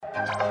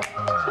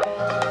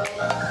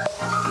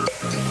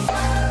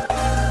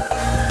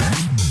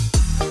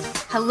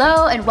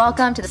Hello and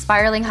welcome to the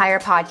Spiraling Higher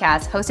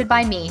podcast, hosted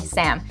by me,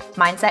 Sam,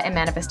 mindset and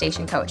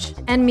manifestation coach.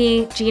 And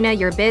me, Gina,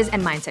 your biz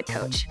and mindset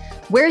coach.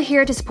 We're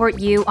here to support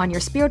you on your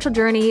spiritual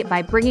journey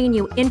by bringing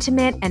you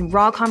intimate and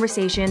raw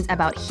conversations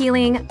about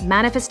healing,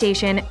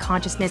 manifestation,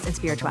 consciousness, and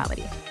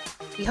spirituality.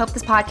 We hope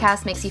this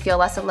podcast makes you feel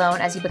less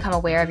alone as you become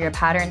aware of your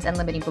patterns and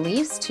limiting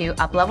beliefs to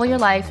up-level your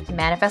life,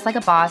 manifest like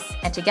a boss,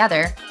 and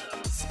together,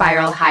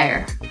 spiral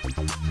higher.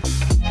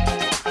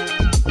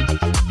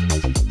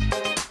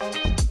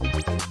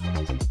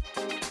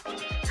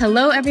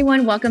 Hello,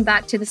 everyone. Welcome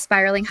back to the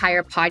Spiraling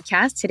Higher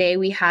podcast. Today,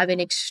 we have an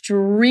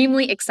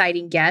extremely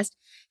exciting guest.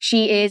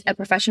 She is a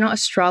professional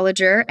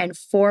astrologer and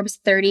Forbes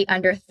 30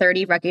 Under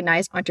 30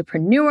 recognized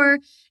entrepreneur,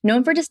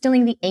 known for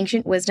distilling the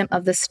ancient wisdom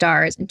of the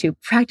stars into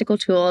practical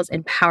tools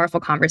and powerful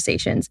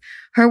conversations.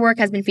 Her work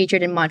has been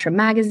featured in Mantra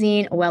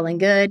Magazine, Well and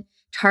Good,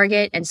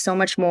 Target, and so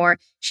much more.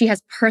 She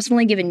has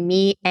personally given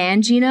me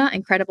and Gina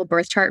incredible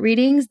birth chart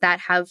readings that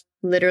have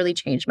literally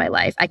changed my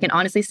life. I can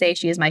honestly say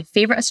she is my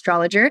favorite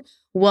astrologer.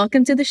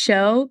 Welcome to the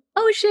show,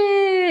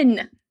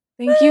 Ocean.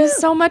 Thank you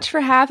so much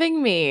for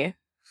having me.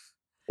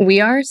 We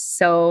are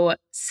so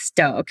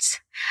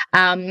stoked.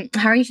 How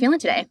are you feeling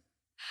today?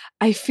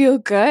 I feel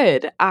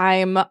good.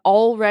 I'm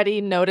already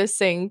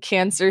noticing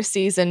Cancer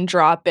season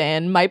drop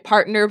in. My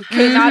partner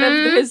came out of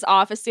his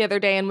office the other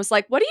day and was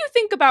like, "What do you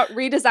think about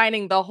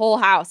redesigning the whole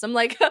house?" I'm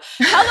like,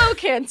 "Hello,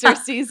 Cancer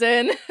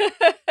season."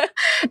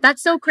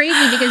 That's so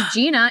crazy because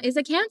Gina is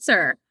a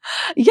Cancer.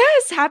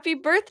 Yes, happy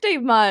birthday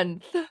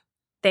month.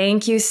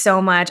 Thank you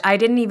so much. I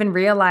didn't even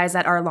realize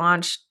that our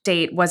launch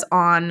date was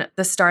on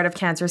the start of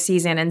Cancer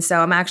season. And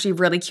so I'm actually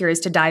really curious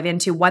to dive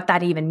into what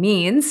that even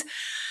means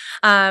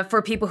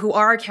for people who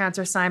are a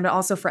Cancer sign, but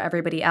also for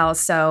everybody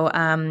else. So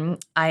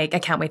I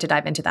can't wait to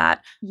dive into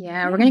that.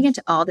 Yeah, we're going to get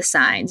into all the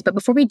signs. But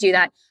before we do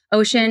that,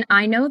 Ocean,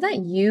 I know that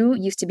you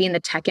used to be in the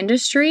tech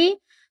industry.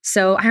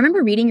 So I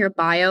remember reading your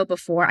bio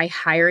before I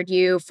hired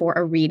you for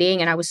a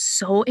reading, and I was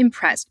so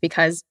impressed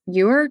because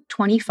you're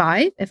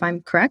 25, if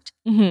I'm correct.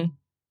 Mm-hmm.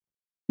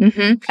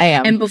 Mm-hmm. I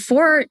am. And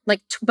before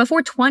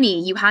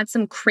 20, you had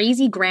some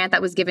crazy grant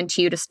that was given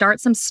to you to start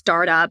some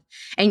startup,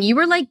 and you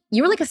were like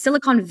a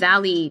Silicon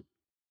Valley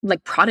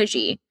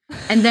prodigy.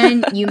 And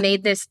then you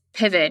made this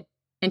pivot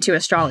into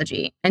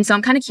astrology. And so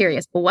I'm kind of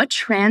curious, what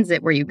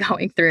transit were you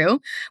going through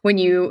when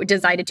you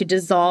decided to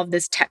dissolve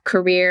this tech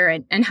career,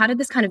 and how did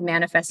this kind of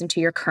manifest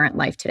into your current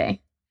life today?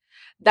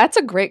 That's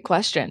a great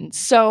question.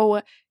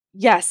 So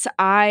yes,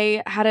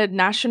 I had a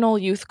national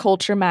youth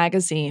culture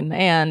magazine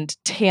and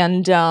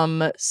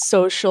tandem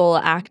social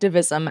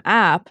activism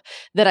app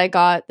that I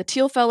got the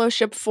Thiel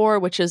Fellowship for,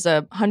 which is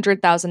a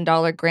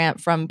 $100,000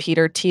 grant from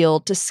Peter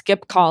Thiel to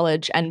skip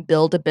college and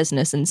build a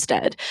business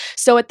instead.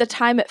 So at the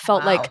time, it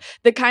felt like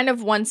the kind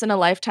of once in a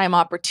lifetime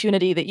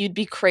opportunity that you'd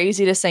be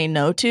crazy to say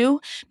no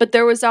to. But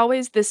there was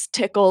always this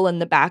tickle in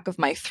the back of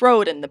my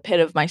throat and the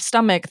pit of my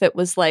stomach that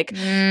was like,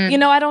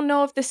 I don't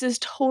know if this is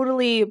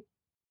totally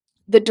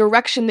the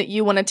direction that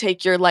you want to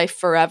take your life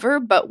forever.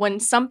 But when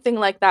something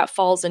like that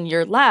falls in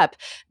your lap,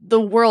 the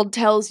world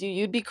tells you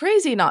you'd be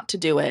crazy not to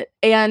do it.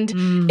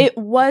 And it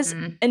was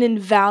an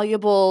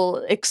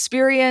invaluable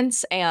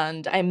experience,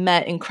 and I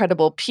met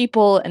incredible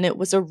people, and it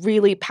was a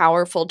really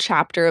powerful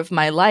chapter of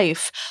my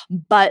life.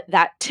 But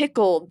that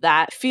tickle,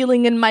 that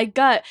feeling in my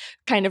gut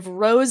kind of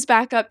rose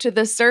back up to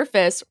the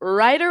surface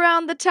right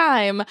around the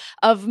time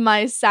of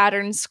my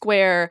Saturn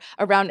square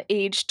around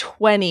age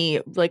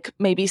 20, like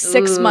maybe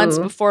 6 months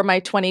before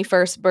my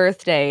 21st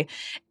birthday.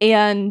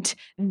 And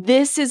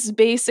this is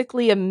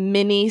basically a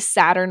mini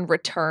Saturn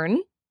return.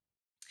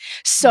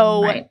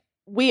 So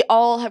we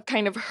all have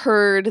kind of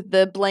heard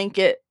the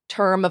blanket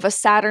term of a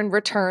Saturn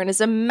return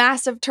is a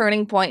massive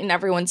turning point in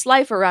everyone's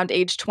life around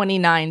age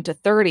 29 to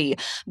 30.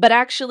 But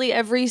actually,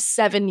 every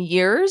 7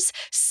 years,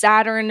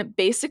 Saturn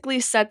basically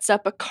sets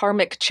up a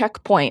karmic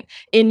checkpoint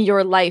in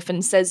your life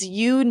and says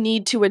you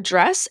need to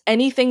address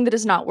anything that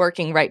is not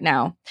working right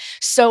now.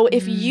 So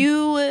if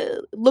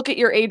you look at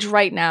your age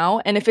right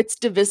now, and if it's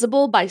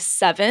divisible by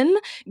 7,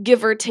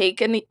 give or take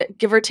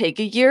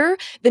a year,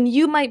 then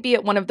you might be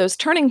at one of those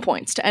turning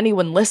points to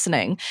anyone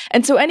listening.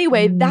 And so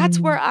anyway, that's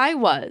where I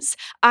was.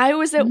 I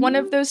was at one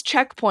of those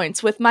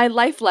checkpoints with my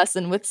life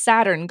lesson with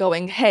Saturn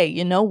going, hey,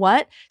 you know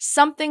what?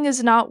 Something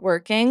is not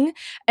working.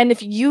 And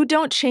if you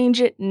don't change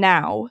it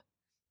now,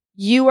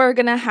 you are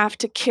going to have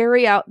to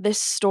carry out this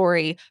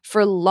story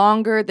for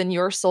longer than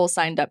your soul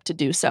signed up to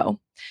do so.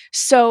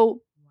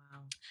 So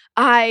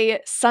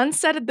I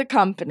sunsetted the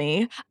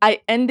company.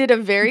 I ended a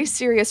very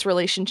serious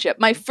relationship.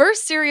 My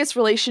first serious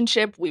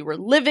relationship, we were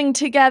living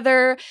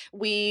together.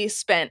 We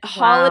spent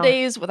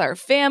holidays with our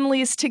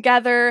families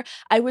together.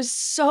 I was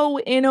so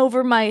in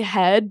over my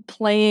head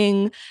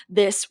playing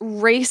this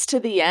race to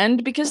the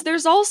end because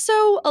there's also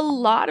a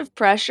lot of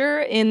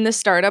pressure in the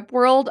startup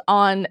world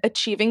on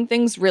achieving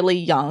things really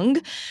young.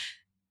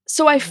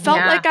 So I felt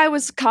like I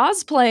was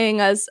cosplaying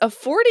as a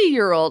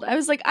 40-year-old. I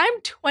was like,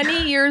 I'm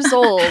 20 years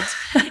old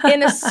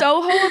in a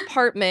Soho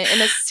apartment,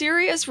 in a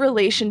serious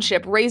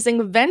relationship,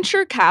 raising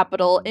venture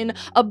capital in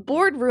a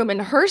boardroom in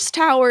Hearst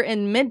Tower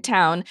in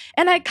Midtown.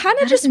 And I kind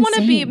of just want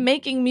to be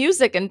making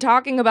music and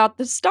talking about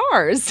the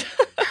stars.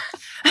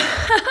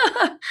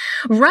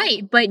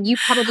 Right. But you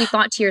probably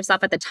thought to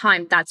yourself at the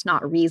time, that's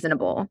not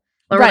reasonable.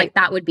 Or like,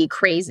 that would be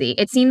crazy.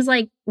 It seems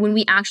like when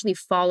we actually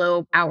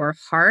follow our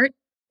heart,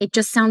 it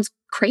just sounds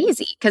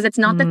crazy because it's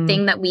not the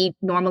thing that we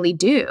normally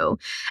do.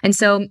 And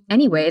so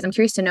anyways, I'm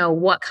curious to know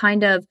what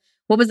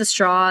was the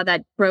straw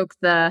that broke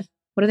what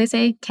do they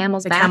say?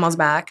 Camel's back? Camel's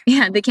back.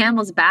 Yeah, the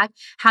camel's back.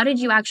 How did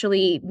you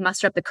actually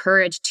muster up the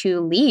courage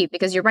to leave?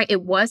 Because you're right,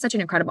 it was such an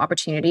incredible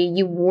opportunity.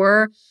 You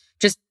were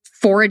just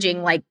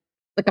foraging like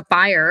a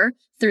fire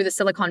through the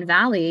Silicon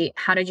Valley.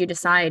 How did you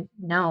decide,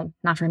 no,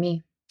 not for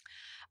me?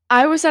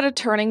 I was at a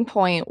turning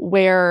point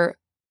where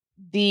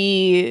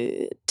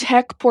the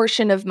tech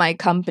portion of my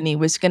company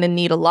was going to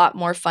need a lot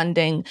more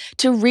funding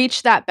to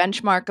reach that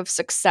benchmark of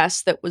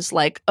success that was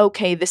like,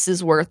 okay, this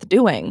is worth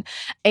doing.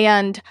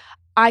 And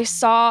I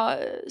saw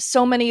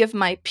so many of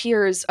my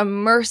peers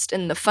immersed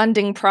in the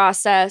funding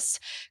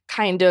process,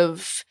 kind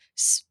of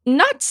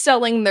not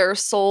selling their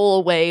soul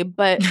away,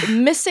 but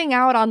missing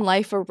out on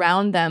life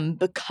around them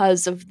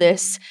because of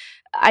this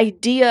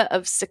idea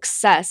of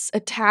success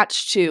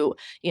attached to,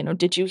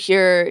 did you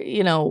hear,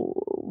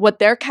 what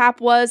their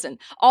cap was and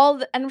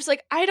and I was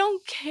like, I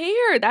don't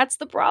care. That's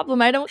the problem.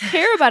 I don't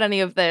care about any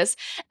of this.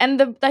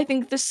 And I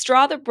think the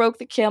straw that broke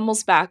the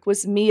camel's back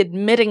was me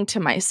admitting to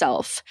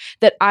myself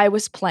that I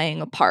was playing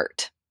a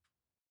part.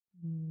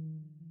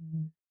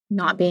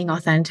 Not being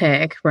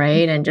authentic,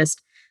 right? And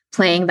just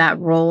playing that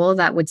role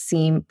that would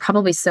seem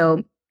probably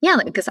so,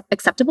 like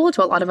acceptable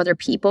to a lot of other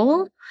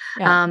people.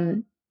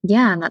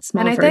 Yeah, and that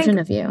small version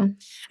of you.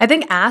 I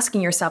think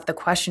asking yourself the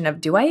question of,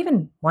 do I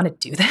even want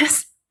to do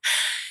this?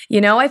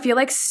 I feel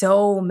like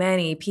so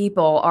many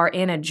people are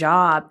in a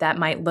job that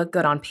might look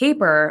good on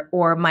paper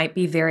or might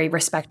be very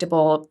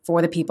respectable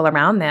for the people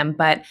around them,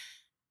 but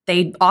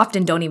they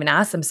often don't even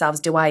ask themselves,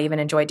 do I even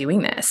enjoy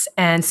doing this?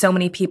 And so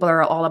many people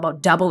are all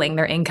about doubling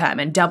their income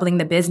and doubling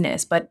the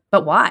business, but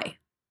why?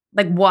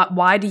 Like,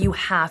 why do you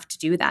have to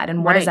do that?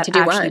 And what is that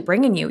actually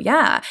bringing you?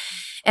 Yeah.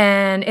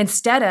 And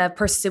instead of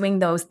pursuing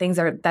those things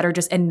that are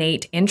just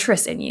innate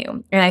interests in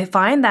you. And I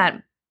find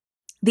that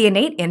the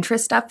innate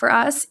interest stuff for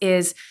us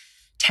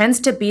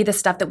tends to be the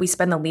stuff that we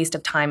spend the least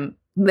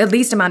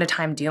amount of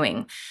time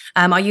doing.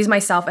 I'll use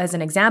myself as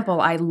an example.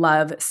 I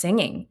love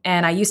singing,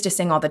 and I used to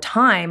sing all the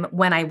time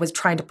when I was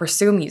trying to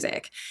pursue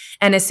music.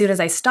 And as soon as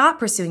I stopped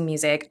pursuing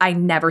music, I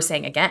never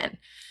sang again.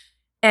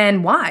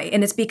 And why?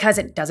 And it's because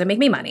it doesn't make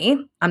me money.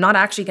 I'm not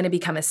actually going to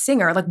become a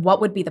singer. Like,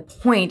 what would be the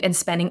point in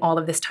spending all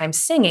of this time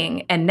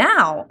singing? And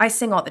now I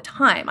sing all the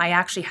time. I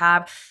actually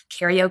have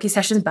karaoke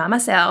sessions by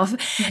myself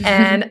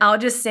and I'll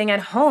just sing at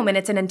home. And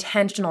it's an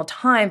intentional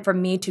time for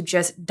me to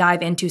just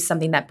dive into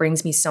something that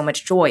brings me so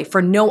much joy for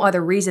no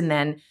other reason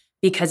than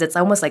because it's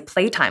almost like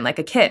playtime, like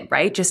a kid,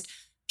 right? Just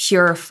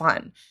pure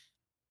fun.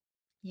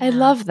 Yeah. I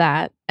love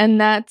that.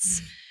 And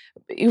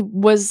it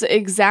was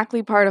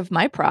exactly part of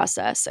my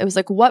process. It was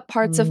like, what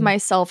parts of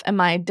myself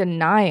am I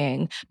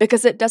denying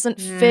because it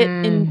doesn't fit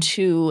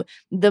into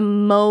the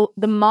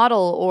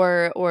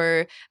model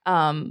or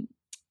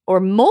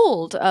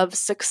mold of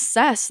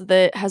success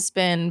that has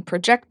been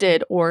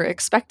projected or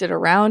expected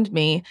around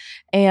me.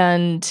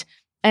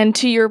 And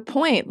to your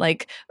point,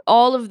 like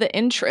all of the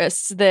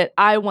interests that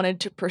I wanted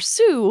to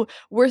pursue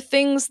were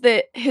things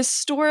that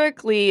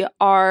historically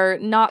are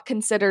not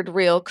considered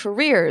real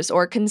careers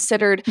or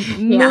considered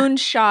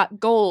moonshot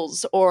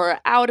goals or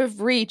out of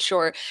reach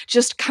or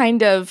just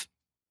kind of,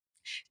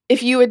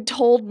 if you had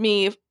told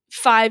me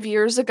 5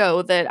 years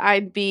ago that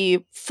I'd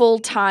be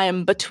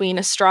full-time between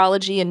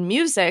astrology and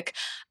music,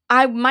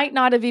 I might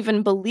not have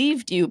even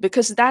believed you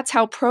because that's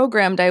how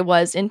programmed I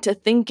was into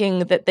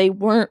thinking that they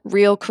weren't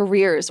real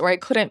careers or I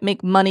couldn't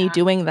make money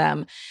doing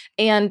them.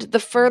 And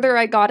the further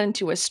I got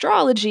into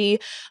astrology,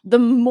 the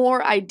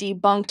more I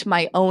debunked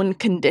my own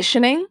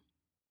conditioning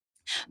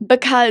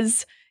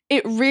because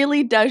it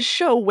really does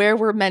show where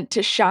we're meant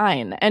to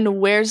shine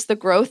and where's the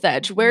growth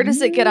edge. Where does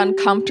it get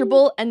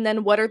uncomfortable? And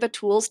then what are the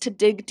tools to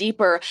dig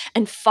deeper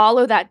and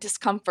follow that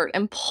discomfort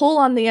and pull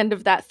on the end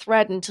of that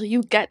thread until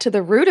you get to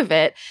the root of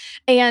it.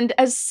 And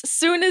as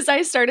soon as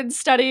I started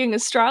studying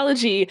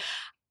astrology,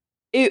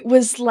 it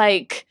was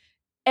like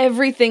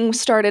everything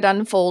started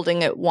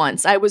unfolding at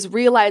once. I was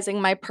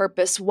realizing my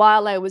purpose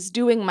while I was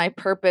doing my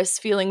purpose,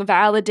 feeling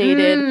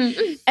validated.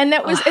 And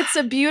it's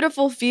a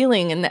beautiful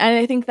feeling. And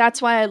I think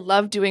that's why I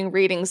love doing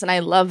readings and I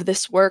love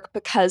this work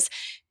because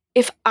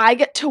if I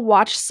get to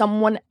watch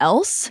someone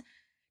else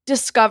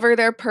discover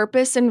their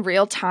purpose in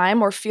real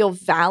time or feel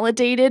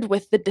validated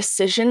with the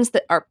decisions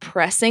that are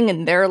pressing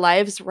in their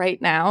lives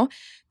right now,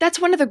 that's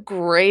one of the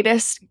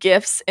greatest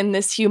gifts in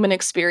this human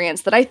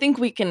experience that I think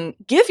we can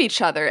give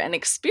each other and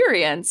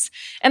experience.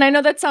 And I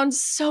know that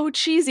sounds so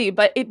cheesy,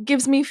 but it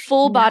gives me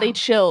full body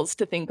chills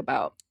to think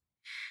about.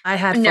 I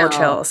had full No.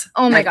 chills.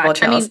 Oh my I had full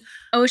gosh. I mean, chills.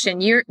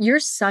 Ocean, you're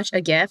such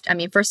a gift. I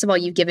mean, first of all,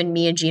 you've given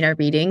me and Gina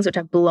readings, which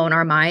have blown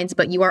our minds,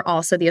 but you are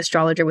also the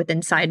astrologer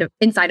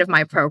inside of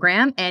my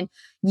program. And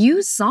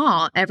you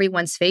saw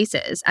everyone's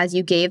faces as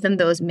you gave them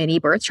those mini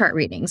birth chart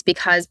readings,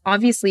 because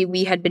obviously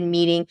we had been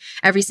meeting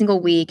every single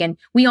week and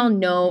we all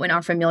know and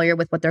are familiar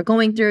with what they're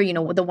going through, you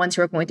know, the ones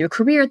who are going through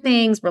career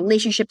things,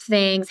 relationship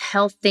things,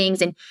 health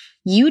things. And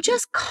you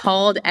just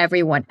called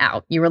everyone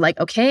out. You were like,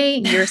 okay,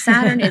 your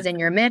Saturn is in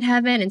your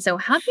midheaven. And so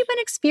have you been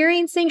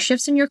experiencing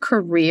shifts in your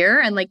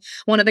career? And like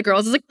one of the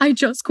girls is like, I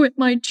just quit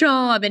my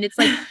job. And it's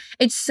like,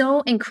 it's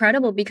so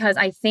incredible, because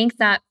I think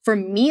that for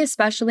me,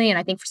 especially, and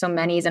I think for so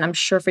many, and I'm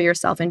sure for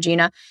yourself and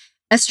Gina,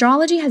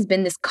 astrology has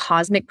been this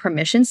cosmic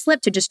permission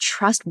slip to just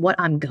trust what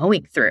I'm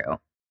going through.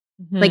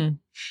 Like,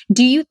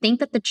 do you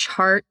think that the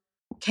chart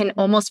can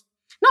almost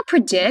not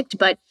predict,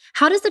 but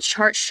how does the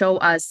chart show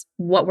us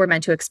what we're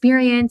meant to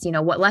experience? You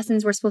know, what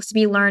lessons we're supposed to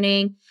be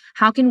learning?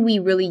 How can we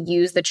really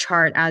use the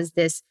chart as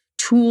this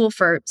tool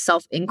for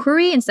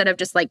self-inquiry instead of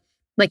just like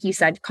you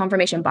said,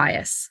 confirmation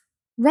bias?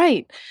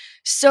 Right.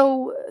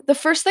 So the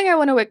first thing I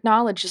want to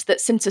acknowledge is that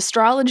since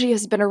astrology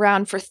has been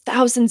around for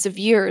thousands of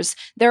years,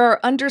 there are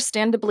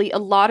understandably a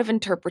lot of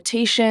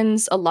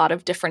interpretations, a lot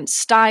of different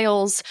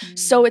styles.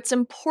 So it's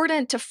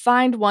important to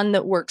find one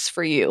that works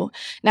for you.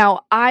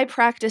 Now, I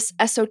practice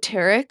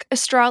esoteric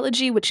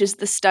astrology, which is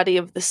the study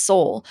of the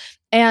soul.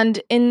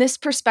 And in this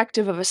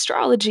perspective of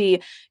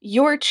astrology,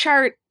 your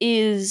chart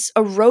is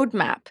a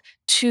roadmap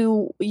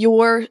to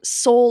your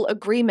soul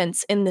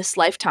agreements in this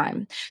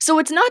lifetime. So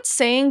it's not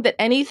saying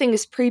that anything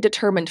is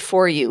predetermined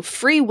for you.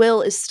 Free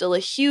will is still a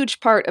huge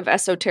part of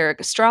esoteric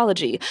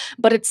astrology,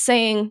 but it's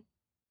saying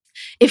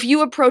if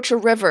you approach a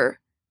river,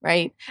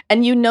 right,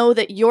 and you know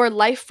that your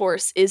life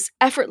force is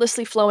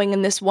effortlessly flowing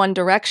in this one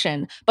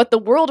direction, but the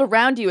world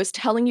around you is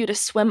telling you to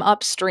swim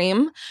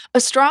upstream,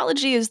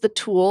 astrology is the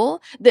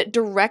tool that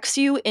directs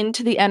you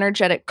into the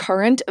energetic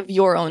current of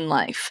your own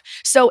life.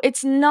 So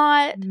it's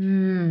not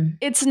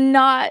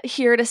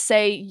here to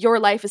say your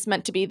life is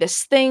meant to be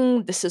this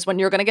thing. This is when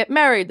you're going to get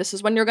married. This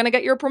is when you're going to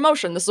get your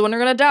promotion. This is when you're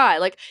going to die.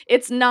 Like,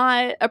 it's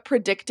not a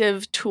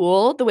predictive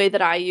tool the way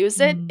that I use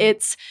it.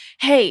 It's,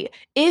 hey,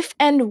 if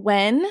and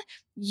when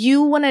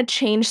you want to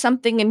change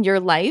something in your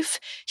life,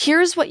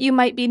 here's what you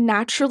might be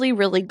naturally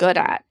really good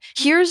at.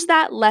 Here's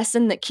that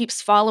lesson that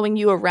keeps following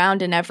you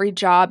around in every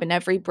job and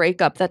every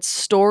breakup, that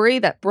story,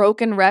 that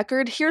broken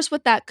record. Here's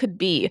what that could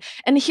be.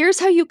 And here's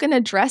how you can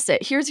address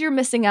it. Here's your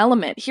missing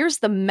element. Here's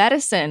the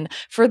medicine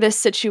for this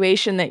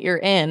situation that you're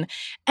in.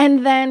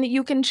 And then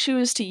you can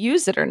choose to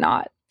use it or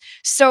not.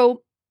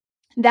 So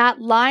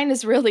that line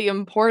is really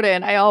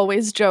important. I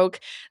always joke,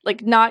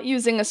 like, not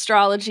using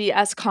astrology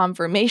as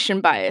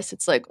confirmation bias.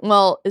 It's like,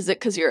 well, is it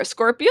because you're a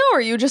Scorpio or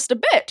are you just a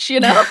bitch, you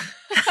know?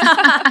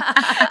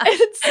 And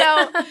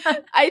so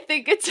I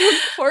think it's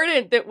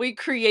important that we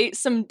create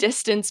some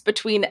distance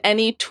between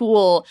any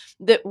tool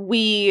that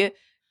we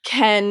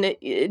can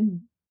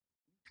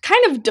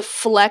kind of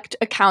deflect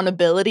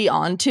accountability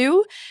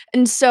onto.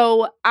 And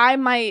so I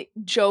might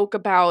joke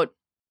about,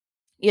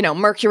 you know,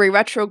 Mercury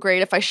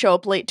retrograde if I show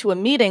up late to a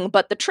meeting,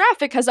 but the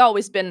traffic has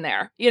always been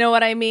there. You know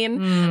what I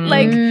mean?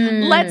 Like,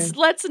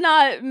 let's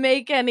not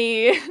make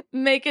any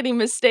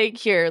mistake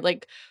here.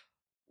 Like,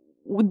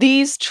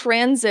 these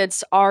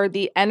transits are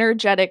the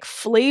energetic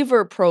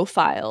flavor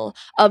profile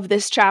of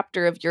this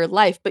chapter of your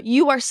life, but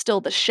you are still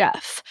the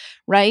chef,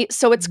 right?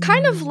 So it's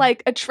kind of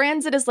like a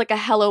transit is like a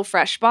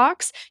HelloFresh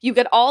box. You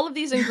get all of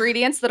these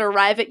ingredients that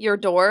arrive at your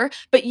door,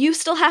 but you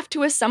still have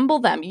to assemble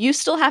them. You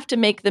still have to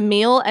make the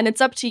meal, and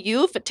it's up to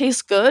you if it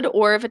tastes good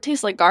or if it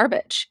tastes like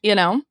garbage, you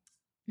know?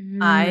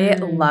 I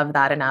love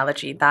that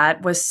analogy.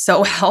 That was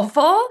so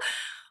helpful.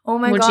 Oh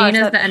my gosh.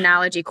 Gina's the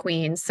analogy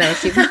queen, so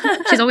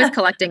she's always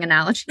collecting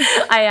analogies.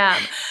 I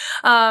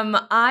am.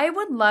 I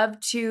would love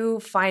to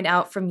find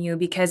out from you,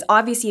 because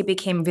obviously it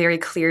became very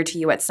clear to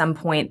you at some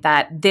point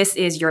that this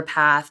is your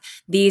path,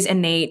 these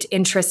innate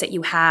interests that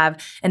you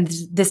have, and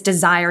this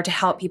desire to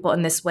help people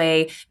in this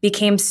way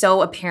became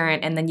so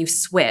apparent, and then you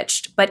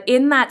switched. But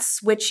in that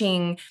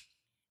switching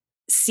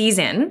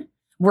season,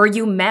 were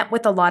you met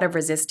with a lot of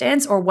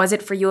resistance, or was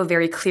it for you a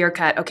very clear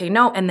cut, okay,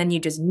 no, and then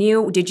you just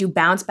knew? Did you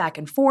bounce back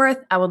and forth?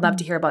 I would love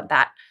to hear about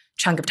that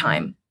chunk of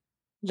time.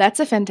 That's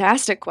a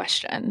fantastic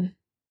question.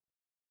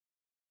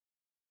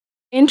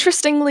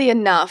 Interestingly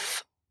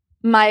enough,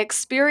 my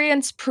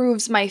experience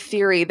proves my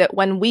theory that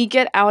when we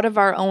get out of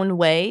our own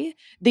way,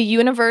 the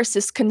universe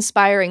is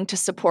conspiring to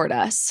support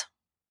us.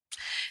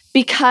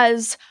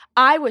 Because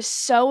I was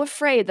so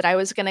afraid that I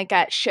was going to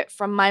get shit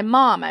from my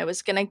mom. I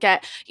was going to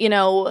get,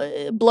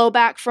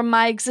 blowback from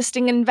my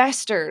existing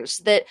investors,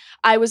 that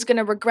I was going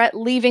to regret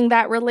leaving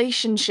that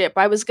relationship.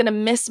 I was going to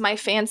miss my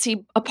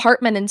fancy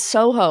apartment in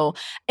Soho.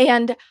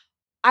 And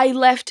I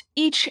left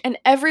each and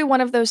every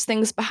one of those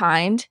things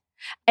behind.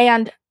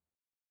 And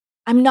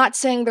I'm not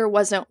saying there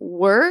wasn't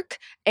work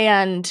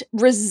and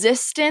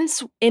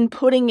resistance in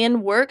putting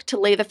in work to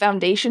lay the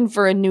foundation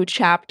for a new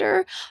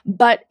chapter,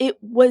 but it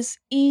was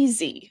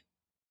easy.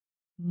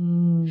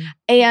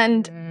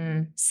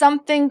 And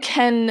something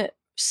can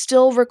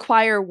still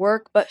require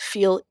work but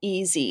feel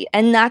easy.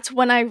 And that's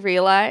when I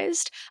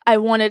realized I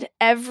wanted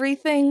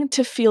everything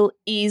to feel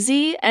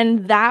easy.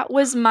 And that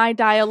was my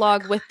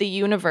dialogue with the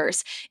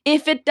universe.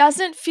 If it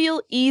doesn't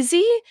feel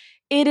easy,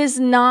 it is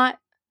not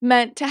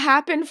meant to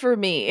happen for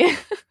me.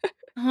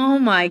 Oh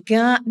my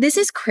God. This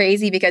is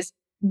crazy because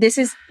this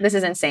is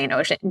insane,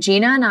 Ocean.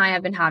 Gina and I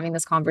have been having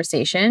this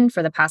conversation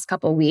for the past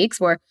couple of weeks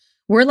where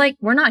we're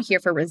not here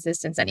for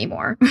resistance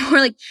anymore. We're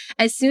like,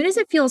 as soon as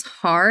it feels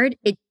hard,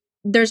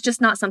 there's just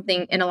not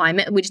something in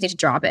alignment. We just need to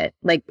drop it.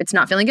 Like, it's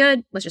not feeling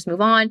good. Let's just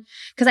move on.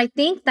 Because I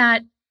think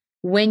that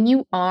when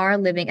you are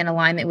living in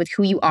alignment with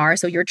who you are,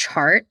 so your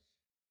chart,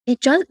 it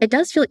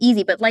does feel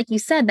easy. But like you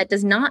said, that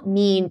does not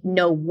mean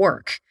no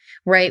work,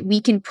 right? We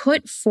can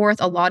put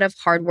forth a lot of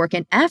hard work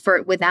and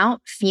effort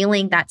without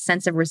feeling that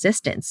sense of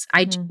resistance.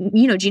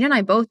 Gina and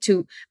I both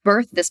to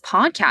birth this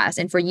podcast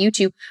and for you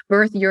to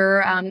birth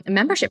your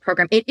membership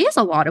program, it is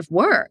a lot of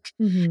work,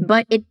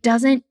 but it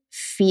doesn't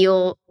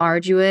feel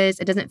arduous.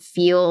 It doesn't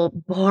feel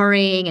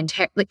boring and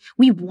like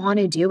we want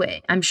to do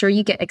it. I'm sure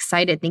you get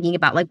excited thinking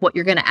about like what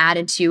you're going to add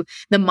into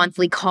the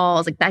monthly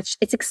calls. Like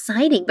it's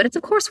exciting, but it's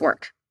of course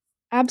work.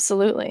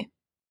 Absolutely.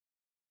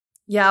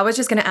 Yeah, I was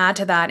just going to add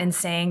to that in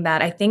saying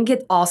that I think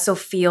it also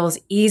feels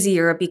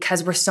easier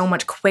because we're so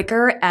much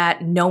quicker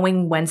at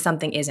knowing when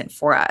something isn't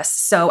for us.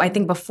 So I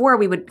think before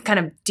we would kind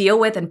of deal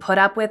with and put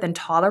up with and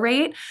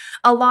tolerate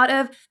a lot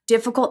of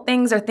difficult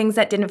things or things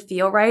that didn't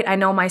feel right. I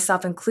know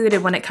myself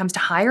included when it comes to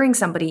hiring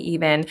somebody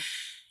even.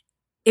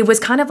 It was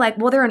kind of like,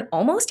 well, they're an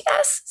almost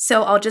yes,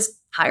 so I'll just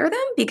hire them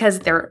because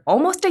they're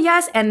almost a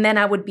yes. And then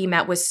I would be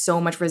met with so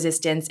much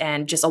resistance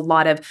and just a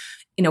lot of,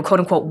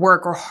 quote unquote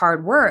work or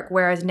hard work.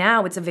 Whereas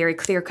now it's a very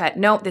clear cut,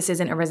 no, this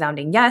isn't a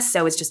resounding yes,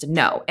 so it's just a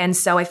no. And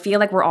so I feel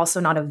like we're also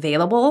not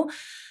available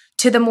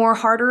to the more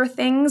harder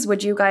things.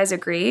 Would you guys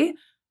agree?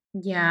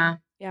 Yeah.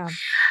 Yeah.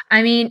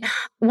 I mean,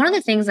 one of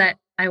the things that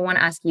I want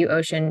to ask you,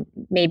 Ocean,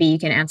 maybe you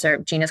can answer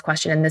Gina's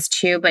question in this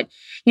too, but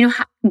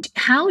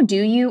how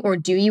do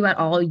you at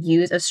all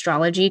use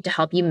astrology to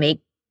help you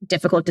make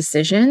difficult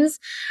decisions,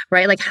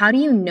 right? Like, how do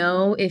you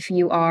know if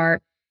you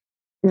are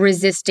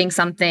resisting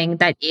something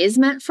that is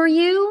meant for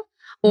you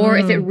or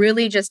if it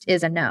really just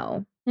is a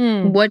no?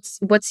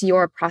 What's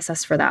your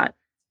process for that?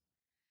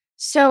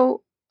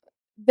 So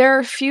there are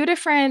a few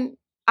different,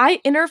 I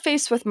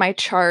interface with my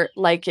chart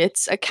like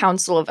it's a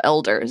council of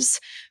elders.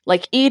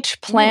 Like each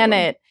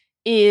planet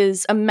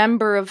is a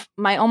member of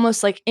my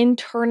almost like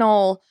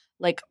internal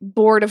like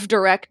board of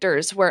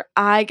directors where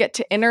I get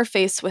to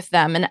interface with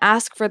them and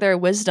ask for their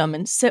wisdom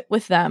and sit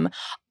with them.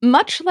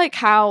 Much like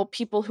how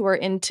people who are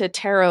into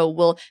tarot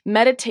will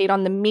meditate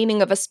on the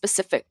meaning of a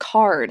specific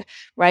card,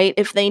 right?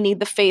 If they need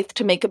the faith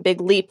to make a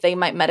big leap, they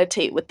might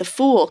meditate with the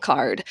Fool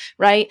card,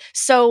 right?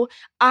 So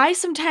I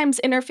sometimes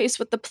interface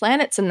with the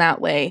planets in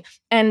that way.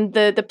 And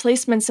the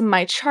placements in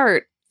my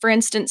chart, for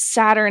instance,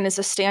 Saturn is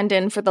a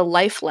stand-in for the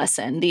life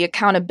lesson, the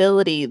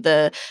accountability,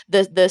 the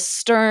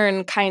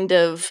stern kind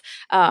of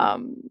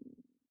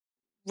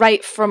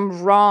right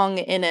from wrong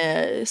in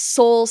a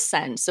soul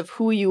sense of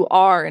who you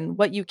are and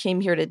what you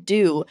came here to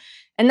do.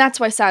 And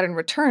that's why Saturn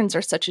returns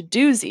are such a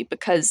doozy,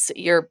 because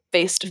you're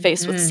face to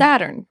face with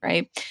Saturn,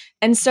 right?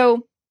 And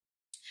so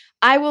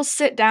I will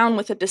sit down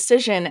with a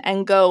decision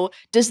and go,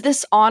 does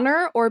this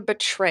honor or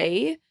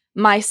betray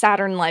my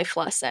Saturn life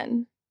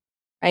lesson?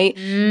 Right?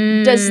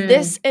 Does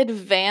this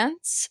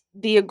advance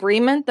the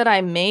agreement that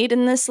I made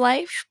in this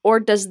life, or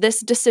does this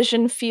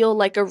decision feel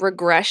like a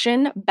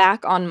regression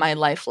back on my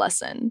life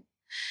lesson?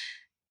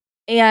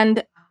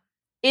 And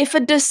if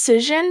a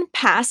decision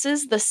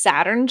passes the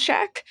Saturn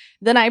check,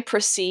 then I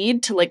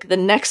proceed to like the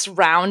next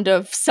round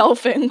of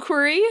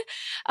self-inquiry.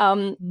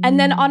 And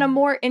then on a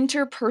more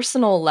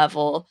interpersonal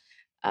level,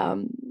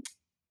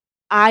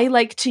 I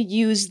like to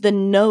use the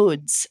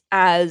nodes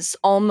as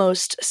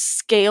almost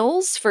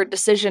scales for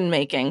decision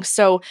making.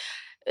 So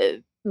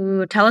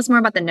tell us more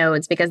about the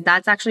nodes, because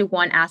that's actually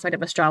one aspect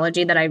of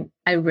astrology that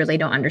I really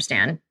don't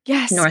understand.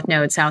 Yes. North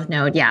node, south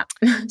node. Yeah.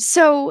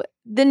 So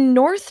the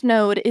North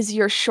node is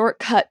your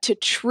shortcut to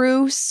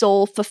true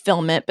soul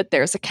fulfillment, but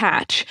there's a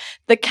catch.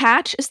 The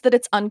catch is that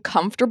it's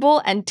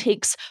uncomfortable and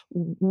takes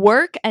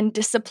work and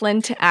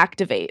discipline to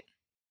activate.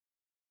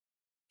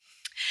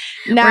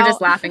 Now, we're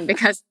just laughing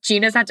because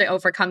Gina's had to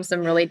overcome some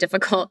really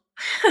difficult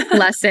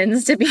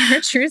lessons to be her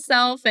true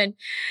self. And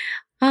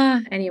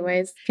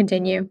anyways,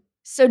 continue.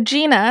 So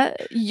Gina,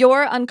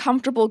 your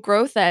uncomfortable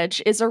growth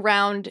edge is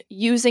around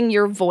using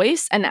your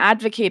voice and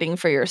advocating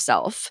for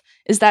yourself.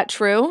 Is that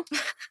true?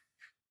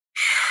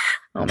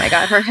 Oh my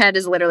God, her head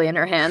is literally in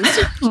her hands.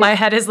 My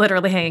head is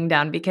literally hanging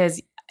down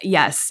because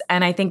yes.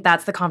 And I think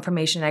that's the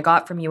confirmation I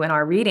got from you in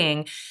our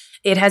reading.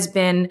 It has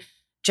been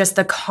just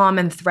the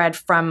common thread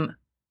from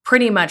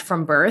pretty much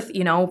from birth,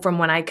 from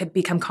when I could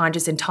become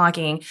conscious in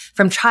talking,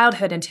 from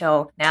childhood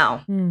until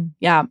now.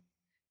 Yeah.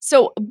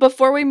 So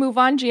before we move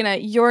on, Gina,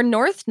 your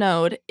North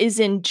node is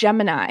in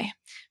Gemini,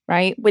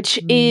 right? Which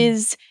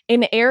is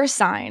an air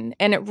sign,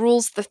 and it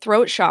rules the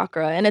throat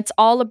chakra. And it's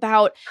all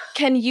about,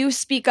 can you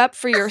speak up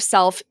for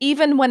yourself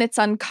even when it's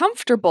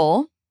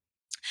uncomfortable?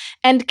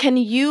 And can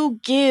you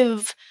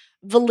give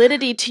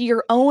validity to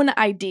your own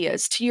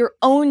ideas, to your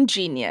own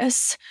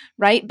genius,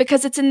 right?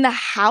 Because it's in the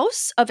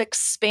house of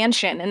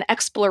expansion and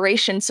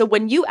exploration. So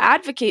when you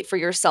advocate for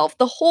yourself,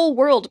 the whole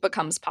world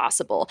becomes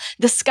possible.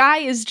 The sky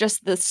is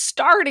just the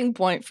starting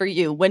point for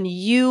you when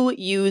you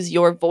use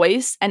your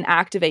voice and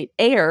activate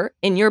air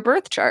in your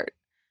birth chart.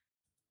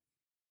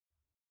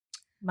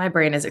 My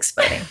brain is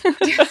exploding.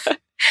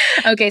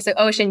 Okay, so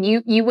Ocean,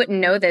 you wouldn't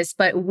know this,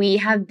 but we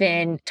have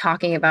been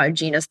talking about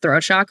Gina's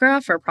throat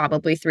chakra for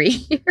probably 3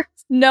 years.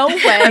 No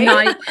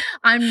way.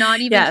 I'm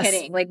not even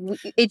kidding. Like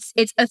it's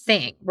a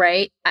thing,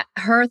 right?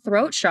 Her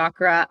throat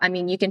chakra, I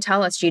mean, you can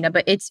tell us, Gina,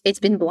 but it's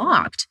been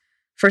blocked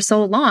for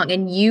so long.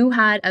 And you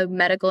had a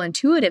medical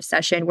intuitive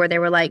session where they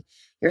were like,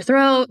 your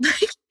throat,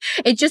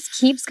 it just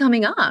keeps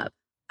coming up.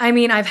 I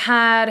mean, I've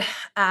had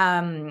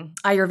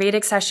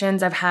Ayurvedic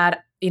sessions. I've had,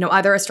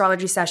 other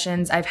astrology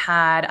sessions. I've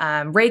had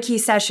Reiki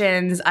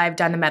sessions. I've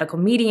done the medical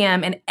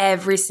medium. And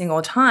every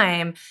single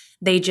time,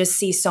 they just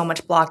see so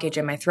much blockage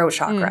in my throat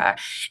chakra.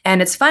 And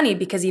it's funny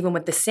because even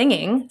with the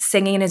singing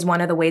is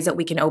one of the ways that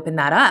we can open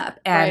that up.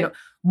 And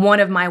one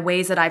of my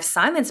ways that I've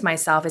silenced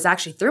myself is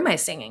actually through my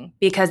singing,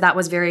 because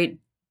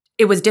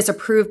it was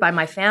disapproved by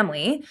my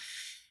family.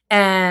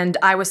 And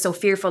I was so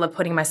fearful of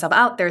putting myself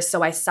out there,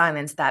 so I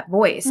silenced that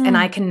voice. And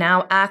I can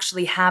now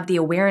actually have the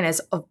awareness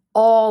of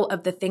all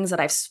of the things that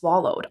I've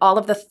swallowed, all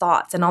of the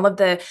thoughts and all of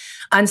the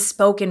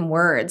unspoken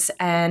words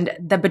and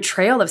the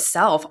betrayal of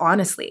self,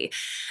 honestly,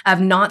 of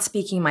not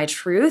speaking my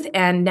truth.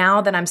 And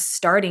now that I'm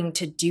starting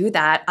to do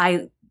that,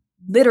 I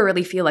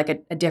literally feel like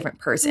a different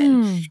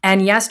person.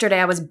 And yesterday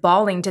I was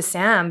bawling to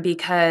Sam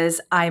because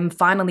I'm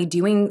finally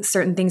doing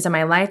certain things in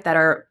my life that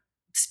are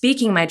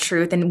speaking my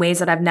truth in ways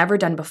that I've never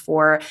done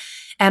before.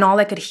 And all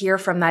I could hear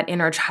from that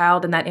inner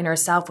child and that inner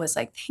self was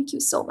like, thank you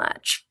so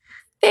much.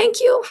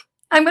 Thank you.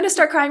 I'm going to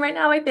start crying right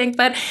now, I think.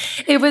 But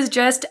it was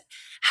just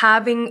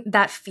having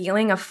that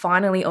feeling of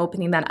finally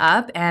opening that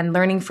up and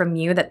learning from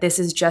you that this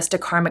is just a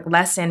karmic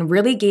lesson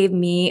really gave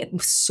me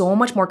so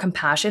much more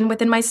compassion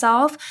within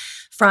myself,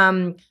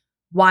 from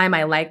why am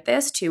I like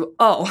this to,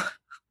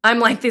 I'm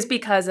like this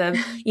because of,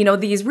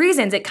 these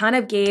reasons. It kind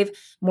of gave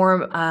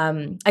more,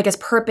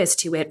 purpose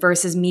to it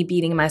versus me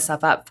beating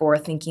myself up for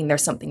thinking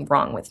there's something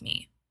wrong with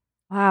me.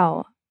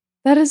 Wow.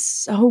 That is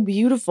so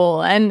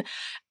beautiful. And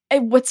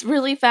what's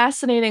really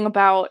fascinating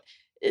about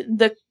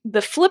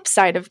the flip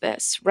side of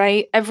this,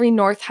 right? Every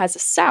north has a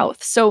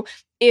south. So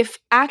if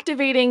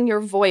activating your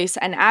voice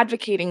and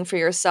advocating for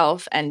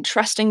yourself and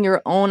trusting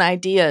your own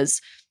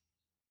ideas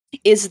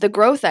is the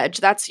growth edge,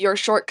 that's your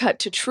shortcut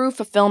to true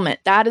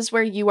fulfillment. That is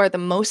where you are the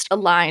most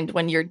aligned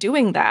when you're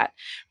doing that,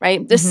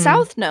 right? The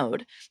South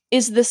Node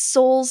is the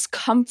soul's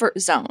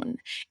comfort zone.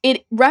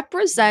 It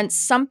represents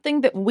something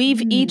that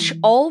we've each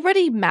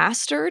already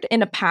mastered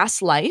in a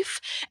past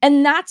life.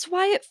 And that's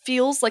why it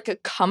feels like a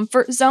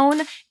comfort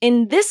zone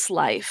in this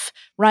life,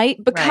 right?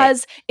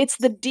 Because it's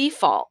the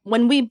default.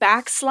 When we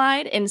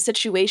backslide in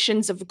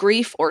situations of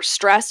grief or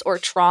stress or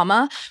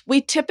trauma,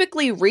 we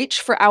typically reach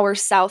for our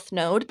South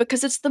Node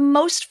because it's the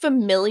most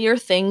familiar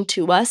thing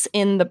to us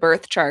in the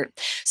birth chart.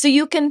 So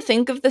you can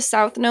think of the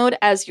South Node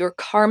as your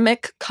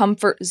karmic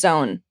comfort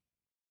zone.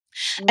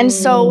 And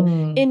so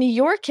in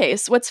your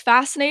case, what's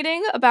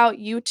fascinating about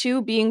you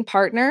two being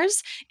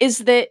partners is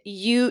that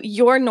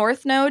your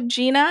North Node,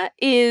 Gina,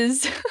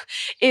 is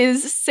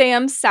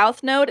Sam's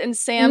South Node, and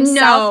Sam's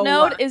South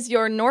Node is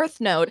your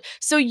North Node.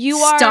 So you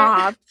are...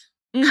 Stop.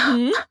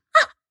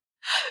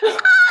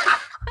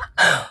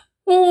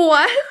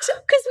 What?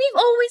 Because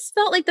we've always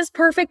felt like this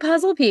perfect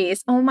puzzle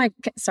piece. Oh my...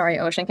 Sorry,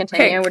 Ocean,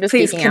 continue. Okay, we're just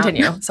please geeking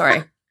continue. out.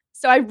 Sorry.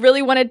 So I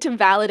really wanted to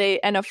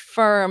validate and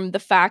affirm the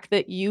fact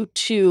that you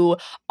two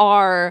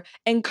are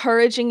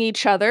encouraging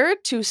each other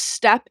to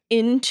step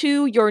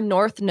into your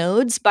North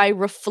Nodes by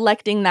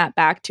reflecting that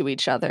back to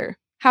each other.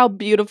 How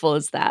beautiful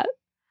is that?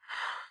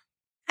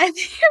 I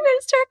think I'm going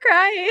to start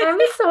crying. I'm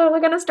so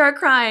going to start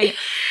crying.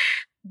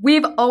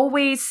 We've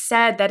always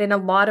said that in a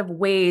lot of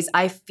ways,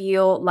 I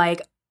feel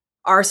like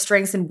our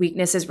strengths and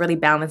weaknesses really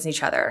balance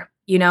each other,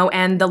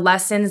 and the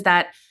lessons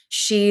that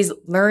she's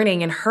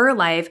learning in her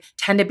life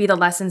tend to be the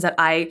lessons that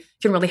I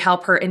can really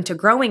help her into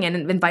growing in,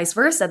 and vice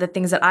versa. The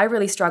things that I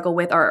really struggle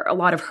with are a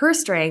lot of her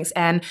strengths.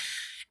 And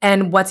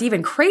what's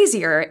even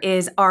crazier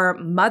is our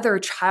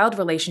mother-child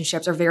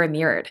relationships are very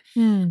mirrored.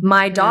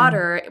 My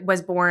daughter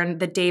was born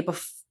the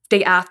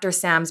day after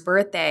Sam's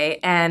birthday.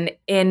 And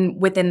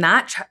within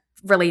that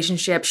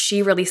relationship,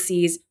 she really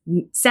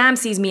Sam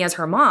sees me as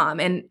her mom,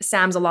 and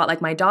Sam's a lot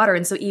like my daughter.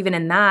 And so even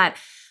in that,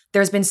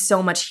 there's been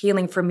so much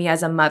healing for me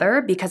as a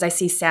mother because I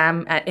see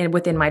Sam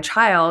within my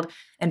child.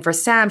 And for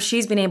Sam,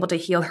 she's been able to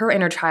heal her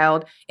inner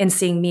child in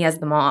seeing me as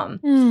the mom.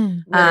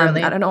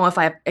 I don't know if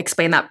I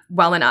explained that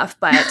well enough,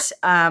 but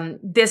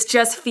this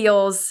just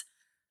feels,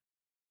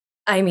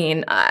 I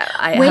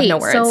have no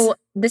words. So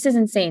this is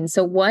insane.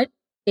 So what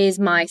is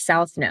my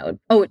South Node?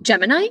 Oh,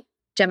 Gemini?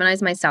 Gemini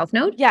is my south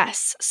node?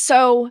 Yes.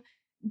 So,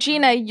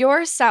 Gina,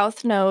 your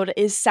south node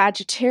is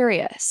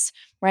Sagittarius,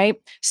 right?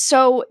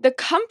 So the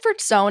comfort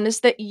zone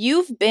is that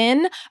you've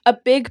been a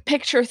big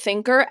picture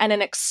thinker and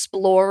an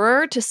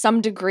explorer to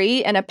some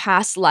degree in a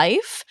past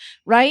life,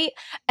 right?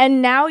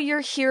 And now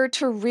you're here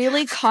to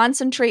really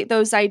concentrate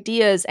those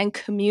ideas and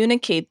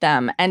communicate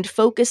them and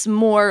focus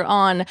more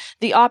on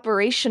the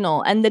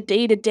operational and the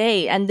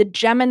day-to-day and the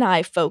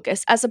Gemini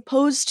focus, as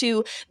opposed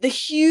to the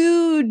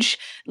huge,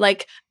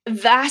 like,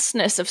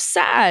 vastness of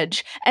Sag,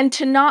 and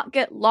to not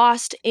get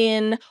lost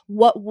in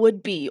what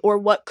would be or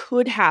what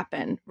could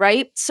happen,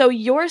 right? So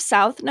your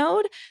south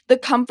node, the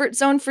comfort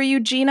zone for you,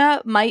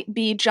 Gina, might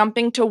be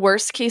jumping to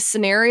worst case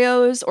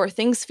scenarios or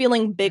things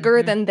feeling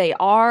bigger than they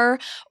are,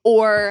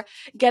 or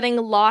getting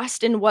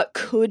lost in what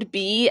could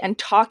be and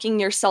talking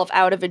yourself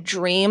out of a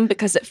dream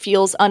because it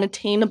feels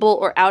unattainable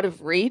or out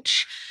of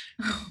reach.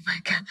 Oh my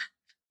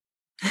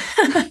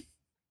God.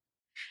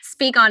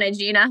 Speak on it,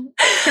 Gina.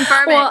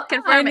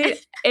 Confirm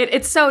it.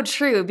 It's so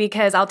true,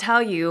 because I'll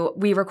tell you,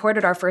 we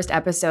recorded our first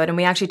episode and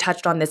we actually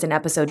touched on this in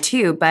episode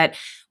 2, but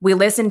we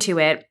listened to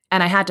it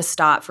and I had to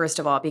stop, first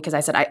of all, because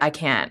I said, I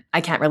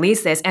can't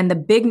release this. And the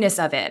bigness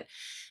of it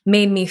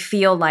made me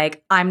feel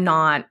like I'm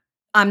not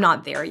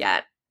there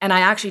yet. And I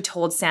actually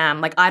told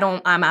Sam, like,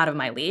 I'm out of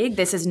my league.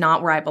 This is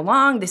not where I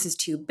belong. This is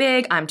too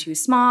big. I'm too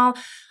small.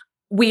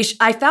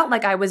 I felt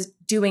like I was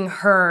doing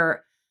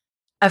her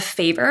a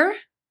favor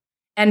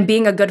and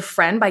being a good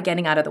friend by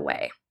getting out of the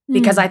way,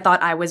 because I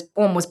thought I was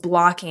almost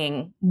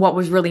blocking what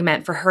was really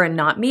meant for her and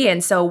not me.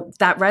 And so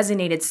that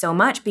resonated so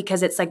much,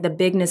 because it's like the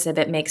bigness of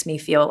it makes me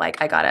feel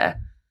like I gotta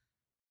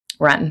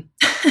run.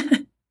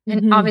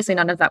 And obviously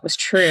none of that was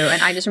true.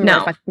 And I just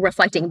remember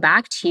reflecting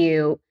back to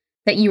you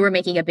that you were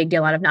making a big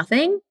deal out of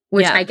nothing,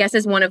 which I guess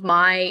is one of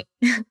my,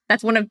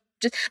 that's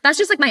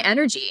just like my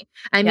energy.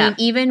 I mean,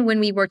 even when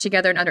we worked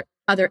together in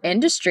other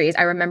industries,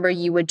 I remember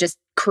you would just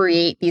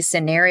create these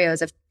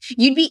scenarios of,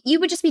 you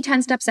would just be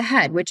 10 steps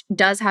ahead, which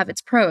does have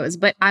its pros.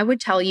 But I would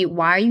tell you,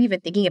 why are you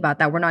even thinking about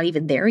that? We're not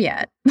even there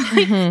yet.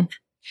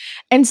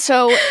 And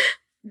so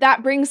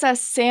that brings us,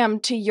 Sam,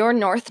 to your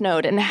North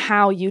Node and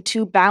how you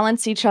two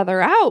balance each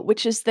other out,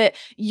 which is that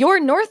your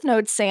North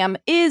Node, Sam,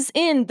 is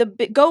in the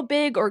go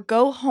big or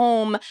go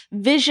home,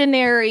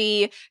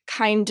 visionary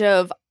kind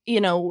of,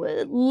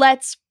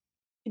 let's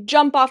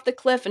jump off the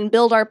cliff and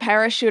build our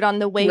parachute on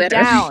the way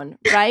down,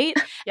 right?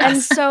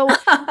 And so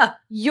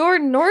your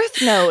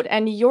North Node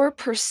and your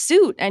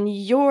pursuit and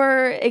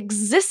your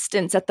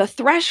existence at the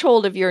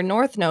threshold of your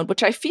North Node,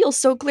 which I feel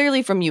so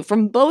clearly from you,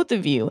 from both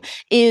of you,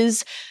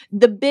 is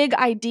the big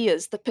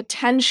ideas, the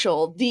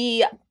potential,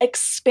 the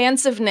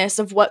expansiveness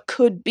of what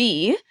could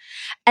be.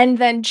 And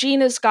then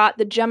Gina's got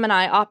the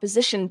Gemini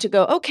opposition to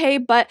go, okay,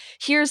 but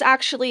here's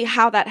actually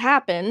how that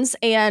happens.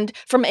 And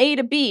from A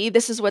to B,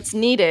 this is what's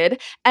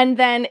needed. And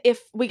then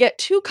if we get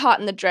too caught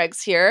in the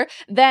dregs here,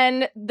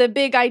 then the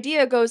big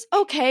idea goes,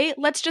 okay,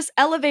 let's just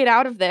elevate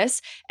out of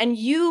this. And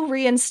you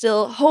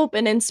reinstill hope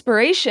and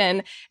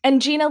inspiration.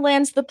 And Gina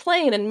lands the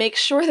plane and makes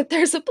sure that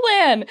there's a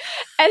plan.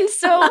 And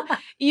so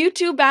you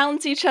two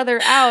balance each other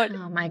out.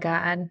 Oh my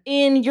God.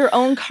 In your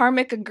own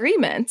karmic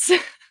agreements.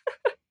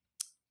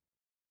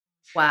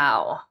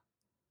 Wow.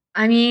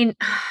 I mean,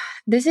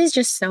 this is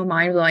just so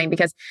mind-blowing,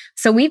 because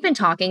so we've been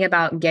talking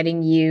about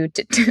getting you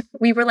to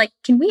we were like,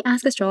 can we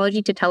ask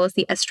astrology to tell us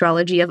the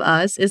astrology of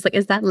us? Is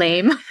that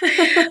lame?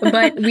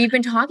 But we've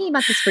been talking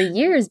about this for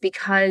years,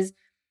 because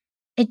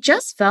it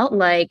just felt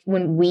like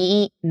when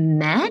we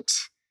met,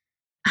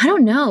 I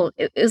don't know,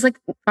 it was like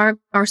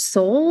our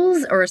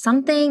souls or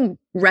something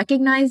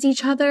recognized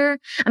each other.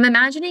 I'm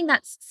imagining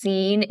that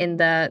scene in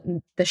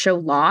the show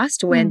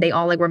Lost when they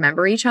all like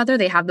remember each other.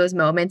 They have those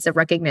moments of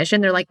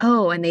recognition. They're like,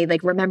 oh, and they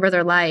like remember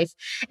their life.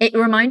 It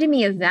reminded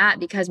me of that,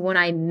 because when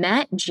I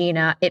met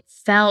Gina, it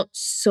felt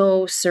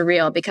so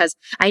surreal, because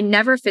I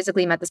never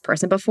physically met this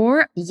person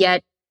before,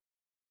 yet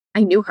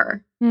I knew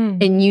her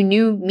and you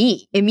knew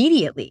me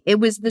immediately. It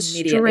was the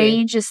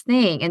strangest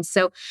thing. And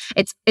so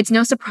it's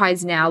no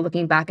surprise now,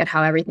 looking back at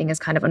how everything has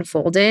kind of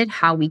unfolded,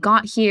 how we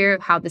got here,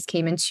 how this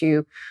came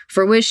into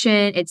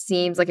fruition. It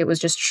seems like it was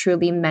just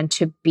truly meant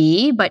to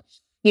be. But,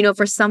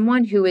 for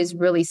someone who is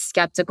really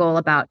skeptical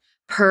about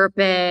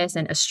purpose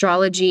and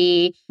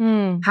astrology,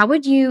 how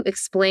would you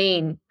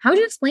explain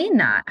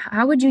that?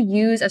 How would you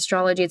use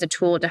astrology as a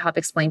tool to help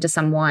explain to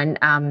someone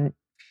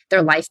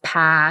their life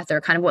path,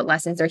 or kind of what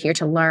lessons they're here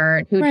to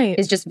learn, who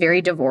is just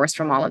very divorced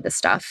from all of this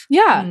stuff?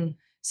 Yeah.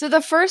 So the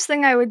first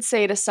thing I would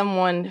say to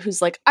someone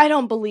who's like, I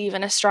don't believe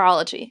in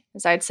astrology,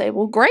 is I'd say,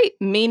 well, great,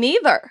 me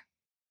neither.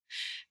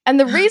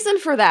 And the reason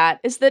for that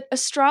is that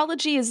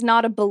astrology is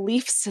not a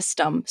belief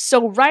system.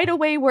 So right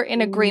away, we're in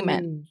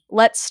agreement.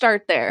 Let's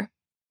start there,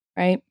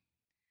 right?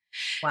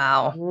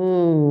 Wow.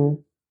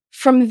 Ooh.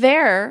 From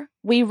there,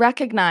 we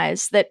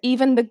recognize that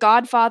even the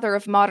godfather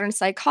of modern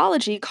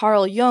psychology,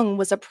 Carl Jung,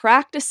 was a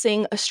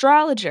practicing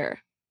astrologer.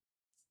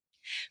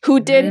 who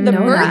did the know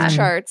birth that.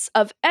 charts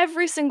of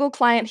every single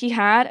client he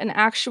had. And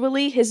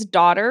actually, his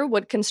daughter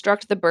would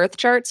construct the birth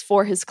charts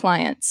for his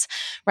clients,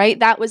 right?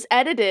 That was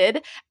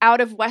edited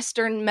out of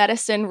Western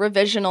medicine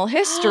revisional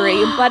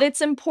history. But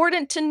it's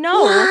important to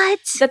know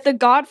that the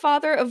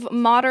godfather of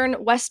modern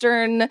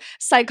Western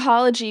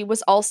psychology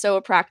was also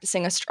a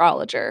practicing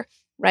astrologer,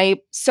 right?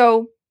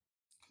 So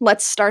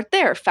let's start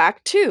there.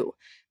 Fact 2.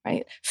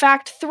 Right.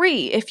 Fact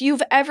 3, if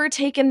you've ever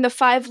taken the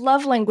 5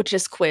 love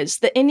languages quiz,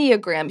 the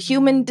Enneagram,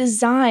 human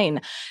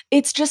design,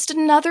 it's just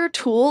another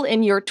tool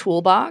in your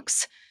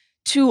toolbox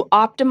to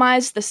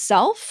optimize the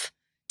self,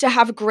 to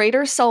have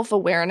greater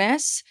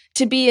self-awareness,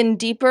 to be in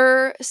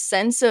deeper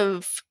sense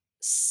of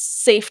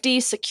safety,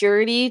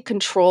 security,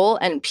 control,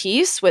 and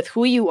peace with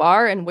who you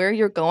are and where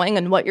you're going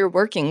and what you're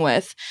working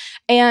with.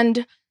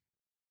 And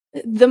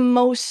the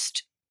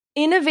most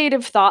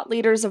innovative thought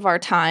leaders of our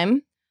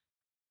time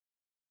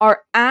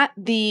are at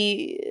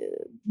the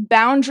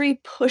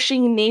boundary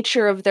pushing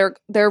nature of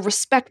their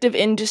respective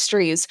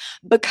industries,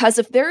 because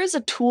if there is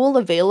a tool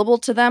available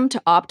to them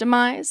to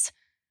optimize,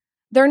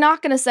 they're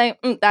not going to say,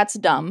 that's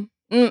dumb.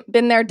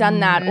 Been there, done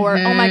that. Or,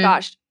 oh my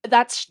gosh,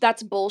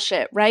 that's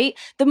bullshit, right?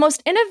 The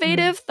most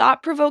innovative,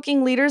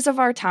 thought-provoking leaders of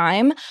our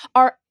time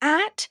are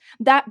at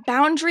that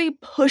boundary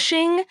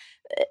pushing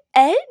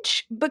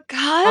edge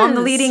because on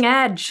the leading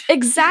edge.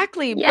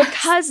 Exactly. Yes.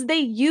 Because they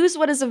use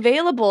what is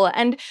available,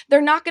 and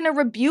they're not going to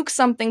rebuke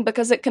something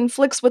because it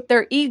conflicts with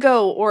their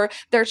ego or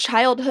their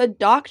childhood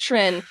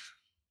doctrine.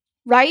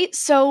 Right?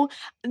 So,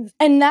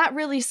 and that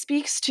really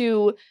speaks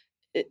to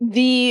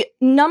the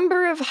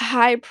number of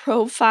high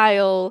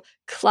profile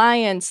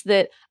clients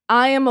that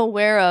I am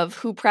aware of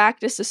who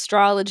practice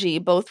astrology,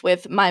 both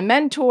with my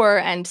mentor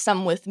and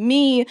some with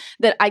me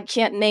that I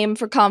can't name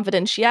for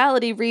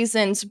confidentiality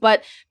reasons,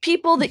 but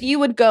people that you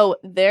would go,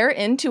 they're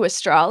into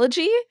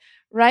astrology,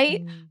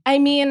 right? I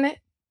mean,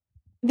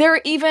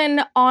 they're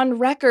even on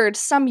record,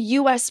 some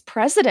US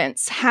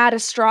presidents had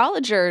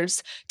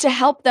astrologers to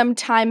help them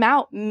time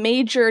out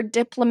major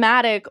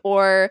diplomatic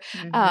or,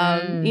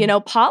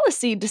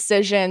 policy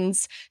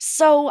decisions.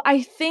 So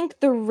I think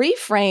the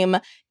reframe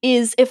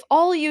is, if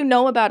all you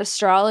know about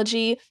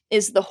astrology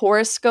is the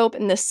horoscope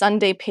in the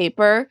Sunday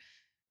paper,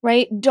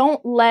 right?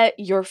 Don't let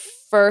your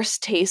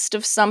first taste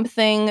of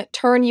something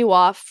turn you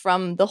off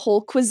from the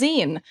whole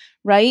cuisine,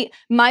 right?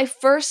 My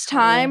first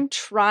time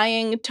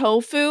trying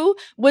tofu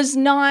was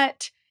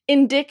not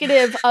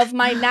indicative of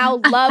my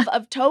now love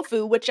of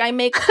tofu, which I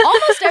make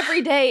almost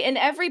every day in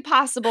every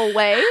possible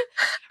way,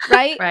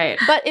 right? Right.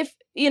 But if,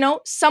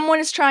 someone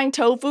is trying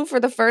tofu for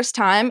the first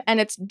time and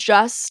it's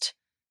just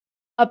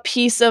a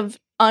piece of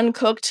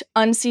uncooked,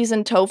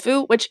 unseasoned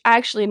tofu, which I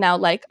actually now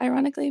like,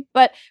 ironically.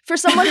 But for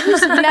someone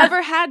who's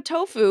never had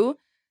tofu,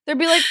 they'd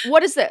be like,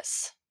 what is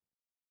this?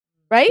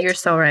 Right? You're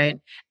so right.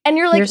 And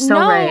you're like, You're so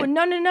right.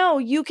 no.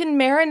 You can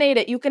marinate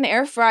it. You can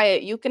air fry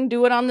it. You can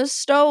do it on the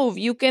stove.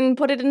 You can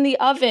put it in the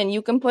oven.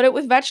 You can put it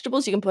with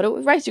vegetables. You can put it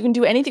with rice. You can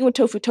do anything with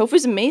tofu.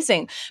 Tofu's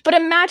amazing. But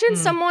imagine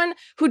someone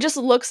who just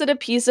looks at a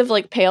piece of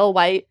like pale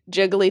white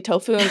jiggly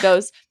tofu and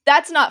goes,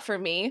 that's not for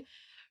me.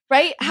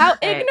 Right? How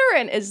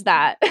ignorant is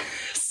that?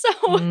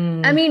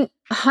 I mean,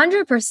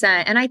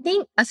 100%. And I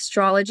think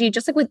astrology,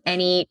 just like with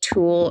any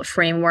tool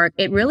framework,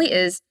 it really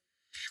is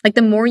like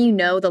the more you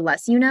know, the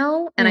less you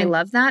know. And I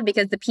love that,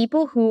 because the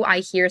people who I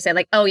hear say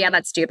like, oh yeah,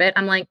 that's stupid.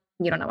 I'm like,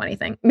 you don't know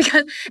anything,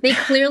 because they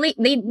clearly,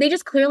 they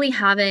just clearly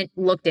haven't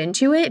looked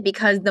into it,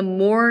 because the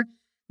more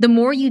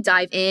you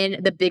dive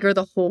in, the bigger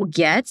the hole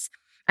gets.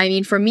 I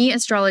mean, for me,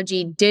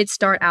 astrology did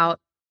start out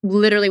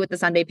literally with the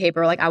Sunday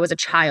paper. Like I was a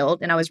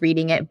child and I was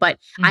reading it, but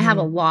I have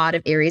a lot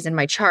of Aries in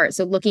my chart.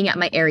 So looking at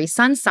my Aries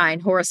sun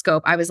sign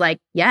horoscope, I was like,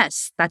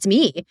 yes, that's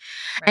me. Right.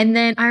 And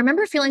then I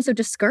remember feeling so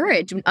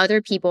discouraged when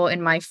other people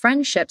in my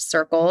friendship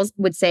circles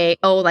would say,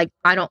 oh, like,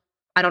 I don't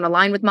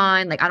align with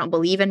mine. Like, I don't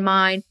believe in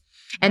mine.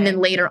 And then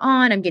later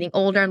on, I'm getting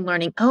older and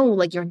learning, oh,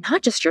 like you're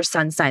not just your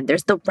sun sign.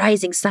 There's the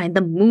rising sign,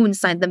 the moon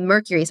sign, the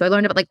Mercury. So I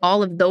learned about like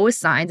all of those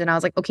signs, and I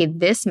was like, okay,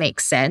 this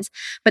makes sense.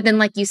 But then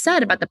like you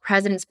said about the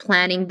presidents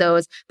planning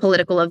those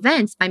political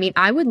events, I mean,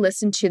 I would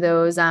listen to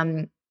those,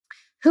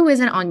 who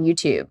is it on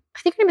YouTube? I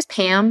think her name is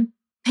Pam.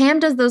 Pam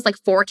does those like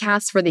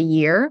forecasts for the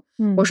year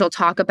where she'll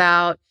talk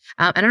about,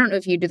 and I don't know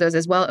if you do those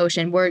as well,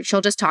 Ocean, where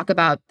she'll just talk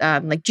about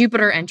like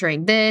Jupiter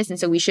entering this. And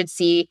so we should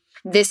see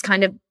this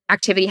kind of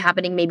activity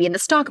happening maybe in the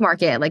stock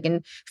market, like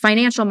in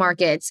financial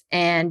markets.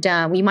 And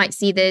we might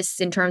see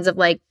this in terms of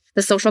like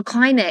the social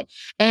climate.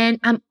 And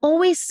I'm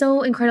always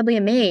so incredibly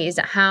amazed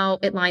at how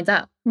it lines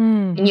up.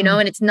 And,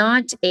 and it's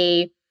not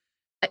a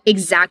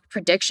exact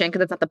prediction, because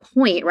that's not the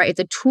point, right? It's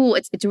a tool.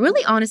 It's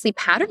really honestly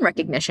pattern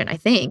recognition, I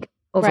think,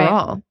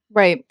 overall.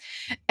 Right.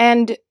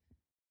 And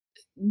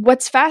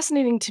what's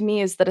fascinating to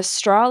me is that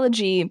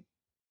astrology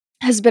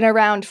has been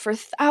around for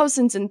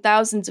thousands and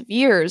thousands of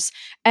years.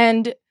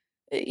 And,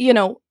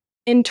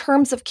 in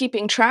terms of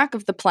keeping track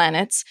of the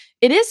planets,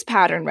 it is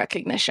pattern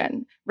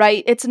recognition,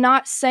 right? It's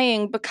not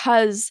saying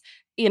because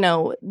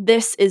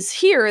this is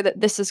here, that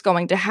this is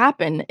going to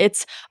happen.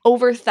 It's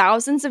over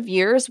thousands of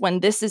years when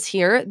this is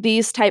here,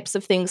 these types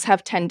of things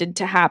have tended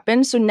to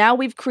happen. So now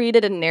we've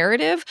created a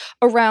narrative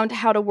around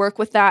how to work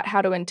with that,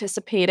 how to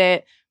anticipate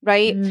it,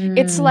 right?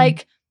 It's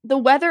like the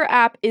weather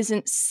app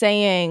isn't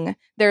saying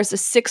there's a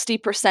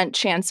 60%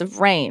 chance of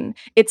rain.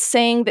 It's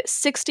saying that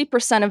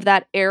 60% of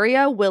that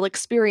area will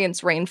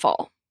experience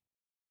rainfall.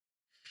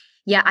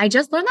 Yeah, I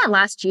just learned that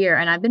last year,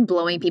 and I've been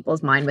blowing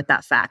people's mind with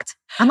that fact.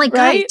 I'm like,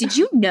 Right? guys, did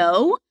you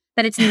know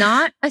that it's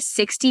not a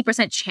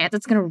 60% chance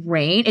it's going to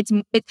rain?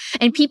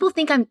 And people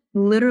think I'm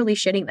literally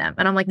shitting them.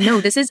 And I'm like,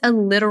 no, this is a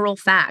literal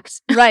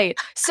fact. Right.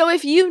 So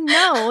if you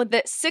know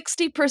that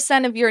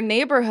 60% of your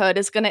neighborhood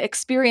is going to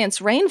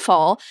experience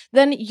rainfall,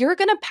 then you're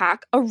going to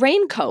pack a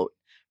raincoat.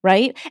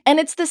 Right. And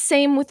it's the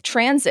same with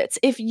transits.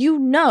 If you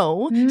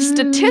know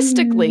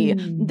statistically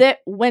that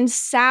when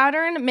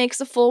Saturn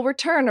makes a full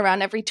return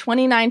around every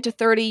 29 to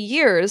 30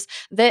 years,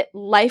 that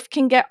life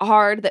can get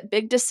hard, that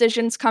big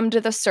decisions come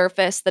to the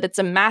surface, that it's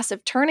a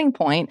massive turning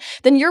point,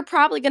 then you're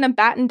probably going to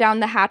batten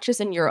down the hatches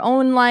in your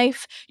own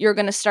life. You're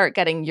going to start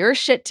getting your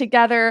shit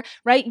together,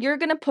 right? You're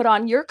going to put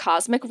on your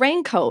cosmic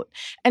raincoat.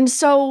 And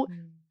so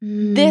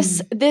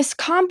this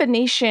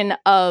combination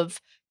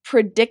of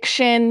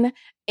prediction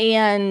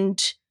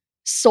and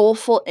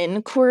soulful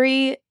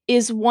inquiry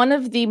is one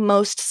of the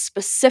most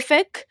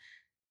specific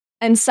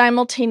and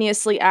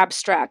simultaneously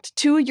abstract.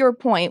 To your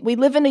point, we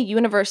live in a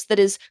universe that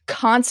is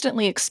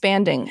constantly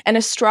expanding, and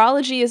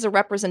astrology is a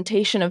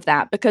representation of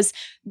that, because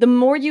the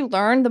more you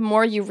learn, the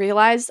more you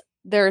realize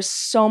there's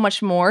so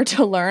much more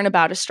to learn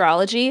about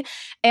astrology.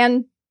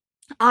 And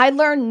I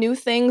learn new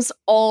things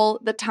all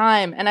the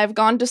time, and I've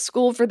gone to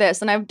school for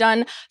this, and I've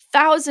done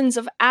thousands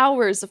of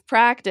hours of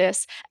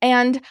practice,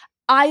 and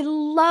I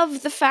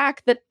love the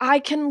fact that I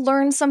can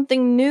learn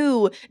something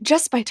new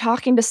just by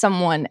talking to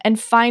someone and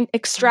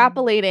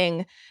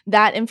extrapolating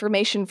that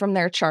information from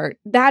their chart.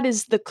 That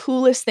is the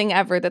coolest thing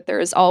ever, that there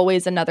is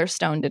always another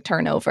stone to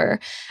turn over.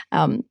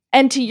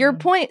 And to your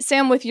point,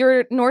 Sam, with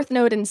your North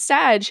Node in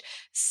Sag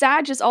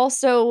is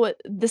also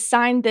the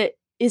sign that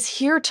is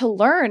here to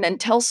learn and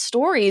tell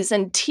stories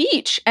and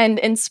teach and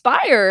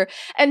inspire.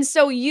 And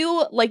so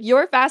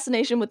your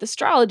fascination with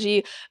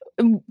astrology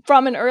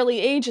from an early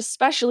age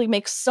especially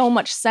makes so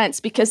much sense,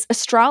 because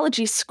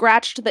astrology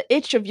scratched the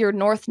itch of your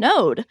North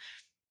Node.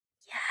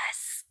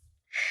 Yes.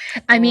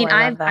 I mean,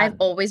 I I've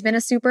always been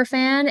a super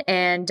fan.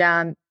 And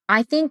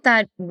I think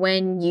that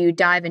when you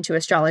dive into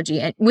astrology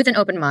and with an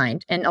open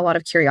mind and a lot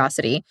of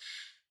curiosity,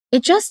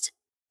 it just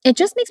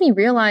makes me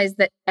realize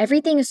that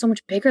everything is so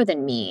much bigger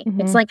than me.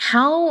 It's like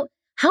how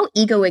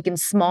egoic and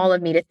small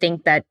of me to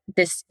think that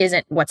this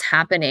isn't what's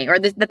happening, or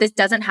that this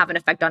doesn't have an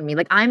effect on me.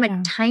 Like, I'm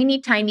a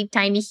tiny, tiny,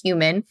 tiny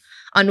human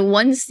on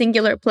one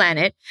singular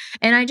planet.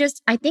 And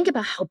I think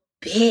about how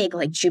big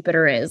like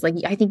Jupiter is. Like,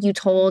 I think you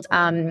told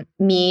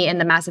me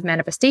and the Massive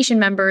Manifestation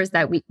members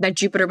that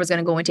Jupiter was going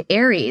to go into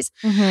Aries.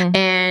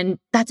 And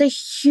that's a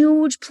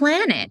huge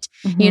planet.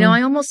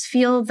 I almost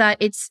feel that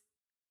it's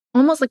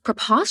almost like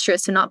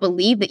preposterous to not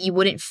believe that you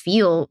wouldn't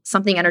feel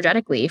something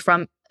energetically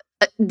from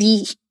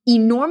the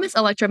enormous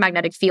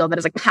electromagnetic field that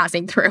is like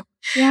passing through.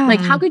 Like,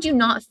 how could you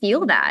not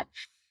feel that?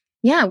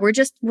 Yeah, we're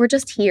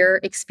just here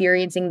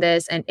experiencing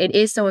this, and it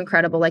is so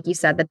incredible, like you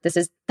said, that this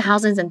is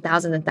thousands and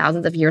thousands and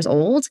thousands of years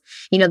old.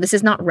 This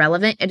is not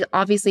relevant. It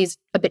obviously is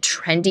a bit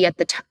trendy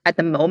at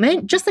the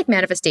moment, just like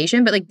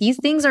manifestation, but like these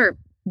things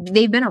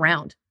they've been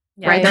around,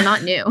 right? They're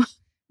not new.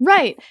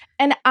 Right.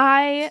 And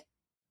I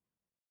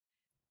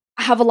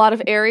have a lot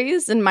of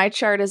Aries in my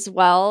chart as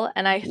well,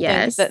 and I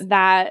think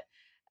that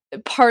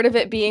part of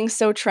it being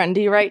so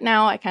trendy right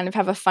now, I kind of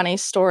have a funny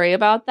story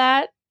about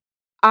that.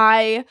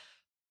 I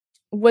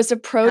was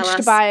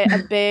approached by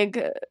a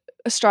big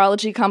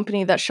astrology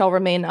company that shall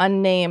remain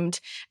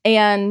unnamed,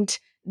 and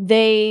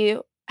they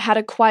had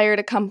acquired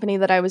a company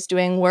that I was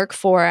doing work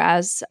for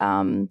as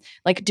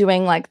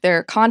doing like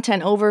their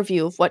content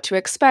overview of what to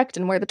expect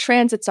and where the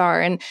transits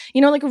are, and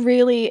like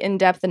really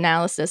in-depth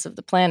analysis of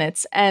the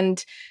planets.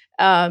 And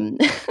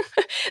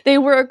they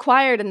were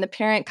acquired, and the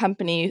parent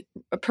company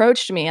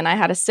approached me, and I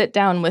had to sit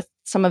down with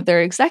some of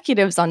their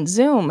executives on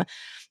Zoom,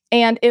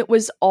 and it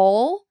was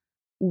all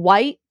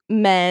white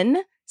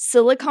men,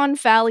 Silicon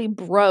Valley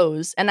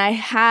bros, and I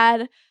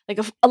had like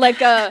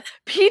a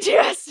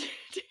PTSD.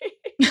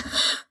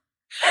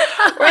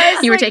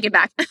 You were taken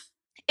back.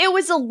 It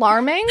was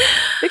alarming,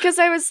 because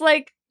I was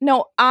like,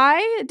 no,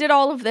 I did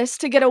all of this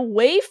to get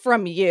away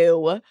from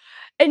you,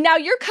 and now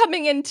you're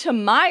coming into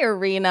my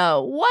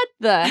arena. What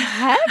the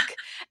heck?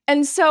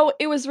 And so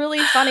it was really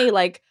funny.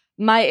 Like,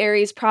 my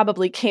Aries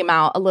probably came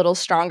out a little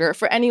stronger.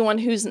 For anyone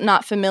who's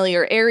not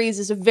familiar, Aries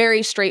is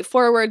very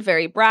straightforward,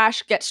 very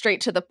brash, get straight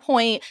to the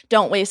point,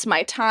 don't waste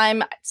my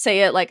time,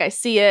 say it like I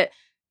see it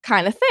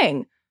kind of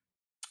thing.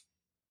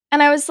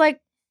 And I was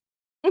like,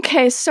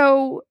 okay,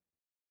 so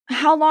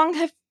how long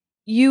have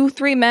you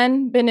three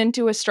men been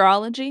into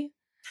astrology?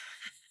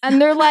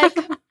 And they're like,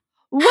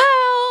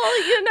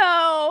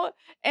 well,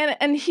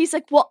 and he's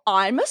like, well,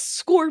 I'm a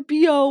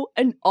Scorpio,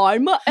 and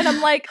I'm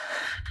like,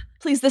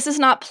 Please, this is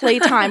not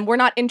playtime. We're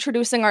not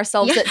introducing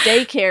ourselves at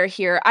daycare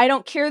here. I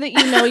don't care that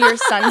you know your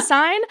sun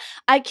sign.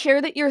 I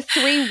care that you're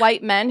 3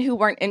 white men who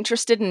weren't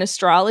interested in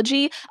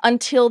astrology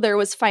until there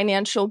was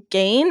financial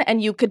gain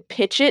and you could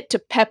pitch it to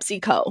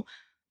PepsiCo.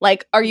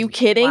 Like, are you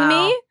kidding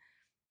me?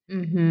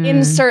 Mm-hmm.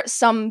 Insert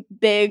some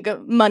big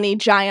money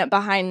giant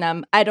behind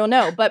them. I don't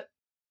know. But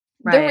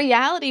the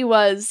reality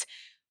was,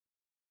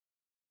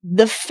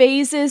 the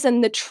phases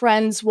and the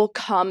trends will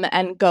come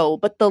and go,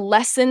 but the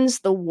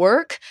lessons, the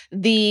work,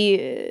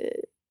 the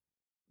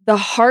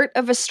heart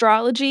of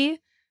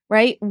astrology,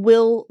 right,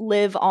 will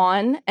live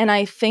on. And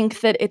I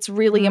think that it's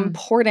really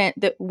important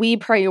that we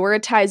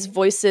prioritize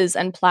voices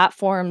and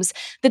platforms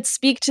that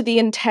speak to the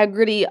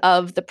integrity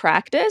of the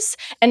practice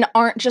and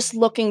aren't just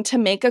looking to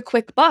make a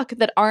quick buck,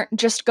 that aren't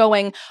just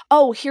going,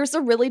 oh, here's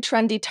a really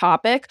trendy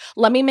topic.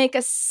 Let me make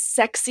a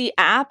sexy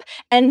app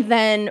and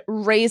then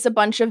raise a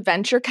bunch of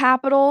venture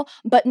capital,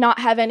 but not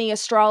have any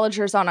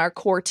astrologers on our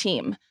core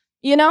team,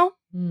 you know?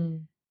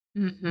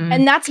 Mm-hmm.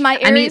 And that's my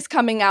Aries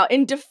coming out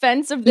in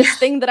defense of this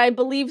thing that I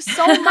believe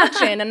so much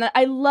in and that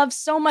I love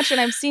so much, and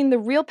I've seen the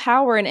real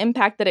power and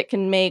impact that it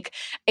can make.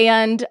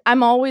 And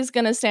I'm always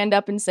going to stand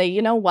up and say,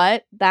 you know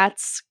what?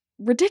 That's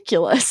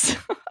ridiculous.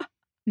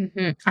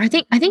 Mm-hmm. I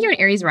think you're an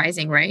Aries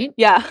rising, right?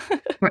 Yeah.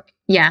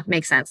 Yeah,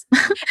 makes sense.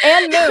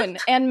 And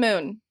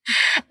moon.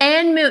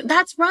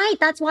 That's right.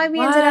 That's why we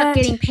ended up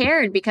getting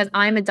paired, because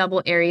I'm a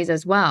double Aries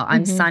as well.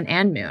 I'm sun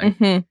and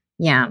moon.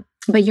 Yeah.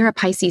 But you're a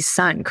Pisces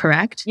sun,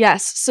 correct?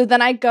 Yes. So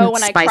then I go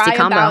and I cry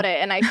about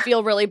it and I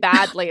feel really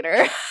bad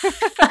later.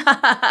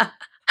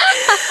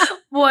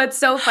 Well, it's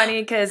so funny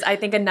because I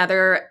think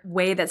another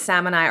way that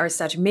Sam and I are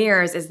such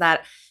mirrors is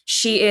that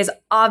she is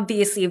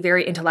obviously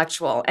very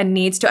intellectual and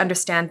needs to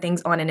understand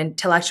things on an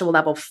intellectual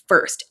level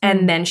first,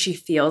 and then she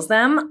feels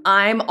them.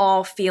 I'm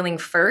all feeling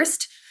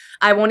first.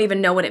 I won't even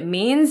know what it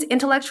means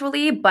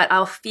intellectually, but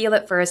I'll feel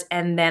it first,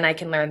 and then I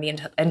can learn the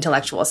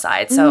intellectual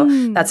side. So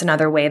that's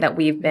another way that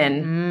we've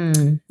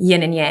been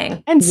yin and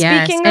yang. And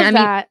speaking of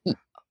that,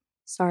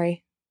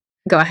 sorry.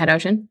 Go ahead,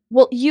 Ocean.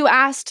 Well, you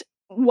asked,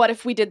 what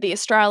if we did the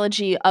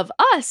astrology of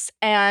us?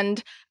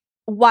 And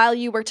while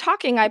you were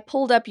talking, I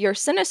pulled up your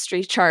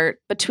synastry chart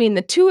between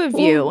the two of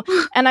you,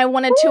 and I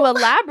wanted to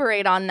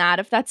elaborate on that,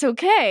 if that's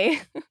okay.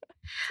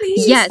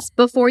 Please. Yes.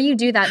 Before you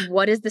do that,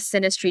 what is the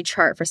synastry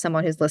chart for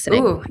someone who's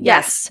listening? Ooh,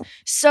 yes.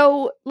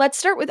 So let's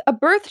start with a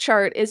birth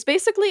chart. Is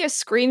basically a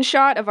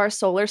screenshot of our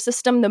solar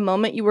system the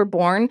moment you were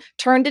born,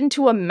 turned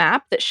into a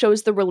map that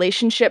shows the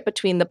relationship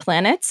between the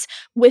planets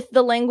with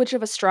the language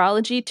of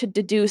astrology to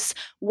deduce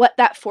what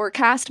that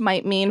forecast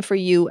might mean for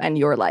you and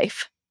your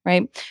life,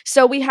 right?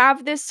 So we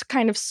have this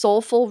kind of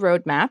soulful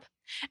roadmap,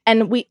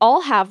 and we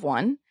all have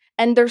one.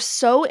 And they're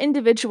so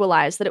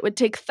individualized that it would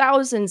take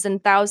thousands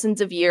and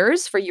thousands of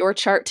years for your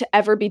chart to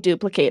ever be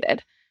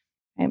duplicated.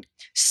 Okay? Wow.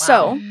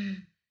 So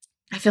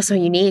I feel so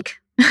unique.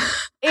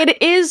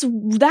 It is.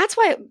 That's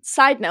why,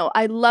 side note,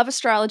 I love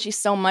astrology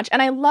so much.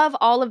 And I love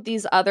all of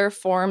these other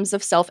forms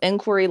of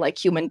self-inquiry like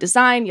human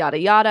design, yada,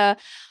 yada.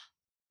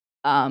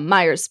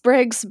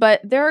 Myers-Briggs,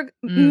 but there are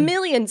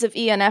millions of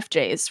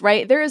ENFJs,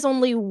 right? There is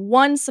only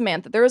one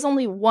Samantha. There is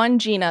only one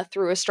Gina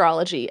through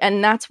astrology.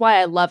 And that's why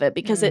I love it,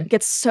 because it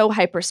gets so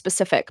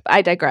hyper-specific. But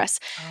I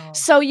digress.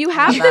 So you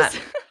have this.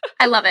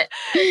 I love it.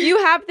 You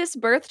have this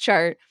birth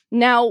chart.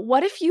 Now,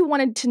 what if you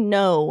wanted to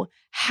know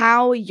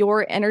how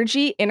your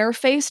energy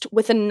interfaced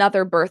with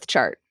another birth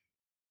chart?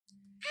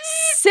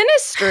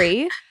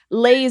 Synastry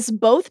lays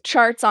both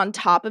charts on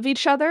top of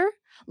each other,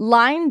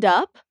 lined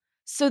up,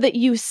 so that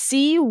you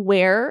see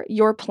where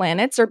your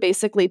planets are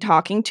basically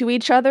talking to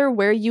each other,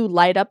 where you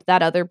light up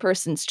that other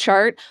person's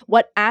chart,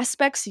 what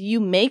aspects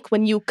you make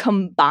when you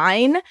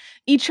combine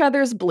each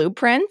other's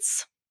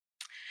blueprints.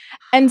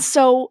 And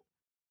so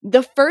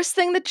the first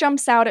thing that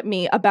jumps out at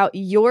me about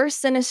your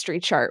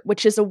synastry chart,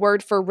 which is a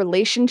word for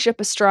relationship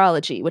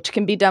astrology, which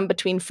can be done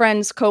between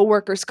friends,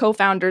 co-workers,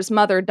 co-founders,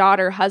 mother,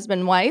 daughter,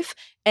 husband, wife,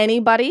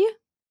 anybody,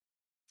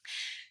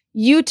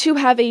 you two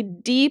have a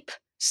deep,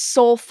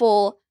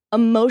 soulful,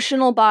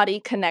 emotional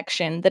body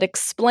connection that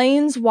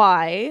explains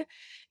why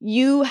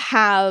you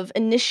have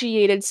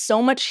initiated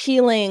so much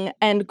healing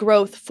and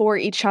growth for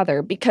each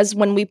other. Because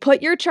when we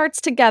put your charts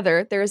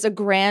together, there is a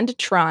grand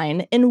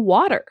trine in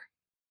water.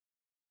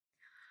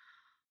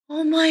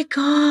 Oh my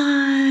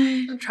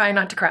God. I'm trying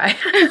not to cry.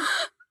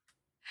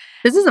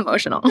 This is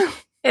emotional.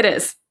 It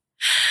is.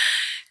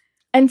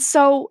 And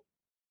so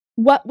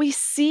what we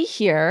see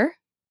here,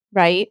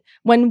 right,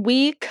 when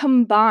we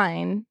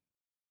combine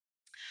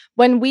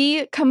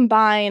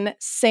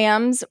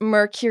Sam's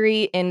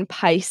Mercury in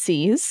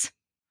Pisces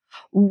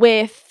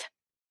with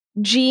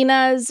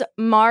Gina's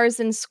Mars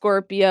in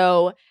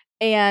Scorpio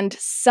and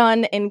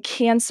Sun in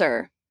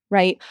Cancer,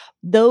 right?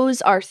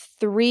 Those are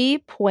 3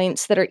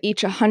 points that are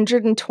each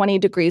 120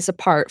 degrees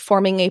apart,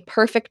 forming a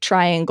perfect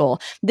triangle.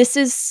 This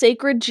is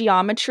sacred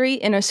geometry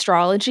in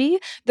astrology.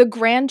 The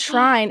grand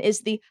trine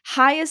is the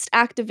highest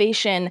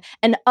activation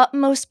and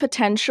utmost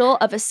potential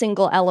of a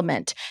single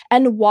element.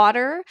 And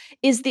water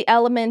is the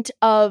element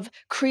of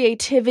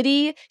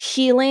creativity,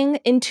 healing,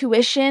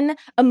 intuition,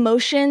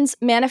 emotions,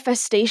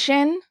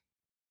 manifestation.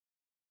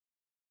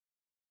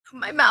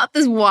 My mouth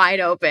is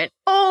wide open.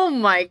 Oh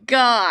my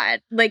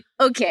God. Like,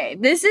 okay,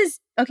 this is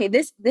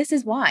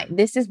why.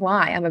 This is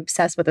why I'm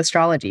obsessed with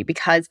astrology,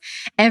 because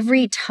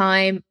every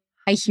time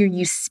I hear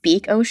you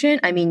speak, Ocean,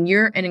 I mean,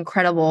 you're an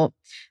incredible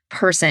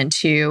person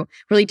to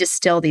really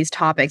distill these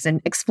topics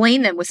and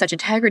explain them with such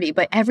integrity.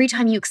 But every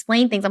time you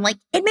explain things, I'm like,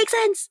 it makes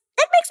sense.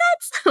 It makes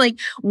sense. Like,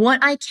 what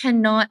I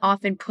cannot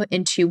often put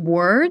into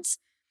words,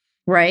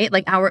 right?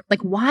 Like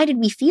why did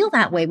we feel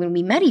that way when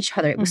we met each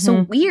other? It was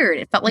so weird.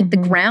 It felt like the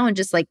ground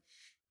just like,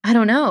 I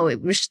don't know,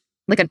 it was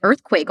like an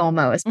earthquake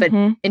almost, but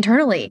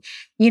internally,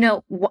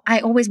 I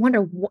always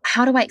wonder,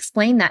 how do I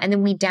explain that? And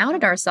then we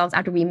doubted ourselves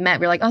after we met.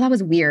 We're like, oh, that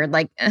was weird.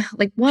 Like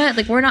what?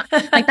 Like, we're not,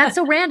 like, that's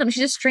so random.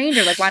 She's a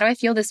stranger. Like, why do I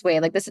feel this way?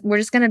 Like, we're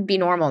just going to be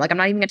normal. Like, I'm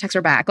not even gonna text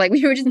her back. Like,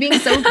 we were just being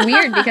so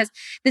weird because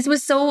this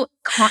was so,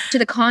 to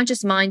the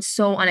conscious mind,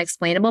 so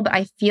unexplainable. But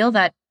I feel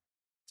that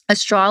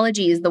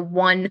astrology is the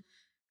one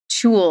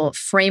tool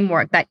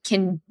framework that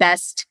can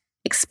best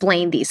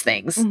explain these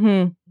things.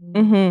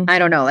 I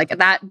don't know, like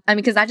that. I mean,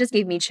 because that just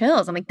gave me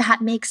chills. I'm like,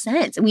 that makes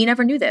sense. We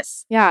never knew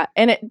this. Yeah,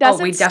 and it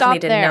doesn't. We definitely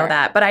didn't know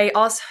that. But I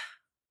also,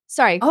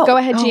 sorry, go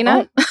ahead,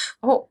 Gina.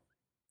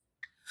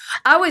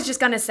 I was just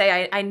gonna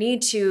say, I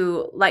need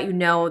to let you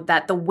know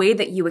that the way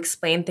that you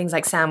explain things,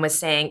 like Sam was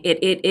saying,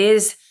 it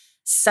is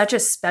such a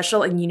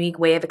special and unique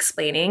way of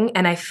explaining.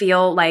 And I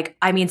feel like,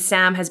 I mean,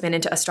 Sam has been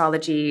into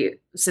astrology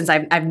since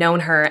I've known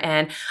her,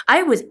 and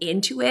I was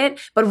into it,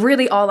 but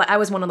really I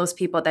was one of those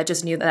people that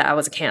just knew that I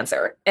was a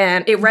Cancer.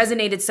 And it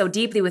resonated so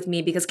deeply with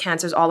me because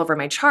Cancer's all over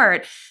my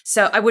chart.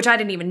 So, which I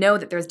didn't even know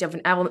that there's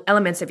different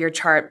elements of your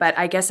chart, but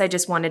I guess I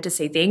just wanted to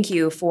say thank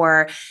you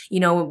for,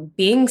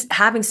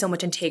 having so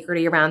much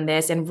integrity around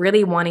this and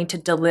really wanting to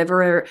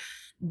deliver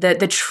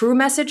the true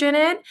message in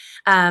it,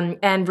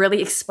 and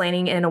really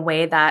explaining it in a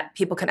way that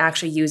people can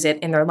actually use it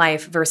in their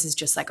life versus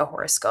just like a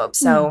horoscope.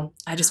 So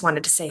I just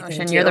wanted to say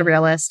thank you. You're the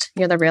realist.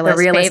 You're the realist.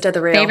 The realist of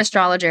the real. Fave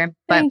astrologer.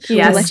 But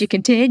we'll let you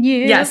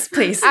continue. Yes,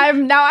 please.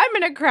 I'm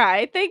gonna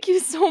cry. Thank you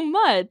so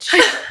much.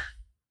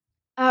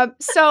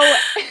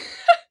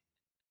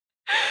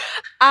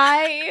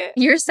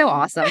 You're so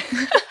awesome.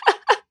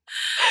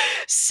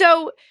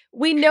 So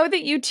we know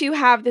that you two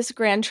have this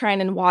grand trine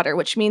in water,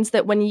 which means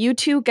that when you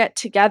two get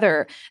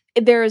together,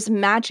 there's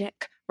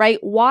magic, right?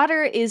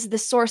 Water is the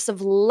source of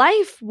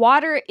life.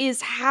 Water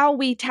is how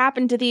we tap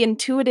into the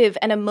intuitive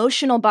and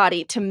emotional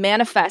body to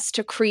manifest,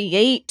 to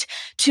create,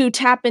 to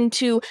tap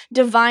into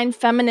divine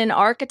feminine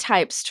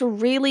archetypes, to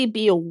really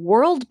be a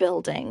world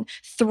building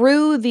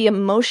through the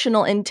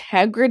emotional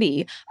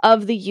integrity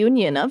of the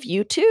union of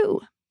you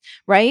two,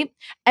 right?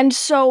 And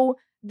so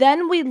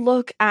then we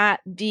look at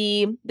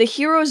the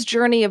hero's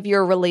journey of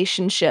your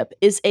relationship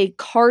is a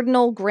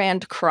cardinal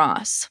grand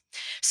cross.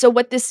 So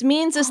what this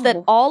means is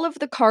that all of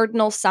the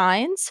cardinal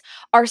signs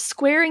are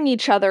squaring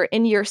each other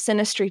in your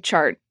synastry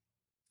chart.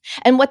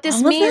 And what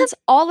this means,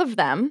 all of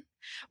them,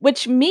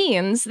 which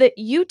means that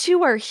you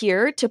two are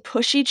here to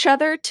push each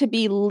other to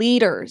be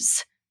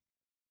leaders.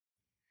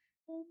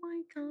 Oh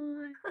my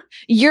God.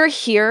 You're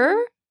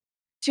here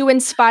to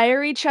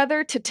inspire each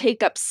other to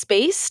take up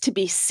space, to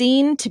be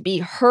seen, to be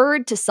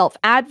heard, to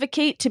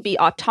self-advocate, to be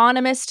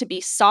autonomous, to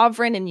be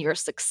sovereign in your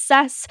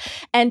success,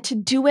 and to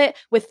do it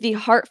with the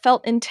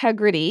heartfelt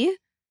integrity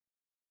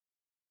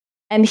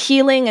and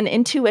healing and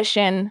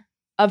intuition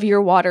of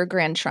your water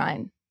grand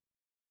trine.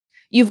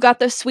 You've got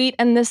the sweet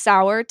and the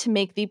sour to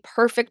make the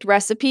perfect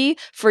recipe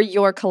for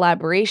your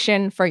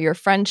collaboration, for your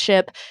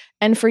friendship,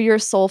 and for your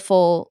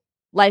soulful,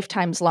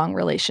 lifetimes-long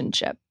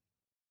relationship.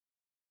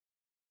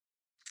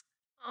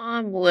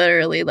 I'm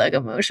literally like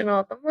emotional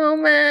at the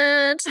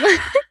moment. Ocean,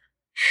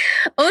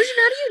 how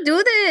do you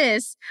do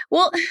this?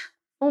 Well,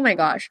 oh my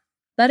gosh,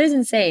 that is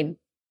insane.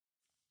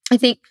 I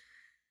think,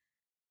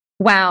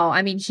 wow.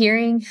 I mean,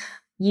 hearing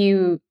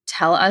you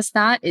tell us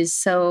that is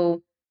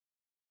so,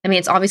 I mean,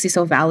 it's obviously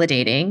so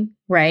validating,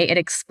 right? It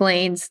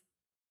explains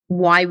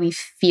why we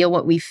feel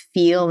what we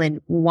feel and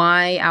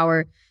why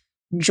our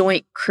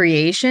joint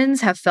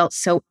creations have felt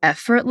so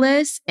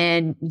effortless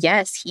and,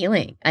 yes,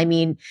 healing. I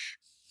mean,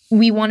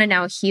 we want to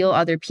now heal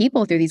other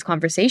people through these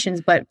conversations,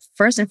 but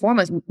first and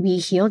foremost, we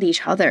healed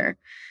each other.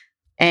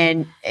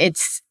 And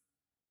it's,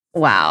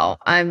 wow.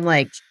 I'm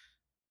like,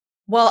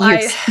 well,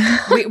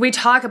 we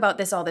talk about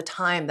this all the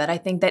time, that I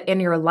think that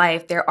in your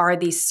life, there are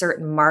these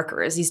certain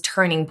markers, these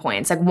turning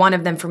points. Like, one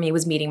of them for me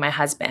was meeting my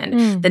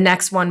husband. The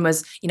next one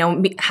was,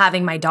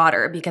 having my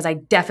daughter, because I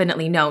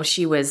definitely know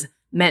she was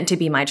meant to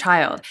be my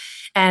child.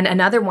 And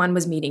another one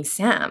was meeting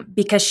Sam,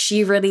 because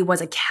she really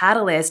was a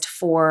catalyst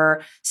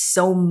for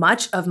so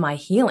much of my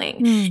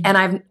healing.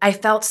 And I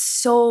felt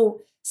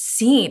so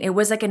seen. It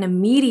was like an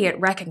immediate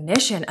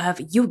recognition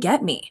of, you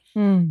get me.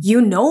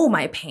 You know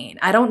my pain.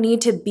 I don't need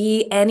to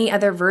be any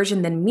other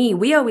version than me.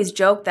 We always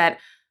joke that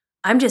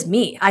I'm just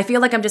me. I feel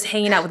like I'm just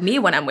hanging out with me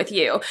when I'm with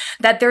you,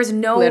 that there's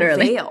no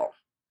veil.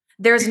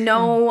 There's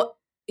no,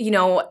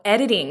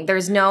 editing.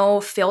 There's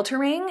no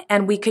filtering,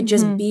 and we could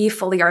just be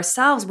fully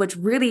ourselves, which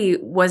really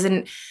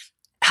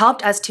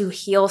helped us to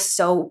heal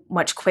so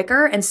much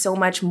quicker and so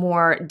much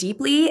more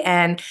deeply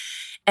and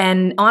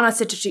on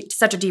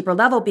such a deeper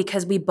level,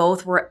 because we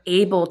both were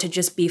able to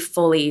just be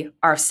fully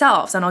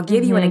ourselves. And I'll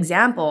give you an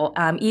example,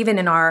 even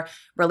in our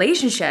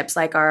relationships,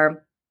 like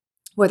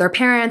with our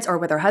parents or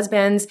with our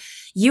husbands,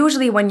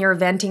 usually when you're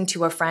venting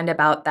to a friend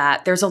about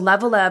that, there's a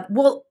level of,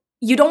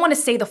 you don't want to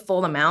say the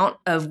full amount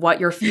of what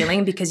you're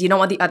feeling because you don't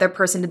want the other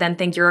person to then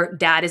think your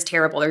dad is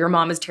terrible or your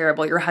mom is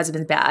terrible, your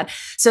husband's bad.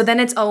 So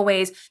then it's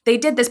always, they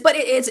did this, but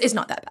it's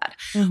not that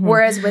bad.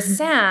 Whereas with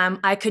Sam,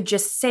 I could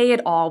just say it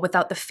all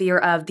without the fear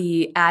of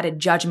the added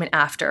judgment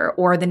after,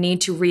 or the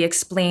need to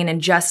re-explain and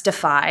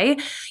justify,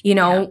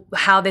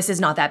 how this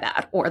is not that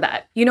bad or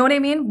that. You know what I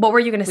mean? What were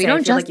you going to say?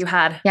 I feel like you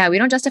had. Yeah, we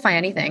don't justify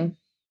anything.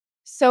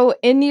 So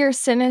in your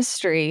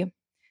synastry,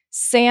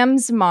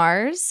 Sam's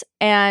Mars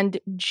and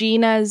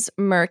Gina's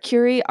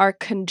Mercury are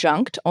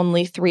conjunct,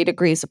 only 3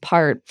 degrees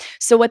apart.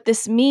 So what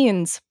this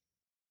means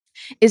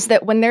is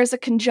that when there's a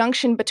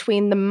conjunction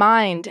between the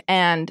mind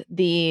and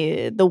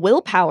the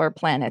willpower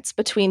planets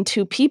between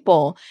two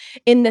people,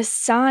 in the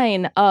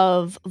sign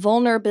of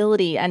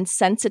vulnerability and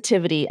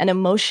sensitivity and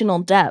emotional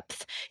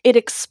depth, it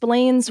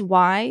explains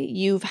why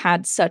you've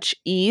had such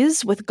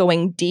ease with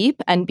going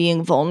deep and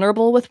being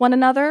vulnerable with one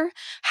another,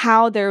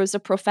 how there's a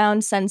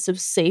profound sense of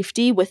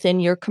safety within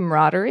your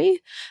camaraderie,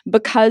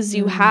 because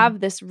you have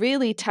this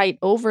really tight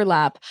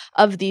overlap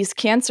of these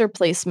Cancer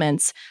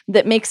placements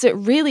that makes it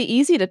really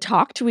easy to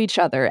talk to each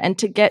other and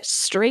to get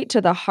straight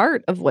to the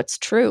heart of what's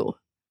true.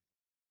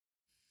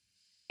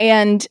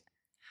 And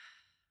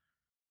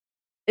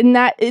in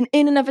that, in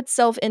and of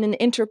itself, in an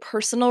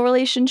interpersonal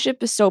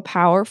relationship is so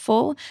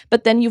powerful.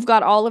 But then you've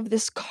got all of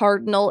this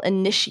cardinal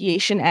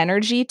initiation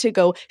energy to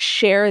go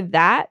share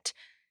that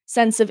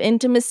sense of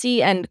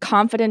intimacy and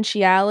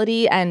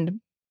confidentiality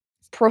and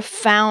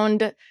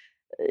profound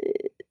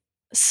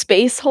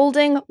space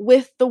holding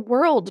with the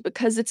world,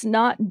 because it's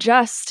not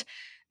just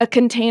a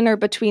container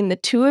between the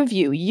two of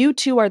you. You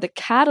two are the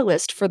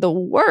catalyst for the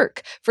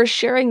work, for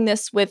sharing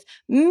this with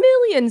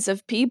millions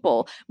of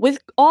people. With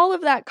all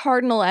of that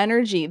cardinal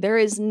energy, there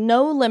is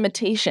no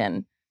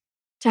limitation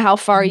to how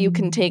far you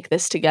can take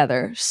this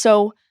together.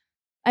 So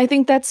I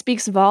think that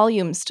speaks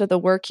volumes to the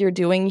work you're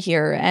doing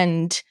here,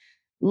 and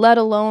let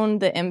alone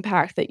the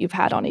impact that you've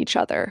had on each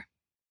other.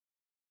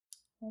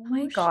 Oh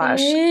my gosh.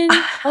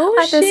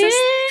 This is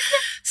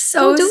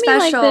so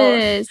special.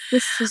 This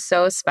is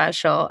so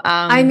special.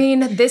 I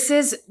mean, this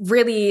is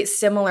really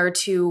similar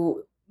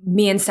to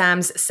me and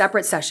Sam's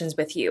separate sessions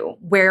with you,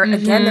 where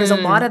again, there's a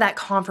lot of that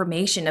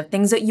confirmation of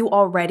things that you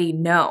already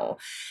know.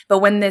 But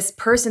when this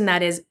person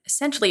that is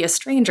essentially a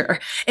stranger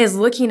is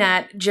looking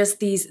at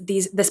just this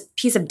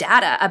piece of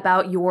data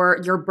about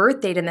your birth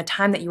date and the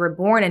time that you were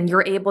born, and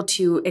you're able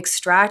to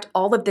extract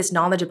all of this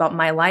knowledge about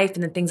my life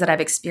and the things that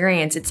I've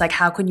experienced, it's like,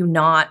 how can you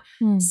not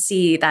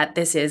see that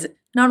this is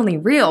not only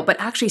real, but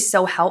actually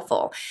so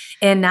helpful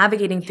in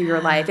navigating through your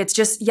life? It's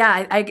just,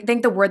 I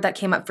think the word that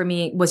came up for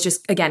me was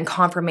just, again,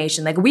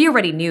 confirmation. Like, we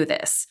already knew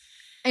this.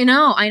 I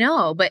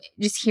know. But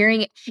just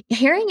hearing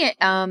it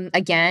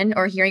again,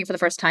 or hearing it for the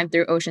first time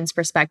through Ocean's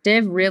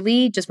perspective,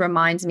 really just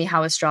reminds me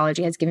how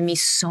astrology has given me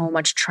so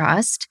much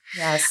trust.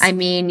 Yes. I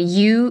mean,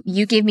 you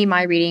gave me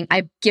my reading.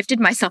 I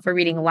gifted myself a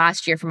reading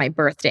last year for my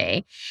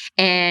birthday.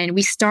 And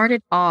we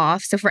started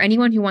off, so for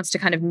anyone who wants to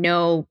kind of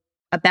know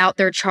about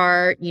their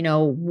chart,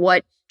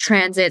 what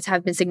transits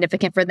have been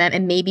significant for them,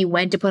 and maybe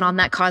when to put on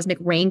that cosmic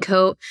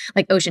raincoat,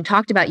 like Ocean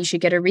talked about, you should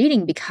get a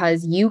reading,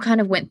 because you kind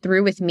of went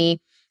through with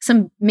me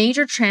some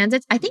major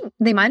transits. I think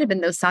they might have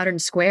been those Saturn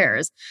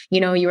squares.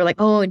 You were like,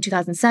 oh, in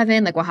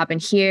 2007, like what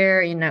happened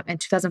here, in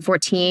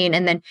 2014.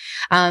 And then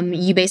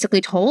you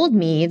basically told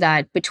me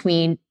that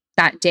between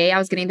that day I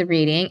was getting the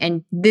reading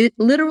and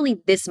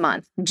literally this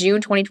month, June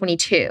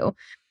 2022,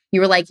 you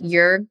were like,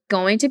 you're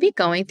going to be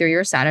going through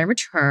your Saturn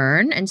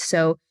return. And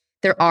so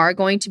there are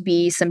going to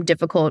be some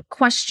difficult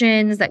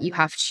questions that you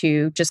have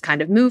to just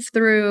kind of move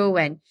through.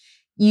 And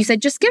you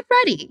said, just get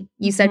ready.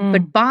 You said,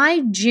 but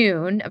by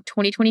June of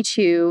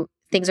 2022,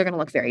 things are going to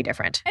look very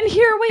different. And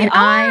here we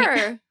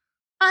are.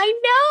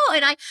 I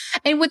know.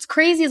 And what's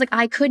crazy is, like,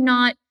 I could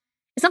not,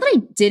 it's not that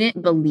I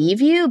didn't believe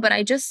you, but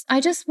I didn't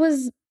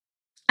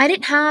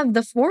have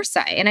the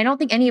foresight, and I don't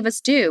think any of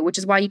us do, which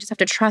is why you just have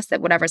to trust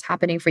that whatever's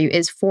happening for you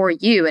is for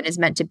you and is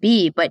meant to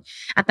be. But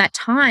at that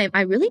time,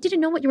 I really didn't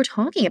know what you were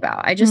talking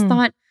about. I just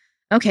thought,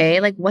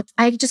 okay, like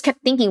I just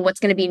kept thinking, what's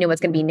going to be new?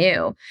 What's going to be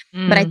new?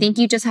 But I think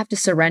you just have to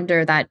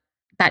surrender that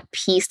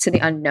piece to the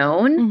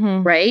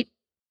unknown, right?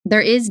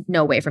 There is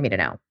no way for me to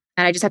know.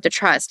 And I just have to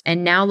trust.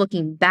 And now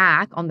looking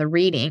back on the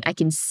reading, I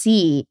can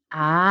see,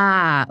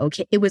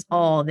 okay, it was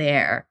all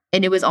there,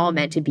 and it was all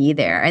meant to be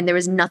there. And there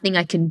was nothing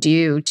I could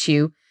do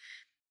to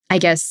I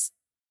guess,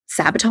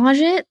 sabotage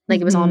it.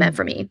 Like it was all meant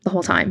for me the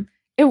whole time.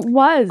 It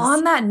was.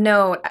 On that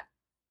note,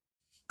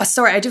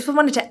 sorry, I just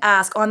wanted to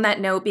ask on that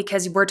note,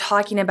 because we're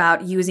talking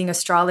about using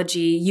astrology.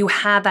 You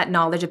had that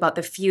knowledge about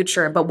the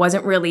future, but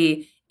wasn't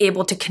really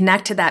able to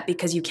connect to that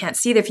because you can't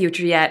see the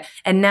future yet.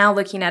 And now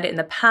looking at it in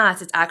the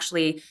past, it's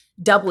actually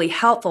doubly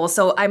helpful.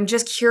 So I'm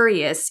just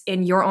curious,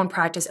 in your own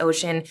practice,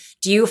 Ocean,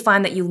 do you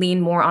find that you lean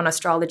more on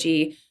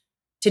astrology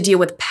to deal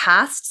with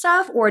past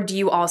stuff, or do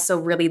you also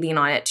really lean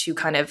on it to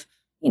kind of,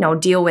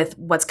 deal with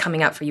what's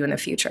coming up for you in the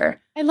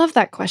future? I love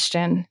that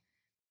question.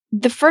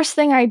 The first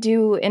thing I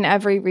do in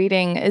every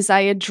reading is I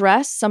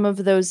address some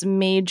of those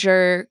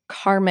major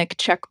karmic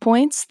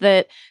checkpoints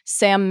that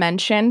Sam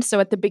mentioned.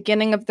 So at the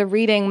beginning of the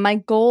reading, my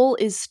goal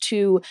is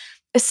to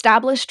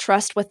establish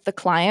trust with the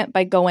client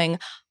by going,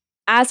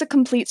 as a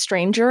complete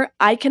stranger,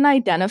 I can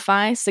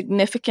identify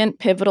significant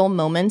pivotal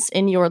moments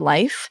in your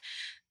life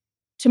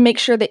to make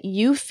sure that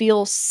you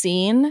feel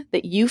seen,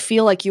 that you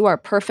feel like you are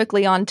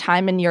perfectly on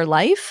time in your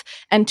life,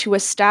 and to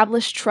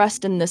establish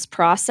trust in this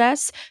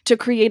process to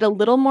create a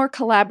little more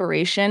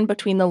collaboration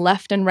between the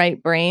left and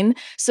right brain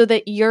so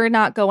that you're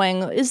not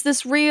going, is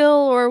this real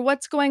or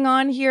what's going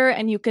on here?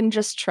 And you can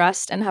just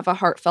trust and have a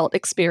heartfelt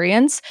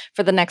experience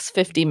for the next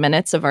 50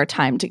 minutes of our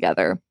time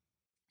together.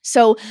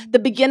 So the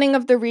beginning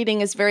of the reading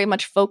is very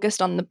much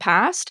focused on the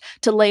past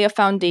to lay a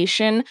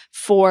foundation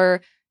for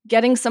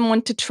getting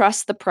someone to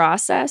trust the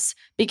process,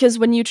 because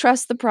when you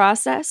trust the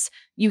process,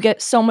 you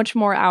get so much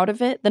more out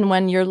of it than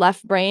when your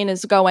left brain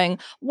is going,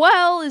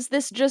 well, is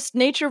this just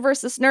nature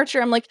versus nurture?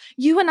 I'm like,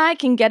 you and I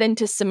can get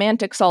into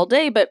semantics all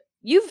day, but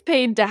you've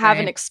paid to have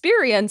an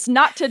experience,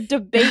 not to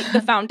debate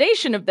the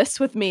foundation of this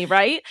with me,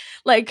 right?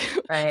 Like,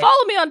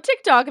 follow me on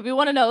TikTok if you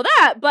want to know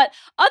that. But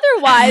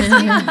otherwise,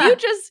 you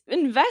just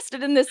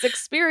invested in this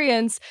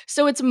experience.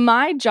 So it's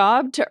my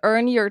job to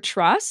earn your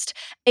trust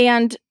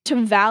and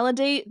to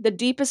validate the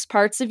deepest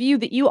parts of you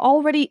that you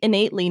already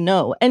innately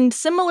know. And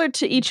similar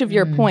to each of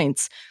your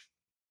points,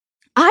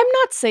 I'm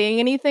not saying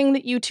anything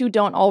that you two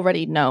don't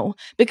already know,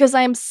 because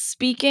I am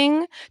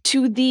speaking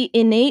to the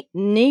innate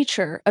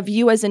nature of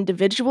you as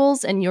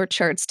individuals and your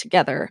charts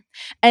together.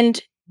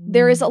 And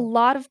there is a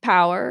lot of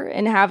power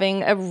in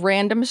having a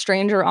random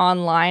stranger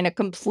online, a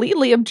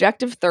completely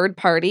objective third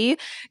party,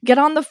 get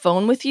on the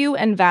phone with you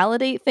and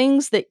validate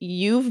things that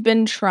you've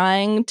been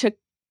trying to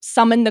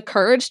summon the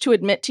courage to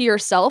admit to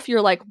yourself.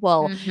 You're like,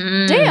 well,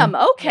 damn,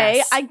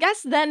 okay, I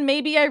guess then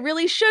maybe I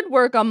really should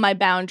work on my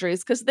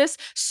boundaries, because this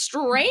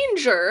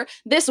stranger,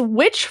 this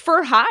witch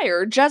for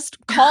hire, just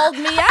called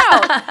me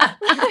out.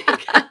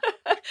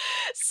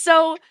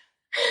 So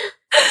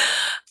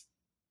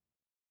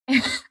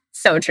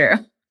true.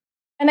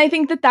 And I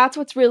think that that's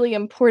what's really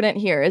important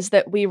here, is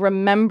that we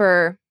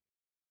remember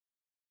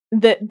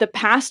that the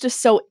past is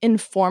so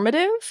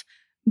informative.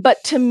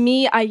 But to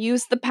me, I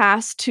use the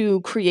past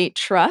to create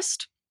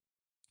trust,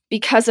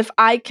 because if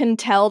I can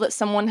tell that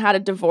someone had a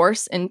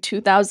divorce in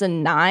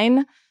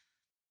 2009,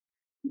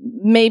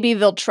 maybe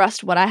they'll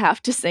trust what I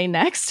have to say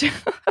next.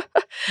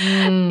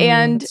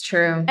 And it's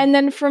true. And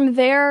then from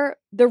there,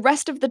 the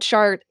rest of the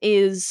chart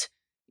is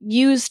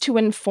used to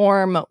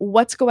inform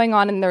what's going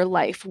on in their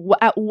life.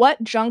 At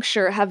what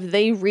juncture have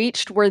they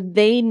reached where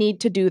they need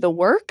to do the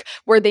work,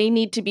 where they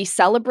need to be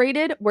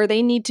celebrated, where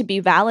they need to be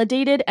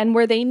validated, and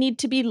where they need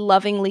to be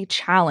lovingly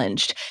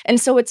challenged.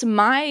 And so it's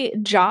my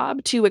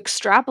job to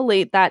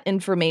extrapolate that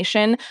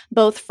information,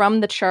 both from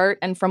the chart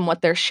and from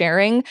what they're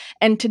sharing,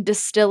 and to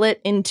distill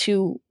it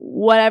into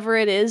whatever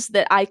it is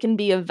that I can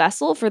be a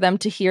vessel for them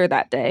to hear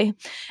that day.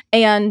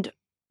 And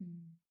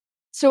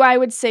so I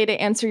would say,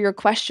 to answer your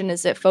question,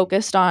 is it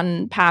focused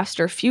on past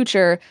or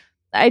future?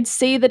 I'd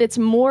say that it's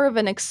more of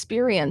an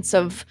experience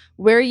of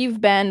where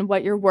you've been,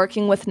 what you're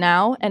working with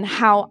now, and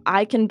how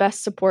I can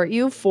best support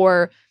you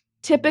for,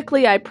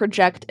 typically I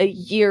project a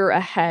year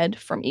ahead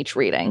from each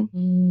reading.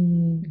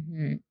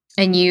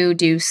 And you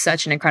do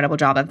such an incredible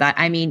job of that.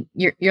 I mean,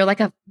 you're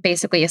like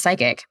basically a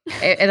psychic.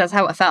 That's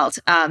how it felt.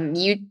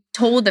 You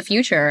told the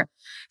future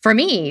for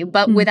me,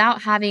 but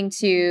without having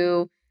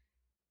to.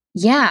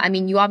 Yeah, I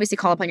mean, you obviously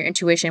call upon your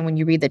intuition when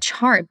you read the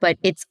chart, but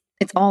it's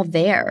all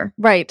there.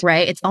 Right.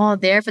 It's all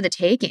there for the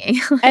taking.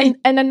 And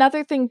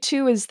another thing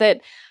too is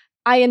that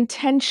I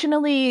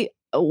intentionally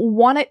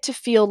want it to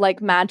feel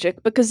like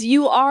magic, because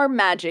you are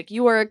magic.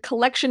 You are a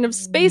collection of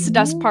space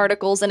dust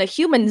particles in a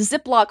human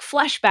Ziploc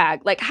flesh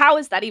bag. Like, how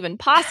is that even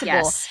possible?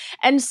 Yes.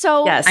 And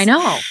so I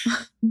know.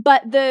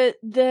 But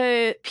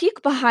the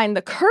peek behind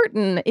the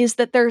curtain is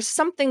that there's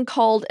something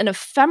called an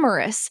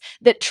ephemeris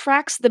that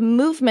tracks the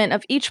movement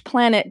of each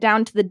planet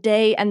down to the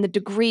day and the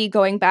degree,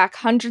 going back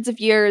hundreds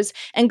of years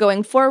and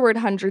going forward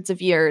hundreds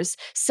of years.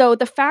 So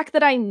the fact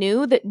that I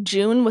knew that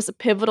June was a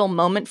pivotal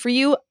moment for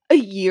you a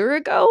year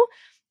ago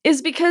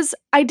is because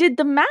I did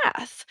the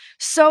math.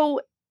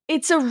 So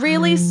it's a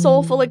really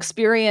soulful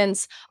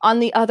experience on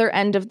the other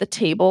end of the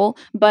table,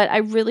 but I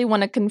really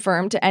want to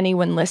confirm to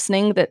anyone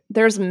listening that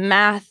there's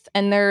math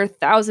and there are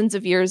thousands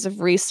of years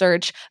of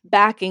research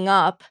backing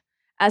up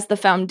as the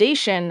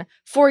foundation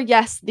for,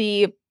 yes,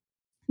 the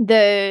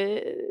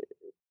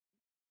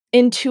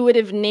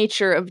intuitive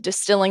nature of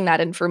distilling that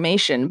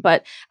information.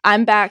 But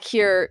I'm back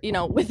here,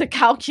 with a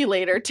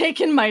calculator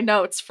taking my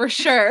notes for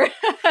sure.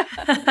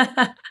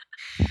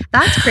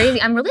 That's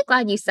crazy. I'm really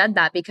glad you said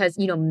that because,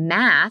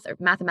 math or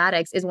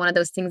mathematics is one of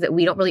those things that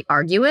we don't really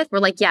argue with. We're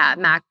like, yeah,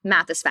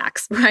 math is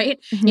facts, right?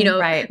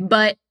 Right.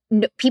 But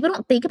people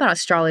don't think about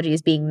astrology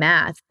as being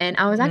math. And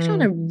I was actually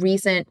on a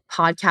recent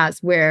podcast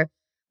where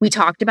we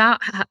talked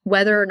about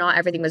whether or not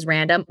everything was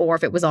random or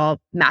if it was all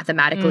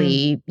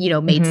mathematically,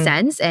 made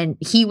sense. And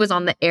he was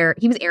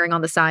erring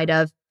on the side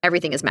of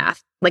everything is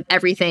math. Like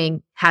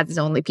everything has its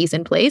only piece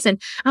in place.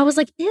 And I was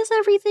like, is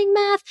everything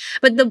math?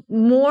 But the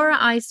more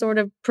I sort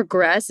of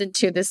progress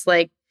into this,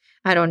 like,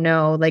 I don't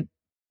know, like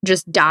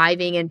just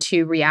diving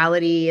into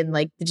reality and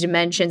like the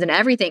dimensions and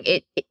everything,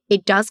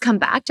 it does come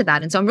back to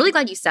that. And so I'm really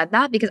glad you said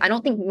that because I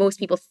don't think most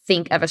people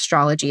think of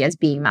astrology as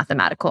being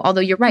mathematical. Although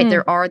you're right,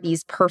 there are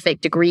these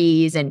perfect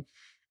degrees and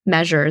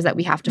measures that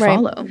we have to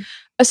follow.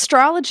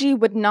 Astrology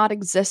would not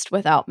exist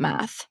without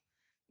math.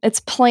 It's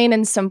plain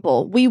and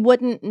simple. We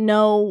wouldn't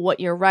know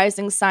what your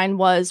rising sign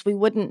was. We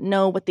wouldn't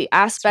know what the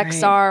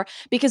aspects are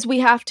because we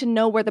have to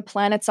know where the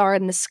planets are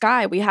in the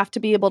sky. We have to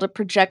be able to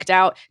project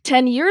out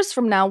 10 years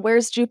from now,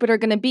 where's Jupiter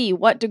going to be?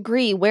 What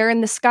degree? Where in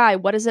the sky?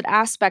 What is it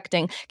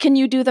aspecting? Can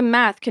you do the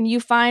math? Can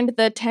you find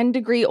the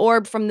 10-degree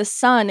orb from the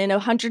sun in a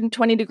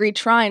 120-degree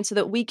trine so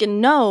that we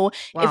can know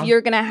if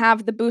you're going to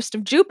have the boost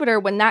of Jupiter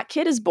when that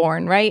kid is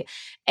born, right?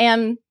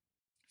 And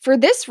for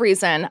this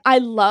reason, I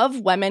love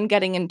women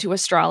getting into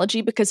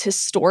astrology because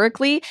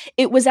historically,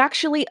 it was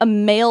actually a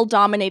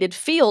male-dominated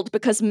field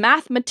because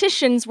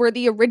mathematicians were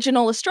the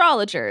original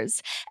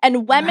astrologers.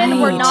 And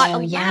women were not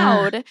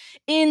allowed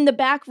in the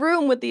back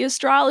room with the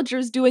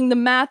astrologers doing the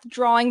math,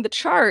 drawing the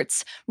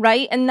charts,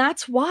 right? And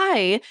that's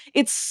why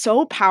it's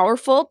so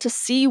powerful to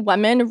see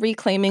women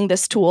reclaiming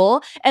this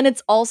tool. And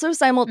it's also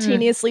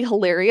simultaneously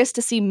hilarious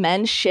to see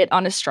men shit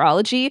on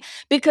astrology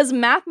because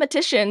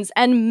mathematicians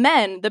and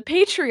men, the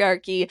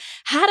patriarchy,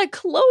 had a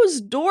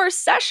closed door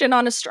session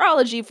on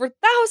astrology for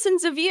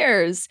thousands of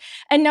years.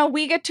 And now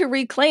we get to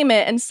reclaim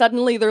it and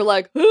suddenly they're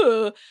like,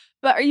 huh,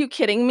 but are you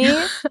kidding me?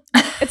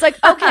 It's like,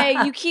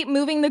 okay, you keep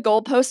moving the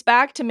goalposts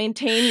back to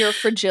maintain your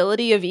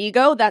fragility of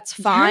ego. That's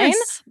fine.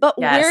 But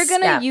we're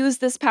going to use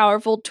this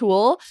powerful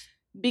tool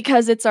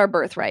because it's our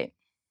birthright.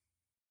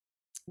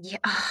 Yeah.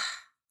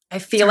 I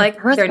feel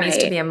like there needs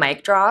to be a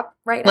mic drop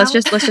right now. Let's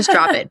just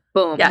drop it.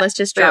 Boom. Let's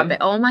just drop it.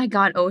 Oh my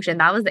God, Ocean.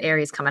 That was the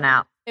Aries coming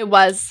out. It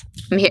was.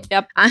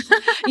 Yep.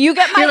 You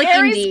get my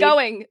Aries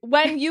going.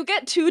 When you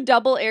get 2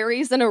 double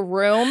Aries in a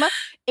room,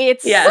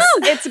 it's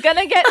going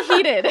to get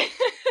heated.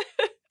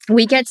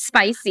 We get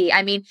spicy.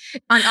 I mean,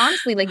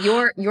 honestly, like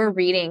your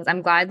readings,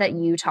 I'm glad that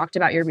you talked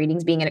about your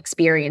readings being an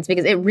experience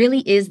because it really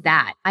is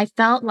that. I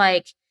felt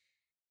like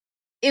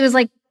it was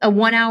like a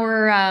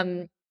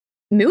 1-hour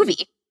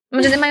movie. I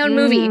was in my own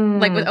movie,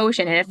 like with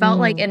Ocean, and it felt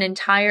like an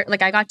entire,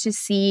 like I got to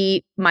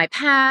see my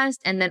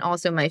past and then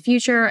also my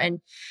future. And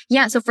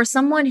yeah, so for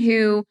someone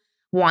who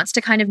wants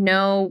to kind of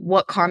know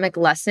what karmic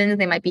lessons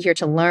they might be here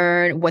to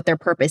learn, what their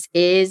purpose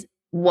is,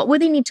 what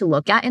would they need to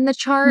look at in the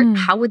chart?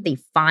 How would they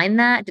find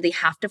that? Do they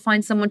have to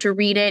find someone to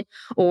read it?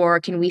 Or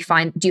do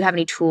you have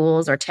any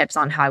tools or tips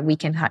on how we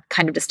can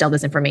kind of distill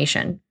this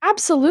information?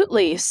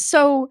 Absolutely.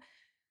 So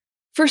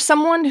for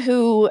someone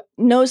who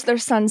knows their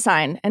sun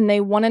sign and they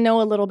want to know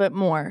a little bit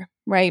more,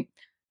 right?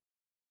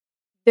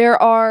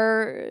 There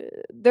are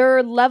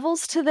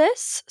levels to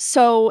this.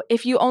 So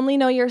if you only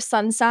know your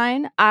sun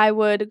sign, I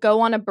would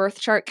go on a birth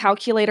chart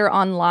calculator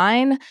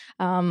online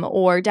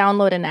or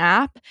download an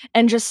app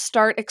and just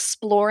start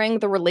exploring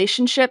the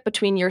relationship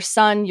between your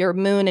sun, your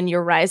moon, and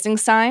your rising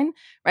sign,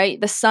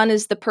 right? The sun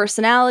is the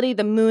personality,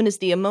 the moon is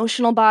the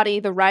emotional body,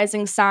 the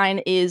rising sign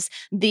is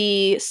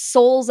the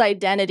soul's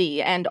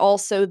identity and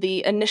also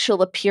the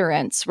initial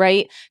appearance,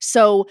 right?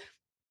 So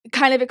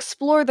kind of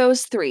explore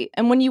those 3.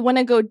 And when you want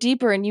to go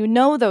deeper and you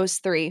know those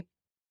 3,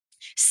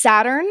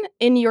 Saturn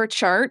in your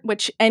chart,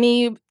 which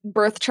any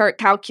birth chart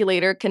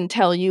calculator can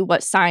tell you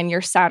what sign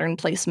your Saturn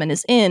placement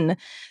is in,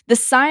 the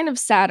sign of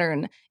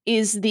Saturn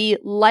is the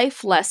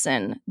life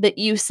lesson that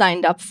you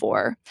signed up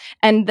for.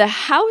 And the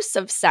house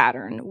of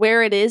Saturn,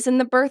 where it is in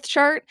the birth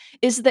chart,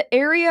 is the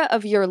area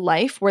of your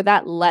life where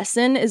that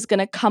lesson is going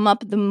to come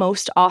up the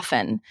most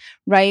often,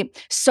 right?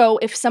 So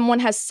if someone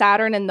has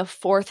Saturn in the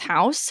 4th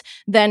house,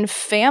 then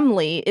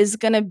family is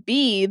going to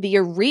be the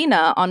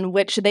arena on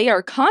which they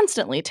are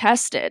constantly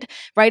tested,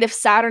 right? If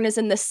Saturn is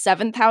in the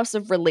 7th house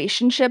of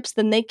relationships,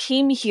 then they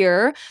came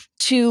here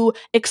to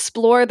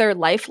explore their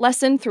life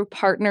lesson through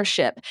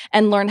partnership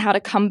and learn how to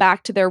come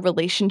back to their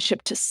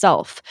relationship to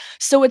self.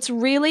 So it's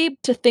really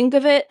to think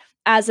of it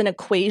as an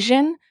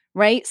equation,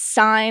 right?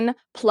 Sign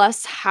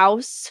plus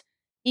house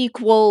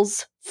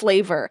equals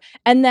flavor.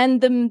 And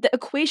then the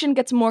equation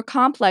gets more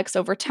complex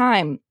over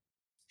time.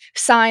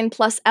 Sign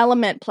plus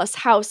element plus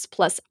house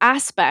plus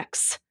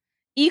aspects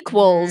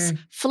equals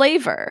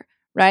flavor,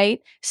 right?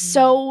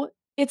 So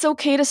it's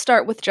okay to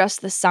start with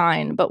just the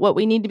sign, but what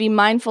we need to be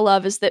mindful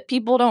of is that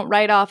people don't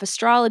write off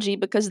astrology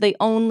because they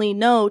only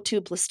know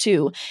 2 plus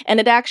 2, and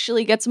it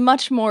actually gets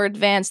much more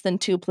advanced than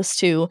 2 plus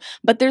 2,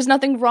 but there's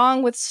nothing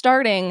wrong with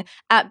starting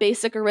at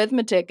basic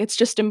arithmetic. It's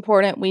just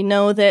important we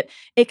know that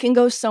it can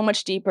go so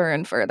much deeper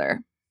and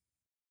further.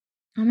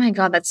 Oh my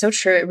God, that's so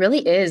true. It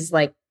really is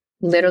like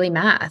literally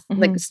math,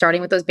 like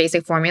starting with those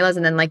basic formulas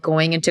and then like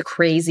going into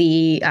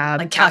crazy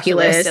like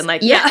calculus and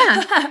like,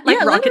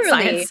 like rocket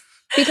science.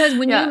 Because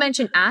when you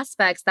mention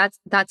aspects, that's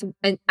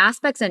and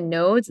aspects and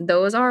nodes,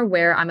 those are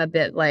where I'm a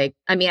bit like,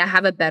 I mean, I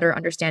have a better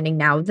understanding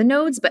now of the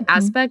nodes, but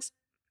aspects,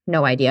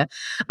 no idea.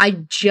 I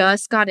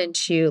just got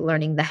into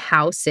learning the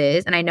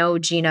houses, and I know,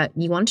 Gina,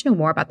 you want to know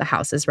more about the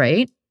houses,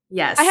 right?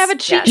 Yes. I have a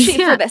cheat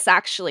sheet for this,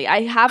 actually.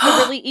 I have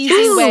a really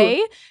easy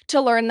way to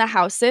learn the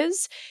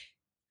houses.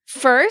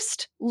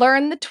 First,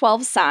 learn the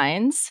 12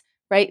 signs,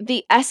 right?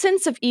 The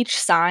essence of each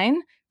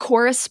sign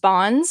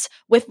corresponds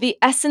with the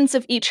essence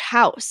of each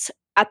house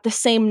at the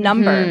same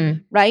number,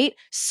 right?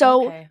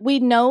 So we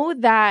know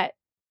that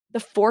the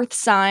 4th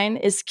sign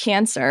is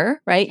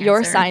Cancer, right?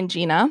 Your sign,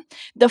 Gina.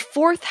 The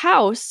 4th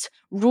house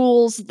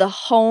rules the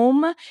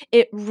home.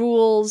 It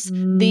rules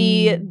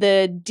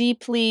the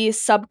deeply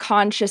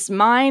subconscious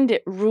mind.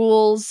 It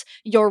rules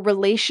your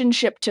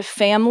relationship to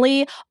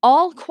family,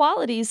 all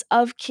qualities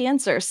of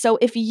Cancer. So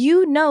if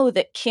you know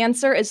that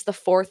Cancer is the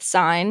 4th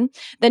sign,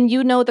 then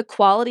you know the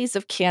qualities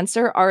of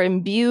Cancer are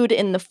imbued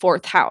in the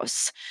 4th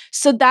house.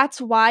 So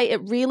that's why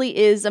it really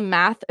is a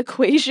math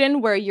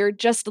equation where you're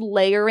just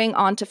layering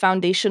onto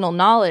foundational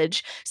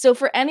knowledge. So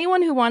for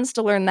anyone who wants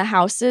to learn the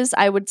houses,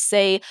 I would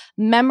say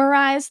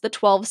memorize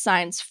the 12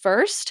 signs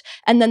first,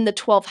 and then the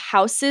 12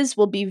 houses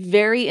will be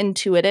very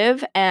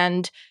intuitive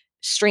and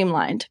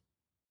streamlined.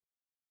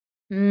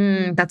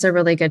 That's a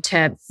really good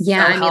tip.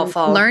 Yeah, so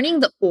helpful. Learning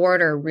the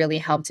order really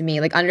helped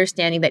me, like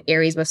understanding that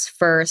Aries was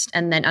first,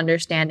 and then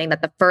understanding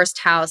that the first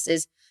house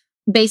is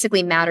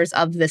basically matters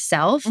of the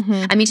self.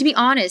 I mean, to be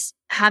honest,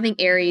 having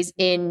Aries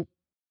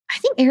I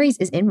think Aries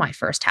is in my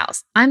first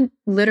house. I'm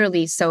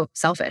literally so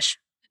selfish.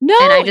 No,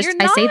 and you're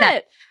not. I say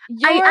that.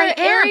 Your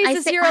Aries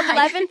is your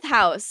 11th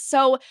house.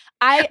 So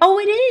Oh,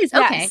 it is.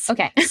 Yes.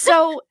 Okay.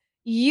 So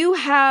you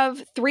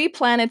have 3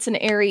 planets in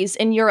Aries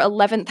in your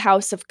 11th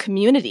house of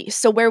community.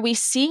 So where we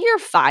see your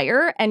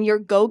fire and your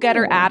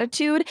go-getter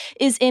attitude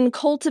is in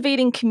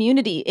cultivating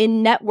community,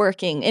 in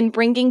networking, in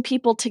bringing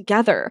people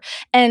together.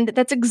 And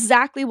that's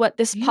exactly what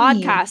this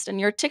podcast and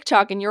your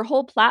TikTok and your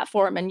whole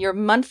platform and your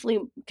monthly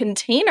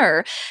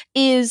container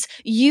is.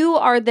 You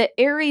are the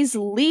Aries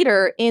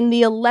leader in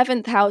the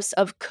 11th house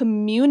of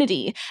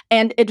community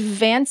and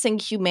advancing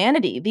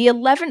humanity. The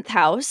 11th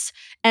house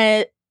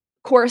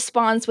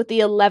corresponds with the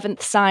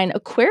 11th sign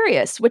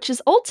Aquarius, which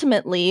is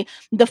ultimately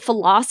the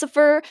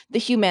philosopher, the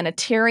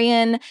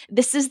humanitarian.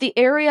 This is the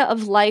area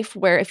of life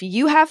where if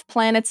you have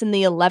planets in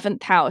the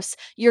 11th house,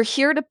 you're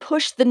here to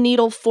push the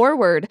needle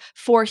forward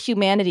for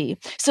humanity.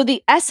 So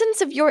the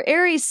essence of your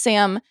Aries,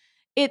 Sam,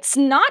 it's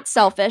not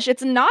selfish.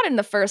 It's not in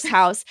the first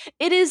house.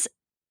 It is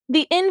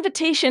the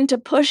invitation to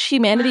push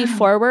humanity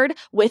forward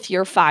with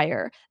your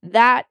fire.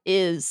 That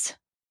is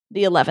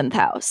the 11th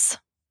house.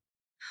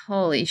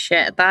 Holy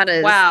shit. That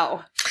is.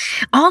 Wow.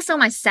 Also,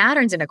 my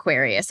Saturn's in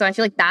Aquarius. So I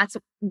feel like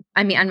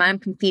I'm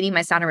completing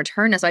my Saturn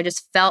return now. So I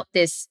just felt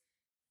this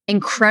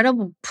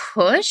incredible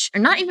push, or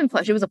not even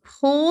push, it was a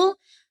pull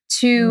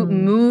to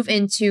move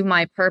into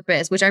my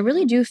purpose, which I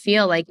really do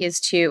feel like is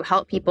to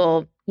help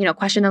people,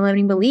 question their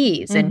limiting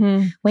beliefs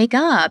and wake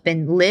up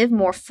and live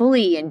more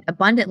fully and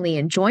abundantly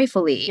and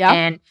joyfully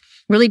and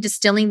really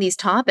distilling these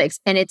topics.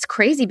 And it's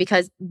crazy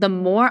because the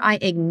more I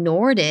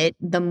ignored it,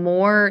 the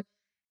more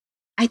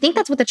I think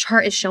that's what the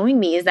chart is showing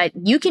me, is that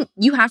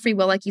you have free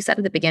will, like you said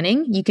at the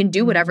beginning. You can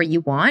do whatever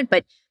you want,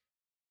 but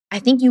I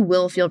think you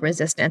will feel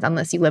resistance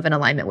unless you live in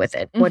alignment with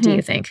it. What do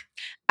you think?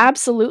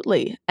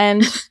 Absolutely.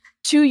 And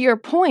to your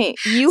point,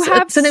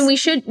 So then we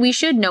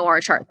should know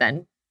our chart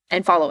then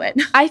and follow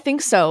it. I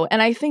think so.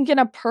 And I think in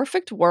a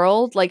perfect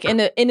world, like in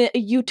a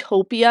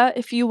utopia,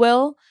 if you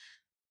will,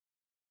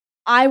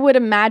 I would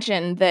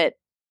imagine that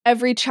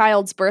every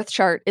child's birth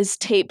chart is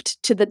taped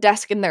to the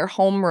desk in their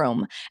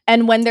homeroom.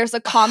 And when there's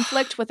a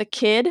conflict with a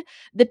kid,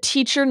 the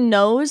teacher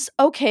knows,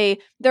 okay,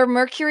 their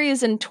Mercury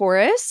is in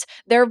Taurus.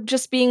 They're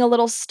just being a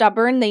little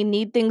stubborn. They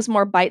need things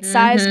more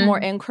bite-sized, more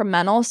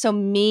incremental. So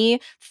me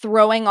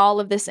throwing all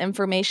of this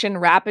information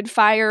rapid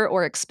fire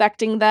or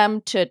expecting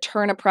them to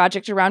turn a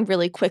project around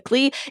really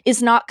quickly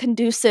is not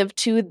conducive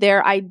to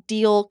their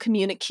ideal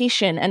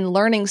communication and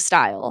learning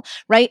style,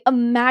 right?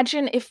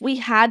 Imagine if we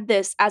had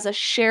this as a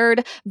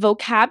shared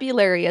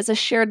vocabulary, as a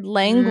shared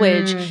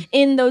language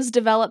in those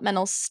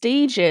developmental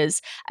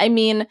stages. I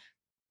mean,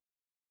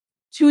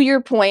 to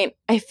your point,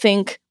 I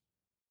think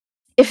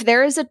if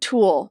there is a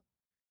tool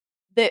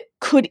that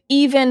could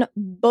even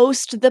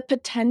boast the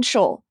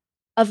potential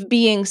of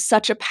being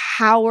such a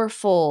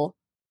powerful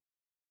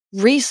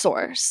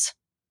resource,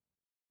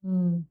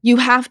 You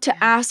have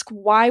to ask,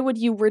 why would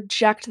you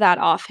reject that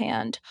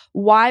offhand?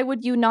 Why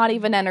would you not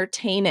even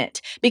entertain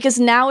it? Because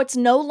now it's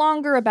no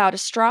longer about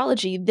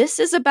astrology. This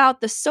is about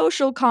the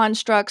social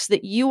constructs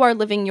that you are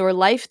living your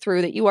life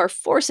through, that you are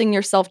forcing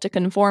yourself to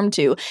conform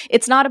to.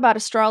 It's not about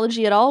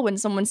astrology at all when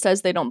someone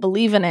says they don't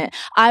believe in it.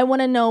 I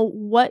want to know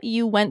what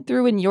you went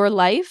through in your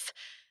life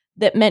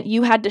that meant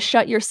you had to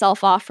shut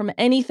yourself off from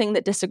anything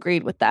that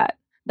disagreed with that.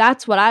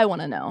 That's what I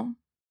want to know.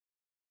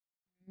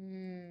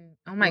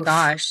 Oh my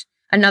gosh.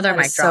 Another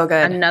mic drop. So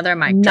good. Another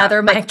mic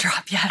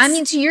drop. Yes. I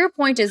mean, to your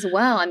point as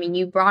well, I mean,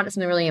 you brought up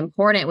something really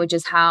important, which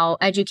is how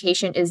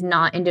education is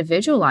not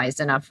individualized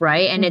enough,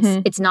 right? And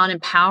it's not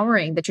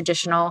empowering the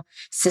traditional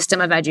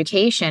system of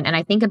education. And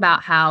I think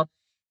about how,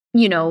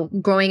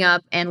 growing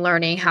up and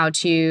learning how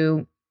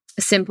to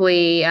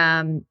simply,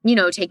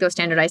 take those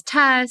standardized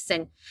tests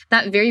and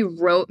that very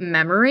rote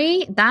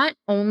memory, that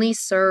only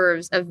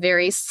serves a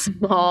very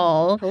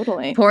small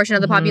portion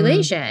of the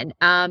population.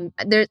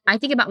 I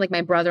think about like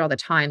my brother all the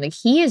time. Like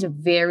he is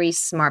very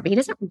smart, but he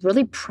doesn't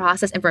really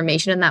process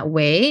information in that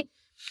way.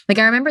 Like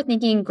I remember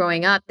thinking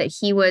growing up that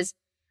he was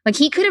like,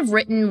 he could have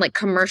written like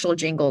commercial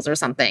jingles or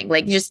something,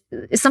 like just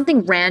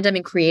something random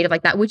and creative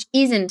like that, which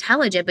is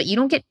intelligent, but you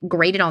don't get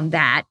graded on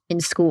that in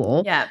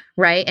school. Yeah.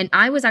 Right. And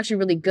I was actually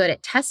really good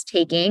at test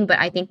taking, but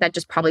I think that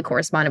just probably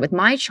corresponded with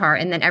my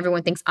chart. And then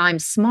everyone thinks I'm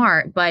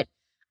smart, but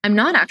I'm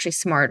not actually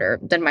smarter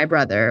than my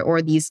brother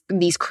or these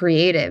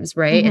creatives.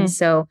 Right. And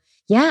so,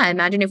 yeah,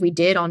 imagine if we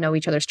did all know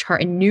each other's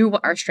chart and knew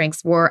what our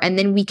strengths were, and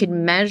then we could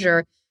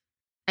measure,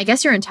 I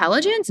guess, your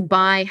intelligence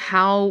by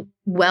how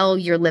well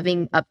you're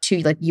living up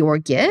to like your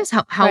gifts,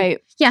 how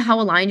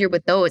aligned you're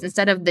with those,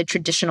 instead of the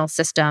traditional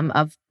system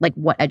of like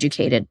what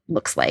educated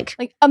looks like.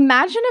 Like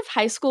imagine if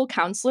high school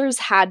counselors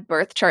had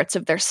birth charts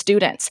of their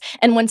students,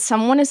 and when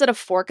someone is at a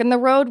fork in the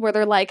road where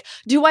they're like,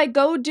 do I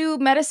go do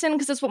medicine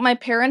because it's what my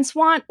parents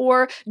want,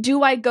 or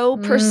do I go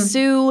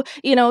pursue,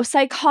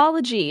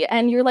 psychology?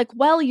 And you're like,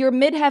 well, your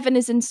midheaven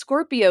is in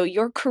Scorpio.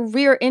 Your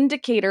career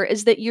indicator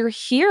is that you're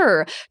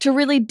here to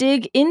really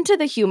dig into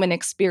the human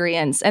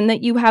experience and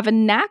that you have a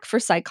knack for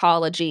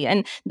psychology,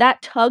 and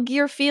that tug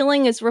you're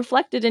feeling is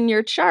reflected in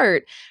your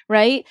chart,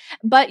 right?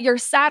 But your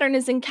Saturn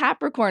is in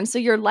Capricorn, so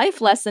your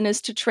life lesson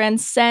is to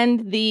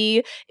transcend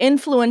the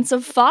influence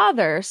of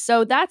father.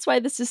 So that's why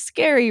this is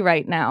scary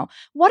right now.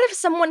 What if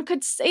someone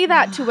could say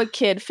that to a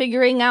kid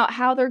figuring out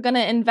how they're going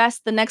to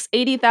invest the next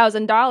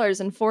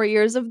 $80,000 in 4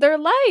 years of their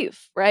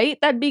life, right?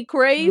 That'd be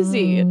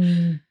crazy.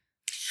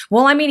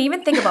 Well, I mean,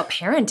 even think about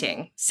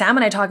parenting. Sam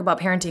and I talk about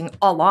parenting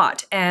a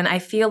lot, and I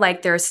feel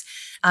like there's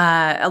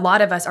a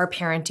lot of us are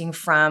parenting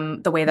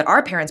from the way that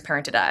our parents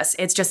parented us.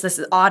 It's just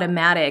this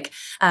automatic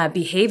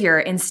behavior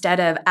instead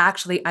of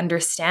actually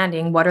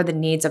understanding what are the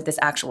needs of this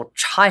actual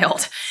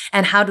child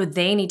and how do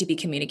they need to be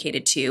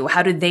communicated to?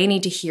 How do they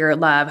need to hear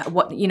love?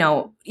 What,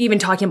 even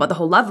talking about the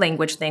whole love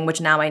language thing,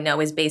 which now I know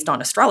is based on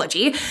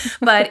astrology,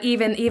 but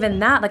even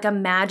that, like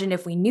imagine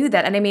if we knew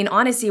that. And I mean,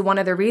 honestly, one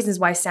of the reasons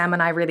why Sam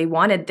and I really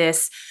wanted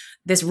this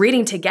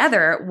reading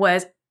together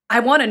was I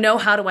want to know,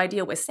 how do I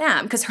deal with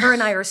Sam? Because her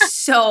and I are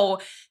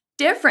so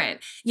different.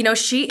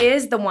 She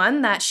is the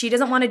one that she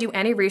doesn't want to do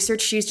any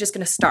research. She's just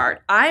going to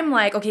start. I'm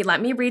like, okay,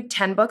 let me read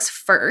 10 books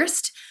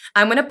first.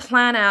 I'm going to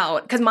plan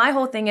out, because my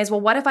whole thing is, well,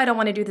 what if I don't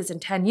want to do this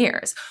in 10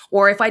 years?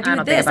 Or if I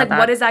do this, like,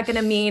 what is that going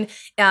to mean,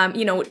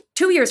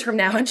 2 years from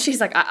now? And she's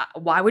like,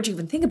 why would you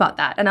even think about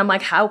that? And I'm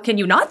like, how can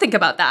you not think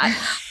about that?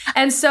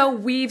 And so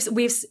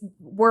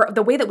we're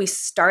the way that we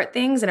start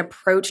things and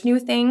approach new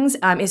things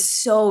is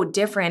so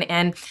different.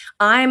 And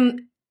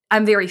I'm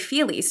very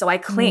feely, so I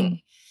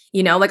cling.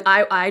 Like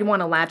I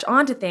want to latch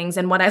onto things.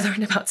 And what I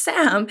learned about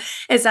Sam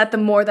is that the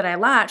more that I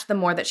latch, the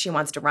more that she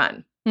wants to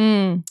run.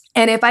 And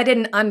if I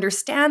didn't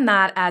understand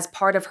that as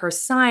part of her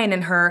sign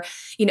and her,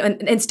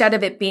 instead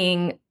of it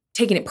being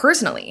taking it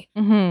personally,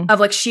 of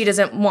like, she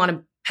doesn't want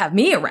to have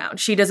me around.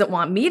 She doesn't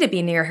want me to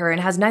be near her, and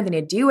it has nothing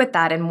to do with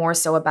that, and more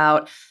so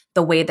about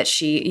the way that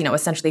she,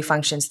 essentially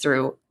functions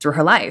through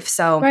her life.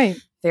 So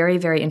very,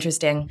 very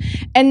interesting.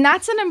 And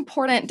that's an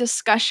important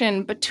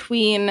discussion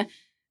between,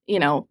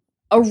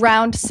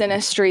 around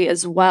synastry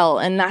as well.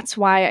 And that's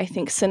why I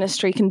think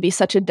synastry can be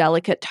such a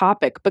delicate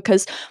topic,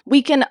 because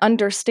we can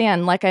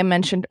understand, like I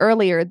mentioned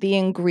earlier, the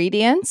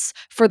ingredients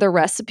for the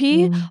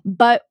recipe,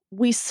 but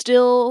we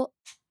still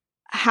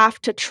have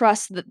to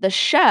trust that the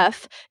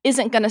chef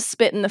isn't going to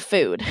spit in the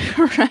food,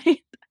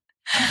 right?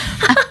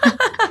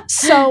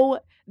 So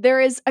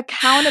there is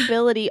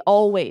accountability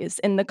always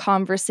in the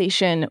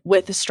conversation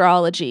with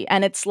astrology.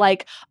 And it's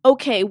like,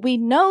 okay, we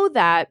know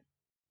that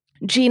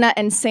Gina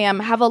and Sam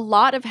have a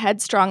lot of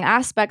headstrong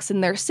aspects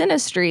in their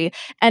synastry,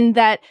 and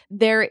that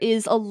there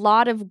is a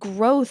lot of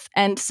growth,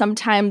 and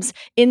sometimes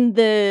in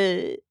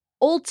the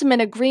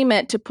ultimate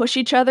agreement to push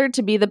each other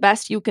to be the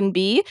best you can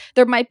be,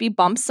 there might be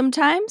bumps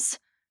sometimes,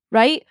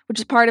 right? Which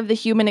is part of the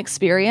human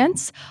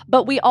experience.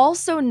 But we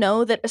also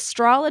know that,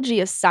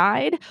 astrology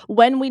aside,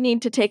 when we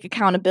need to take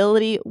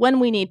accountability, when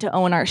we need to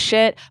own our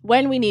shit,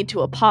 when we need to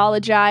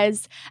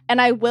apologize.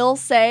 And I will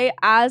say,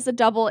 as a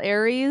double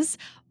Aries,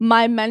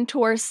 my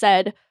mentor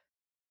said,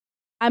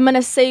 I'm going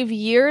to save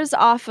years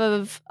off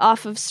of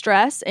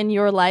stress in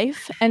your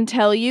life and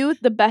tell you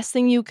the best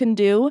thing you can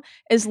do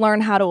is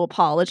learn how to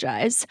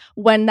apologize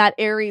when that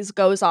Aries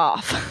goes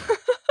off.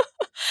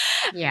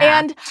 Yeah.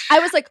 And I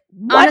was like,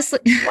 what? Honestly,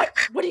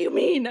 what do you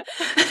mean?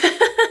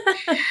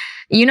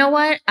 You know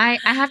what? I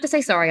have to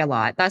say sorry a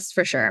lot. That's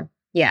for sure.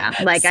 Yeah.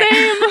 Like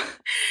Same.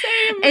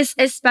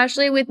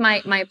 Especially with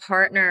my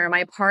partner.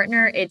 My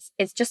partner,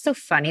 it's just so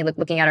funny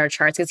looking at our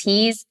charts because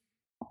he's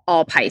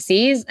all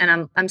Pisces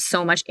and I'm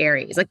so much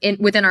Aries. Like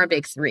within our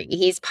big three.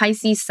 He's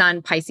Pisces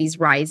sun, Pisces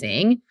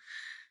rising.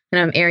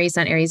 And I'm Aries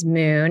sun, Aries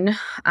moon.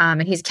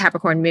 And he's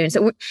Capricorn moon.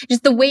 So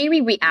just the way we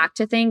react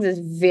to things is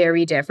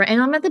very different.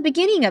 And I'm at the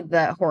beginning of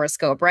the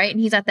horoscope, right? And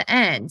he's at the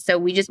end. So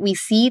we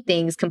see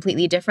things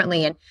completely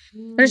differently. And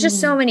there's just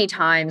so many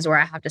times where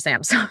I have to say,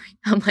 I'm sorry.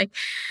 I'm like,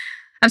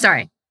 I'm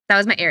sorry. That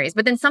was my Aries.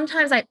 But then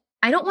sometimes I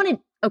don't want to,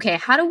 okay,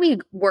 how do we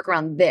work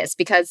around this?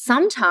 Because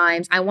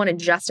sometimes I want to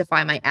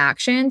justify my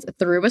actions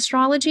through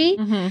astrology.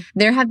 Mm-hmm.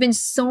 There have been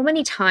so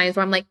many times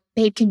where I'm like,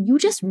 babe, can you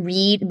just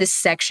read this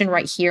section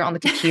right here on the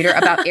computer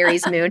about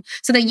Aries moon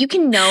so that you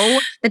can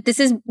know that this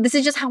is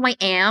just how I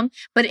am?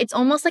 But it's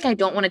almost like I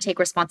don't want to take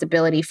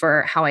responsibility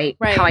for how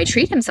I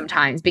treat him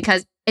sometimes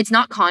because it's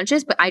not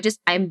conscious, but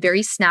I'm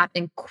very snapped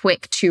and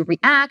quick to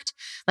react.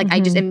 Like I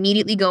just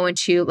immediately go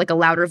into like a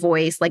louder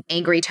voice, like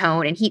angry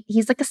tone. And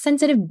he's like a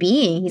sensitive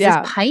being. He's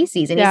just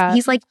Pisces. And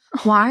he's like,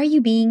 why are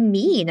you being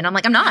mean? And I'm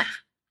like, I'm not.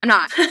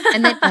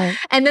 And then,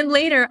 and then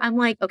later I'm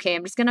like, okay,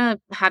 I'm just going to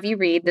have you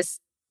read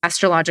this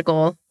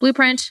astrological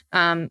blueprint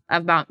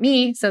about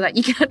me so that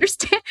you can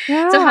understand.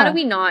 Yeah. So how do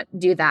we not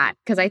do that?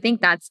 Because I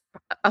think that's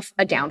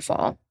a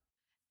downfall.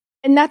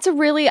 And that's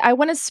I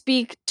want to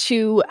speak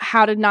to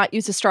how to not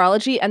use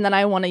astrology, and then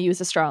I want to use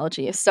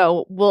astrology.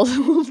 So we'll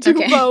do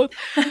both.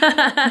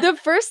 The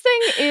first thing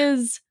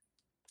is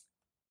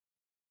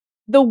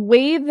the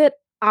way that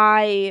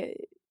I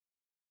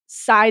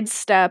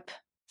sidestep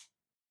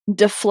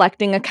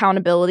deflecting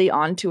accountability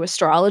onto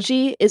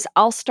astrology is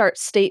I'll start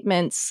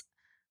statements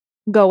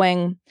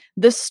going,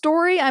 the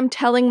story I'm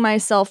telling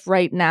myself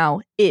right now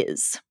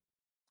is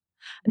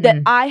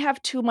that I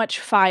have too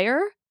much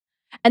fire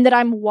and that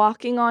I'm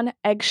walking on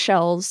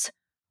eggshells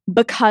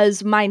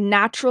because my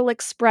natural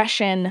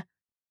expression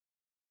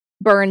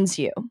burns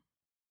you.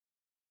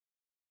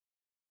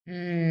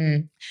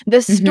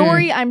 The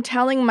story I'm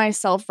telling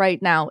myself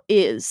right now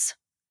is,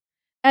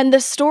 and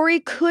the story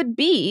could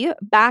be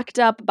backed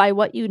up by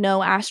what you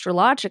know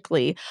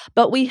astrologically,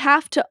 but we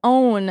have to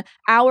own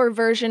our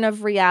version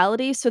of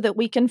reality so that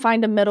we can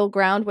find a middle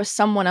ground with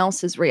someone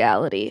else's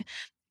reality.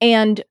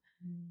 And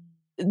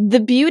the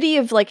beauty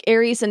of like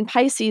Aries and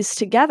Pisces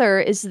together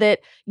is that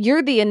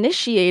you're the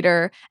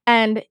initiator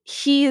and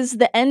he's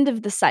the end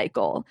of the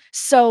cycle.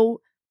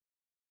 So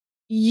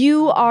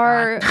you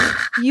are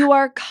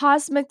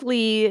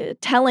cosmically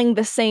telling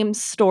the same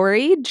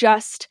story,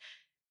 just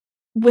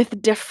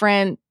with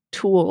different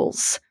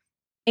tools.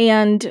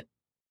 And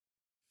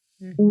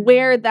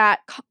where that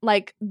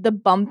like the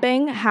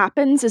bumping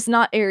happens is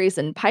not Aries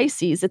and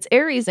Pisces, it's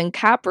Aries and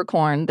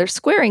Capricorn. They're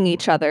squaring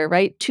each other,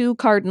 right? Two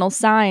cardinal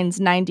signs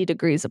 90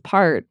 degrees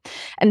apart.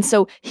 And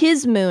so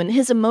his moon,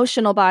 his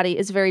emotional body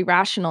is very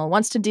rational,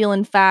 wants to deal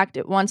in fact,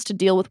 it wants to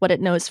deal with what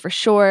it knows for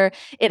sure.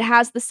 It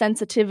has the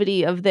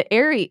sensitivity of the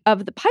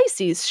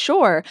Pisces,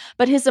 sure,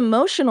 but his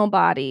emotional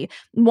body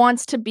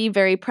wants to be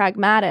very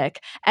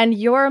pragmatic. And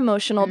your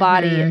emotional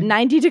body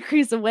 90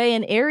 degrees away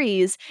in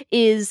Aries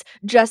is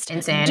just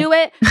insane. Do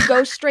it,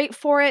 go straight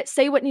for it,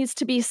 say what needs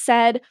to be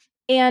said.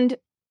 And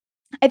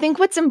I think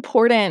what's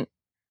important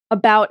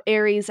about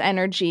Aries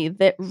energy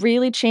that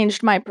really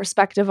changed my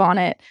perspective on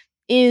it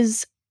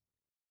is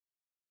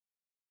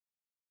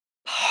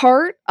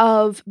part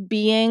of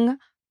being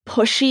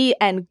pushy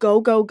and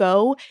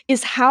go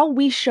is how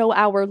we show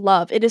our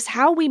love. It is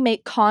how we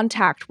make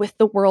contact with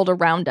the world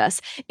around us.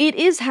 It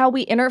is how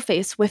we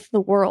interface with the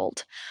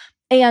world.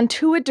 And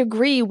to a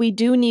degree, we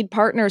do need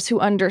partners who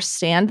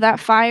understand that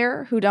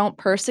fire, who don't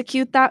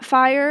persecute that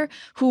fire,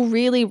 who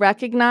really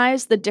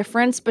recognize the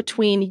difference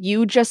between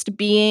you just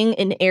being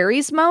in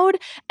Aries mode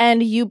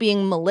and you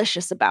being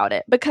malicious about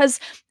it. Because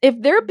if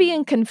they're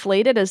being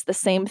conflated as the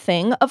same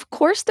thing, of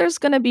course there's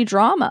going to be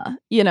drama,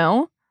 you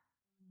know?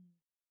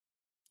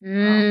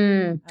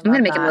 I'm going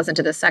to make him listen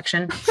to this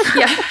section.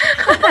 Yeah.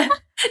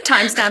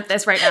 Timestamp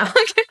this right now.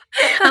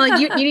 I'm like,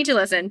 you need to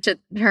listen to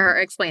her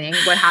explaining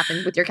what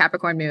happened with your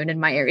Capricorn moon and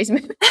my Aries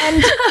moon.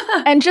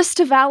 And just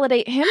to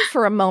validate him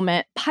for a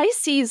moment,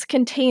 Pisces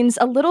contains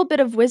a little bit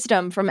of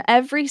wisdom from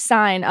every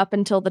sign up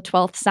until the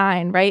 12th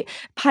sign, right?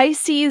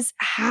 Pisces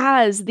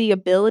has the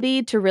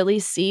ability to really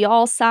see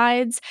all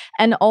sides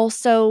and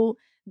also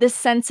this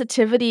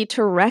sensitivity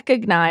to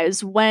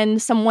recognize when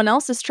someone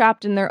else is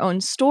trapped in their own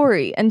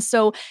story. And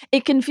so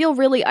it can feel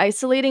really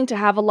isolating to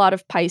have a lot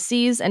of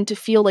Pisces and to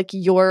feel like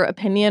your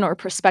opinion or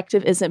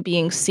perspective isn't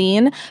being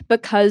seen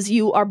because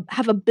you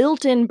have a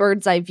built-in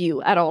bird's eye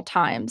view at all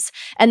times.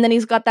 And then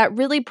he's got that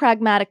really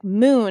pragmatic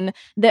moon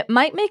that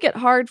might make it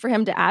hard for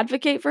him to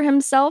advocate for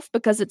himself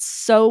because it's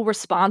so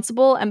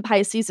responsible and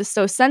Pisces is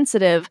so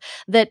sensitive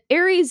that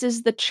Aries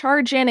is the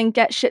charge in and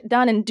get shit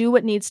done and do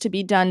what needs to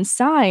be done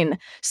sign.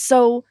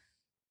 So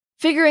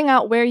figuring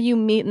out where you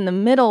meet in the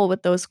middle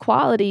with those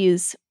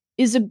qualities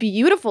is a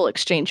beautiful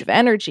exchange of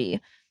energy.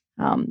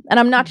 And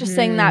I'm not just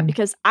saying that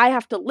because I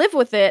have to live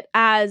with it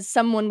as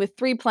someone with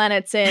 3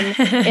 planets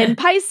in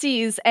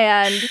Pisces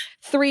and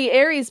 3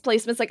 Aries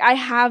placements. Like I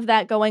have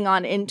that going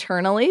on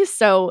internally.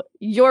 So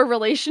your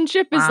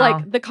relationship is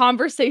like the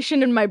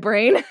conversation in my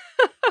brain.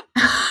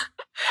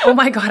 Oh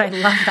my God, I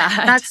love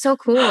that. That's so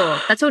cool.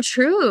 That's so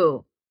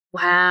true.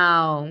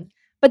 Wow.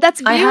 But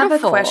that's beautiful. I have a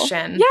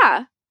question.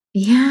 Yeah.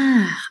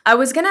 Yeah. I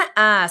was going to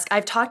ask,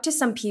 I've talked to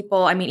some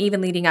people, I mean,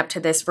 even leading up to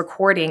this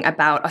recording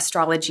about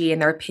astrology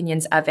and their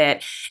opinions of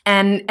it.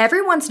 And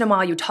every once in a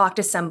while you talk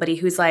to somebody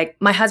who's like,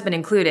 my husband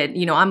included,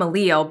 you know, I'm a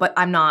Leo, but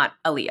I'm not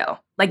a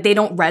Leo. Like they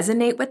don't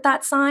resonate with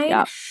that sign.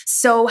 Yeah.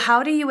 So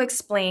how do you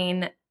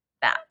explain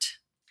that?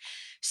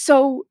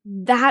 So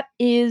that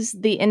is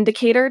the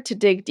indicator to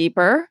dig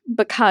deeper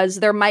because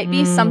there might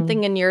be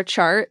something in your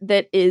chart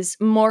that is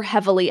more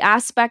heavily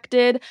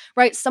aspected,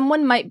 right?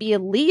 Someone might be a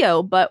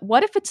Leo, but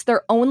what if it's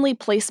their only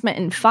placement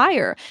in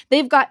fire?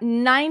 They've got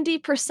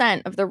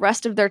 90% of the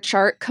rest of their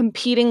chart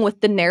competing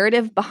with the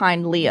narrative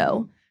behind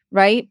Leo,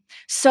 right?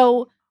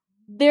 So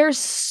there's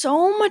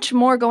so much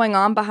more going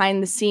on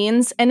behind the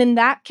scenes. And in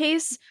that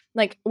case,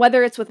 like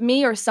whether it's with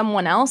me or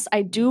someone else,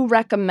 I do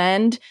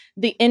recommend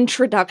the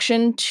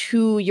introduction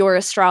to your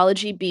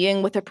astrology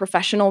being with a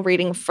professional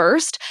reading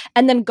first,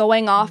 and then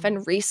going off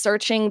and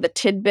researching the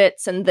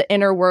tidbits and the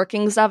inner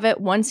workings of it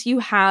once you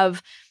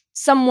have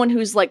someone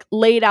who's like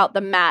laid out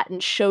the mat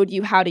and showed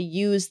you how to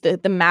use the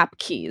map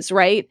keys,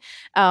 right?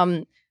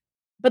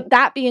 But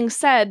that being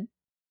said,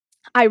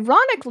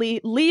 ironically,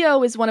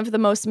 Leo is one of the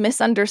most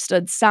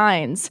misunderstood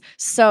signs.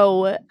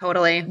 So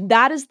Totally.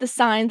 that is the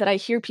sign that I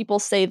hear people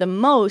say the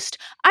most.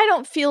 I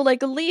don't feel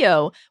like a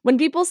Leo. When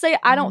people say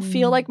I don't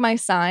feel like my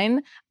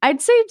sign,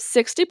 I'd say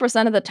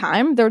 60% of the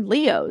time they're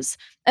Leos.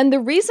 And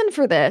the reason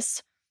for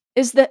this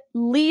is that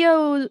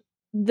Leo,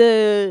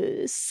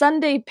 the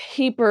Sunday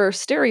paper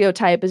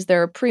stereotype is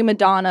they're a prima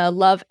donna,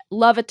 love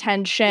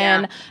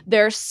attention,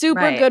 they're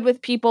super good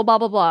with people, blah,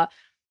 blah, blah.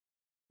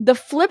 The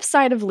flip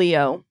side of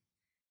Leo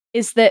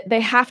is that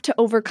they have to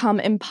overcome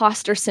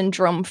imposter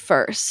syndrome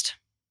first.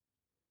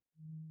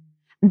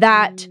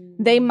 That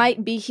they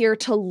might be here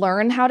to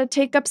learn how to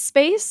take up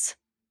space.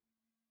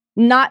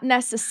 Not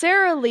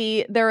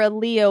necessarily they're a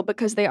Leo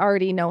because they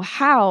already know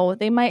how.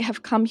 They might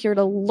have come here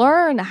to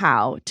learn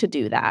how to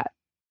do that.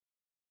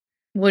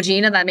 Well,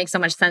 Gina, that makes so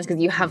much sense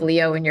because you have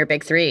Leo in your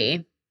big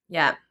 3.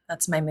 Yeah,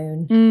 that's my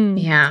moon.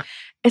 Yeah.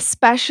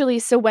 Especially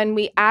so when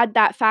we add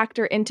that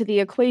factor into the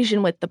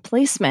equation with the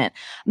placement,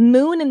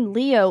 Moon in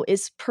Leo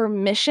is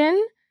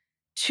permission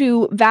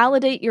to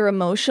validate your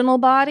emotional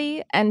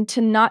body and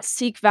to not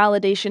seek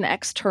validation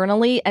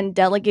externally and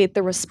delegate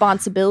the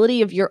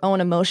responsibility of your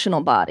own emotional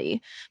body.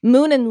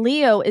 Moon in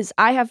Leo is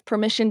I have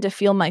permission to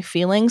feel my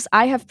feelings.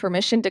 I have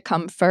permission to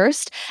come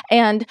first,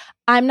 and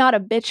I'm not a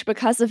bitch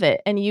because of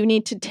it, and you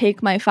need to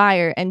take my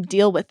fire and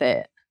deal with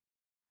it.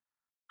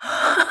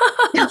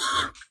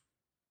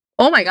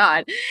 Oh my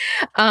God.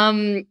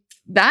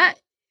 That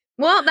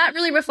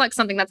really reflects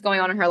something that's going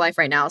on in her life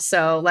right now.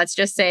 So let's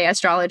just say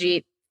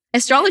astrology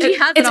has it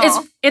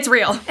all. It's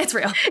real. It's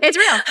real. It's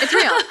real. It's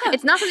real.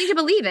 It's not something to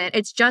believe in.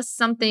 It's just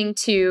something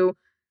to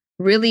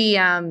really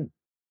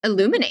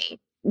illuminate.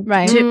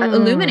 Right. To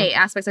illuminate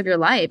aspects of your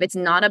life. It's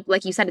not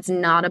like you said, it's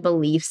not a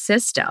belief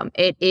system.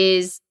 It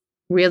is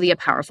really a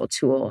powerful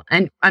tool.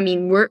 And I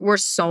mean, we're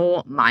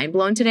so mind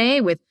blown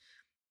today with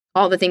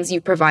all the things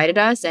you've provided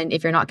us. And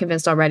if you're not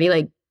convinced already,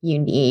 like, you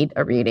need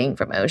a reading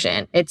from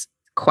Ocean. It's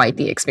quite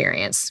the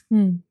experience.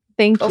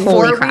 Thank you.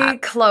 Before we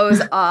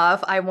close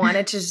off, I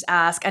wanted to just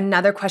ask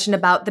another question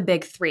about the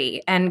big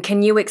 3. And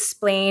can you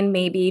explain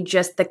maybe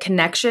just the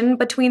connection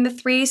between the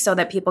 3 so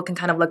that people can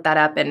kind of look that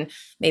up and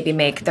maybe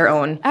make their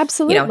own,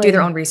 do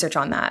their own research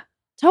on that?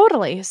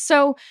 Totally.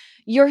 So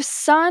your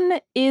sun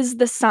is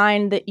the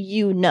sign that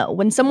you know.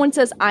 When someone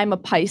says, I'm a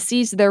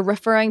Pisces, they're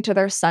referring to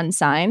their sun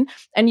sign.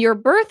 And your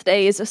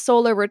birthday is a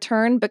solar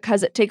return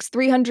because it takes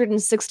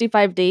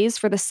 365 days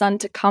for the sun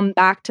to come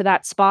back to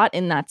that spot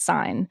in that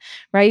sign,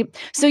 right?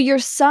 So your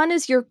sun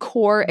is your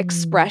core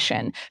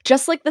expression.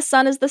 Just like the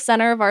sun is the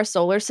center of our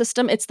solar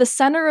system, it's the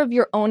center of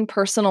your own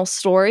personal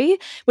story,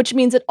 which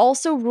means it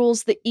also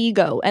rules the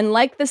ego. And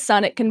like the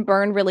sun, it can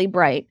burn really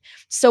bright.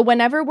 So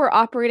whenever we're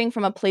operating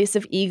from a place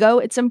of ego,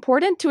 it's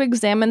important to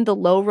examine the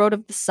low road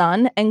of the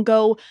sun and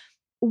go,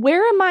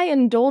 where am I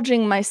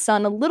indulging my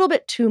sun a little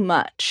bit too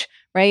much,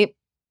 right?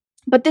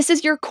 But this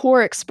is your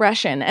core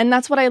expression. And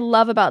that's what I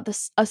love about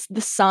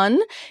the sun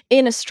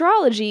in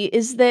astrology,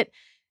 is that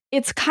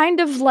it's kind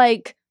of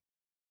like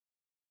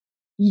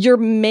you're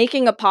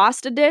making a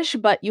pasta dish,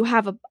 but you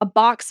have a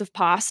box of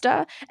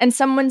pasta, and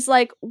someone's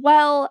like,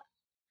 well,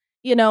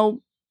 you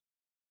know,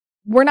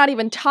 we're not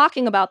even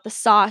talking about the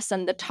sauce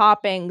and the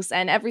toppings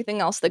and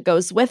everything else that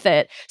goes with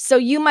it. So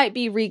you might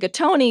be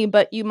rigatoni,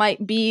 but you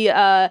might be,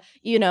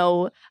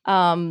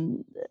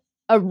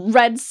 a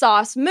red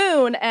sauce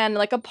moon and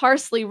like a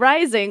parsley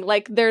rising.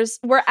 Like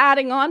we're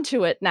adding on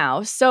to it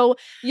now. So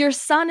your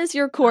sun is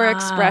your core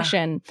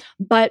expression,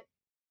 but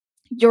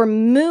your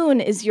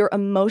moon is your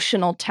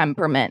emotional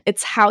temperament.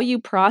 It's how you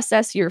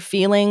process your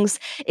feelings.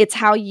 It's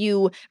how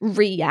you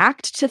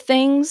react to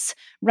things,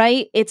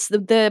 right? It's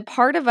the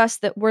part of us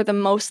that we're the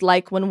most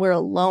like when we're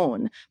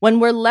alone. When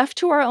we're left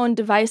to our own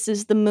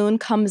devices, the moon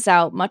comes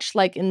out, much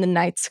like in the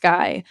night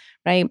sky,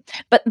 right?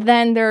 But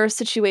then there are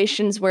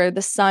situations where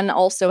the sun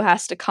also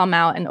has to come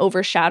out and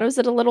overshadows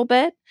it a little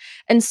bit.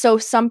 And so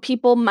some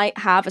people might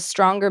have a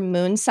stronger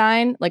moon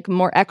sign, like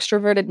more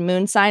extroverted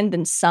moon sign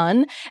than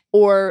sun,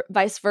 or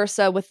vice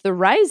versa with the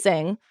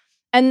rising.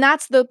 And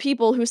that's the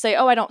people who say,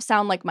 oh, I don't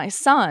sound like my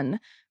sun,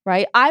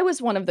 right? I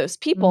was one of those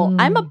people.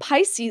 I'm a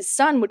Pisces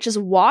sun, which is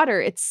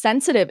water. It's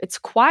sensitive. It's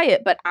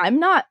quiet, but I'm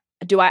not.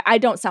 I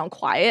don't sound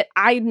quiet.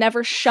 I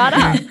never shut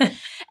up.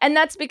 And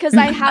that's because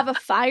I have a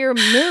fire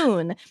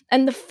moon,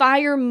 and the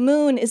fire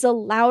moon is a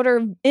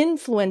louder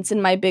influence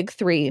in my big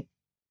three.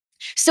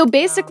 So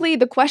basically,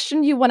 the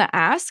question you want to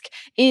ask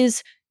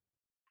is,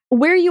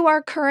 where you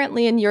are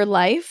currently in your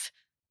life,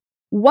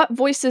 what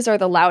voices are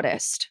the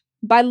loudest?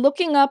 By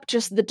looking up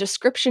just the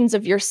descriptions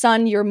of your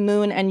sun, your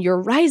moon, and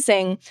your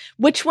rising,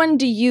 which one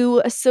do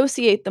you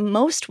associate the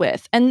most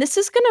with? And this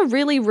is going to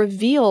really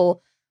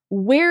reveal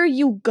where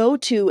you go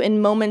to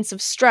in moments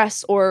of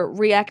stress or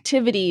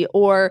reactivity,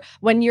 or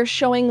when you're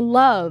showing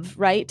love,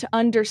 right? To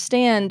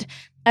understand,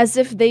 as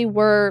if they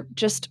were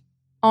just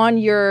on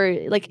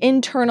your like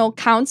internal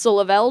council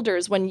of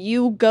elders, when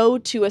you go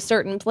to a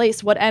certain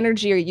place, what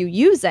energy are you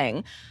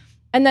using?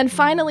 And then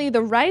finally,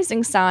 the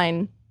rising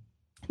sign.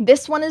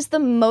 This one is the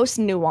most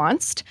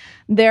nuanced.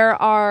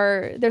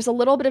 There's a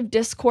little bit of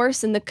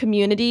discourse in the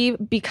community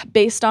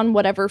based on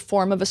whatever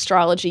form of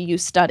astrology you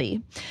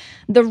study.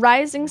 The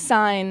rising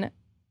sign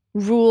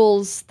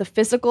rules the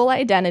physical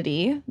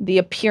identity, the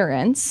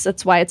appearance.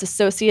 That's why it's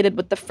associated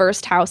with the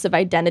first house of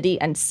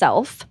identity and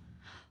self.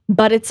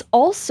 But it's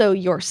also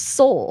your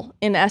soul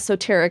in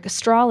esoteric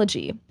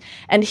astrology.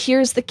 And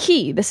here's the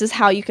key. This is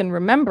how you can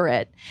remember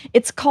it.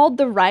 It's called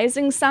the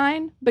rising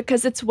sign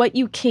because it's what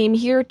you came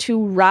here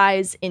to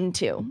rise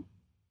into.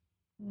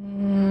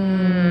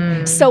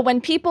 So when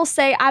people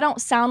say, I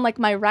don't sound like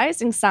my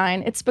rising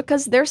sign, it's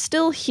because they're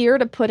still here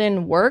to put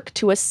in work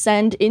to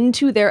ascend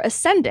into their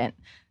ascendant.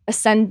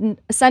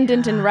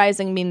 Ascendant and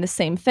rising mean the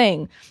same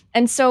thing.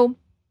 And so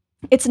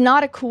it's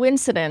not a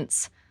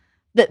coincidence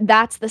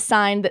that's the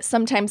sign that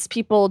sometimes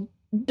people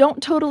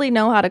don't totally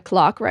know how to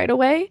clock right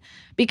away.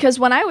 Because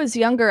when I was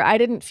younger, I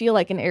didn't feel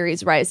like an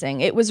Aries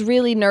rising. It was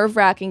really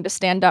nerve-wracking to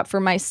stand up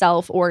for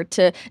myself or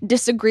to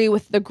disagree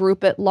with the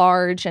group at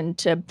large and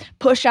to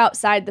push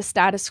outside the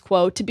status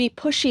quo, to be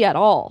pushy at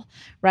all,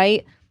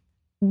 right?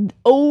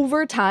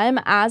 Over time,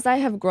 as I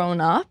have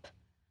grown up,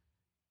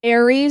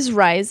 Aries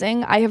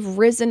rising, I have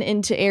risen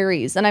into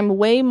Aries, and I'm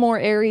way more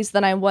Aries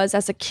than I was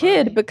as a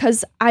kid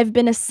because I've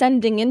been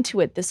ascending into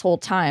it this whole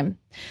time.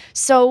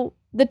 So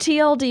the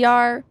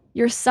TLDR,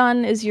 your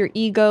sun is your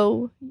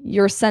ego,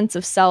 your sense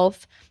of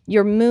self,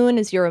 your moon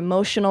is your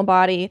emotional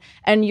body,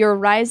 and your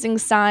rising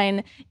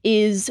sign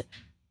is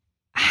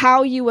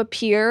how you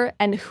appear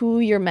and who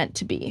you're meant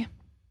to be.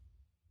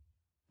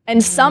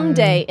 And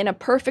someday, in a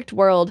perfect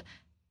world,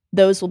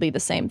 those will be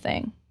the same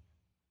thing.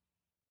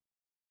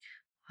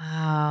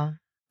 Wow,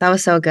 that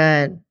was so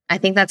good. I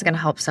think that's going to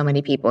help so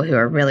many people who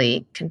are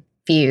really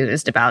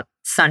confused about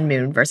sun,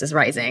 moon versus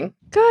rising.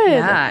 Good.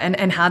 Yeah,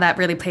 and how that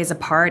really plays a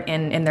part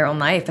in their own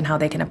life and how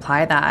they can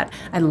apply that.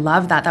 I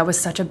love that. That was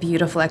such a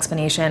beautiful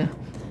explanation.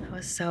 That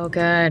was so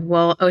good.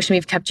 Well, Ocean,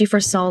 we've kept you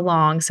for so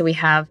long, so we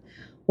have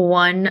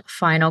one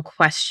final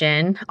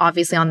question.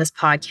 Obviously, on this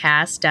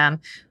podcast,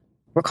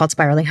 we're called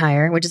Spiraling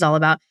Higher, which is all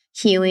about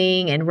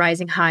healing and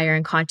rising higher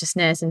in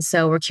consciousness. And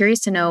so we're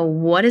curious to know,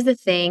 what is the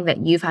thing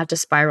that you've had to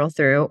spiral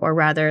through, or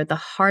rather the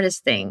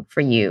hardest thing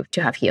for you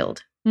to have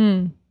healed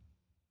and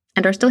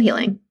are still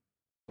healing?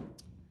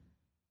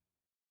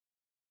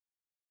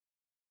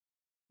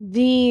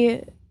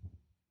 The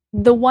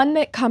one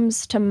that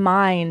comes to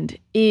mind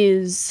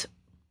is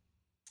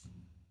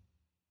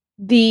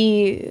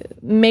the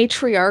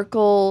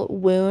matriarchal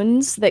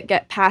wounds that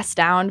get passed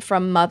down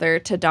from mother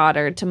to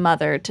daughter to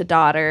mother to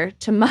daughter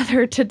to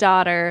mother to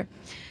daughter.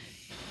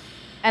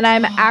 And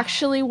I'm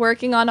actually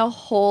working on a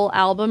whole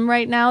album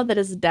right now that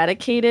is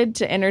dedicated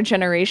to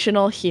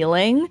intergenerational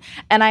healing.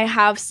 And I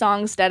have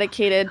songs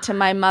dedicated to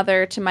my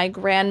mother, to my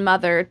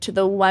grandmother, to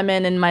the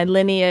women in my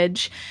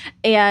lineage,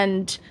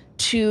 and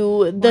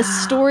to the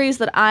stories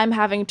that I'm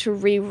having to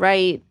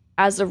rewrite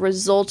as a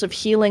result of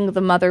healing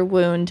the mother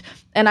wound.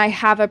 And I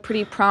have a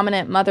pretty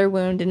prominent mother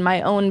wound in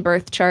my own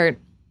birth chart.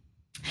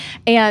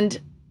 And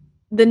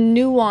the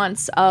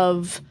nuance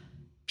of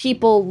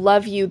people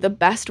love you the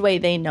best way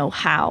they know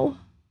how.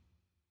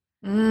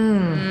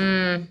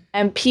 And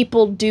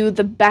people do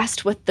the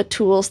best with the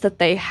tools that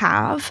they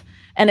have.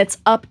 And it's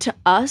up to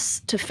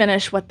us to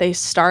finish what they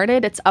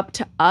started. It's up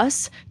to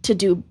us to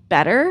do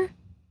better.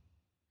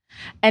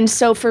 And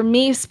so for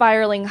me,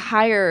 spiraling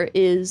higher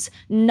is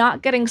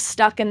not getting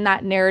stuck in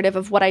that narrative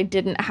of what I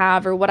didn't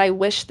have or what I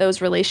wish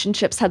those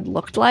relationships had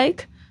looked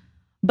like,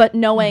 but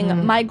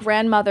knowing my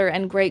grandmother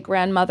and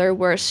great-grandmother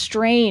were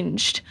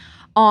estranged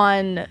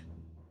on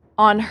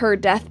her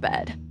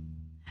deathbed,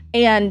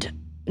 and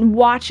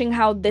watching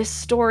how this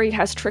story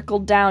has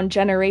trickled down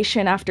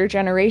generation after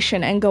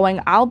generation and going,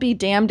 I'll be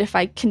damned if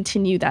I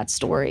continue that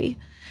story.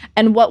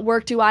 And what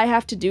work do I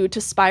have to do to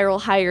spiral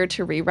higher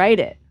to rewrite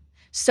it?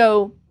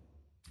 So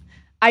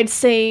I'd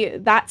say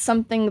that's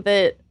something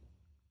that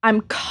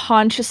I'm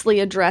consciously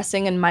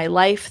addressing in my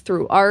life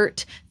through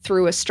art,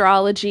 through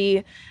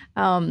astrology,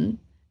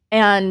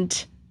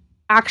 and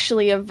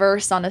actually a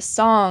verse on a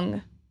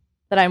song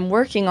that I'm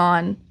working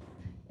on.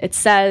 It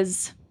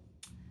says,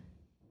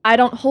 I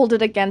don't hold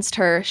it against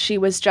her. She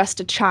was just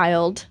a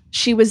child.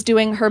 She was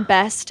doing her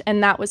best,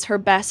 and that was her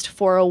best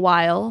for a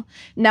while.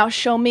 Now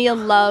show me a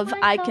love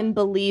I can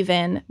believe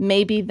in.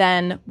 Maybe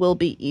then we'll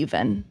be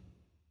even.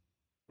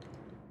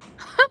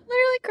 I'm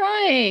literally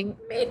crying.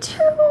 Me too.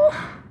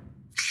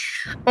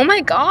 Oh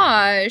my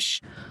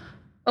gosh.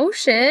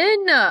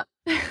 Ocean.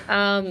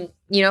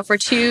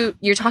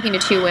 You're talking to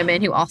two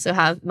women who also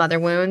have mother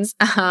wounds.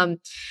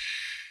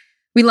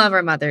 We love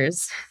our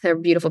mothers. They're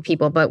beautiful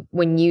people. But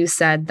when you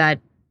said that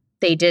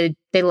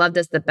they loved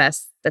us the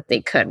best that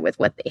they could with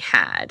what they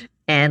had.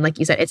 And like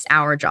you said, it's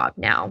our job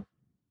now.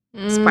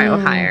 Spiral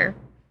higher.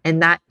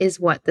 And that is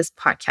what this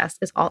podcast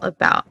is all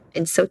about.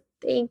 And so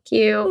thank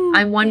you.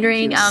 I'm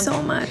wondering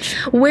so much.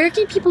 Where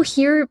can people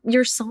hear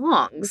your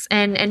songs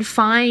and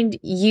find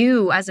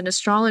you as an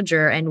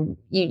astrologer and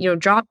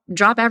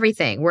drop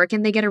everything? Where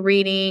can they get a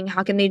reading?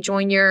 How can they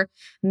join your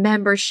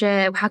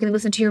membership? How can they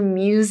listen to your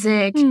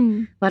music?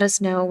 Let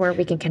us know where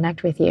we can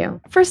connect with you.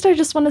 First, I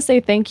just want to say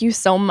thank you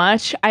so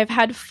much. I've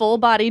had full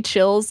body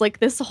chills like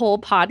this whole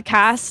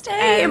podcast.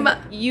 Same.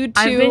 And you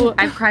too.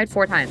 I've cried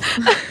 4 times.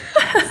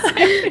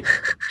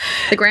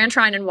 The Grand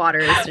Trine and water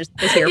is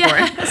here for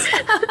us.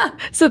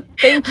 So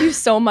thank you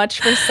so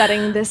much for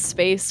setting this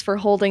space, for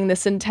holding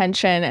this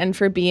intention, and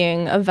for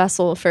being a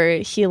vessel for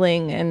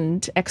healing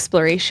and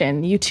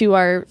exploration. You two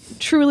are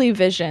truly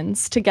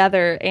visions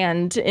together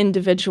and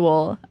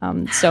individual.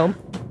 So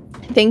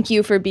thank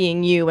you for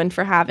being you and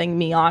for having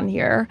me on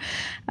here.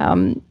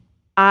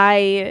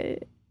 I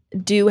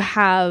do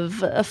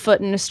have a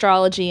foot in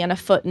astrology and a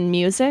foot in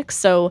music.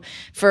 So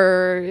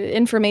for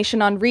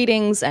information on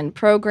readings and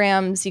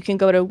programs, you can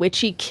go to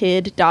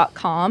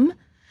witchykid.com.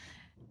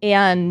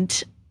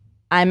 And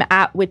I'm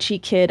at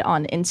witchykid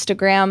on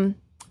Instagram.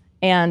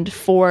 And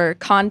for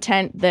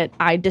content that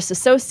I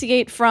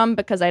disassociate from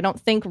because I don't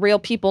think real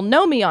people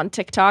know me on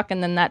TikTok,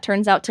 and then that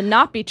turns out to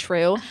not be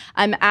true,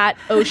 I'm at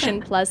Ocean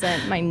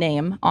Pleasant, my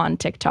name, on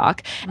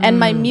TikTok. And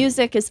my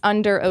music is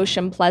under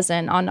Ocean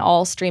Pleasant on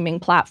all streaming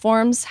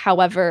platforms.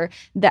 However,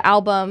 the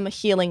album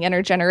Healing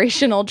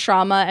Intergenerational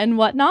Trauma and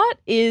Whatnot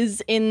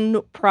is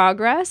in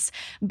progress,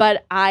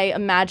 but I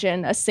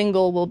imagine a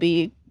single will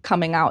be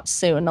coming out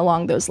soon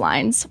along those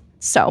lines.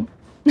 So...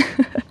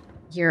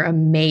 You're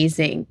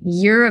amazing.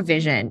 You're a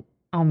vision.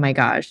 Oh my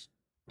gosh.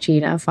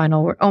 Gina,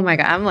 final word. Oh my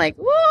God. I'm like,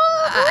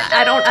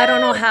 I don't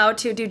know how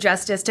to do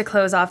justice to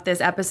close off this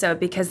episode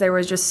because there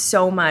was just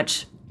so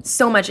much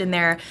in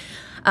there.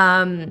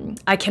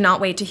 I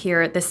cannot wait to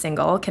hear this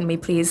single. Can we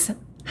please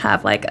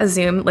have like a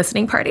Zoom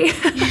listening party?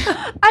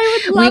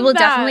 I would love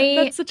that.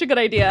 That's such a good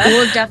idea. We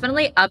will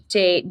definitely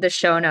update the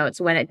show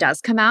notes when it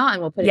does come out,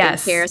 and we'll put it in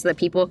here so that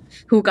people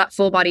who got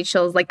full body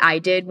chills like I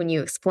did when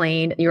you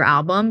explained your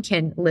album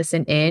can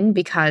listen in,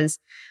 because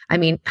I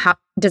mean, how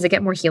does it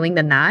get more healing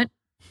than that?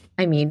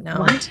 I mean,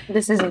 what?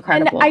 This is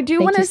incredible. And I do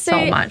want to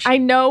say, so much. I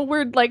know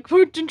we're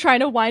trying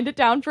to wind it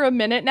down for a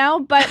minute now,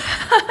 but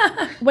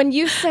when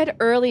you said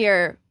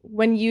earlier,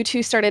 when you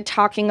two started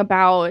talking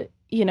about,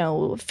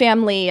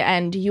 family,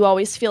 and you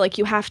always feel like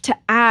you have to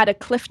add a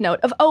cliff note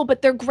of, oh,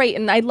 but they're great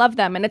and I love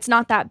them and it's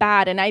not that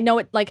bad. And I know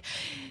it, like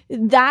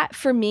that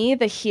for me,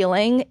 the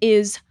healing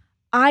is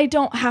I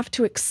don't have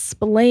to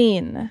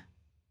explain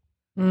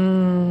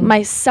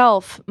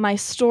myself, my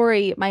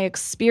story, my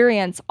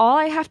experience. All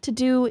I have to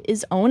do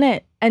is own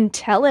it and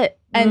tell it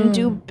and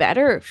do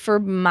better for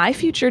my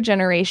future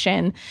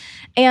generation.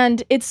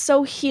 And it's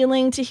so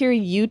healing to hear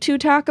you two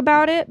talk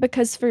about it,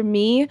 because for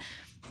me,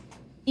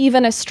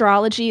 even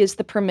astrology is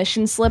the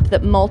permission slip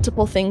that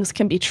multiple things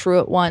can be true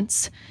at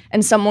once,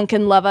 and someone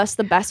can love us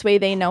the best way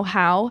they know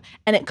how,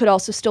 and it could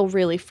also still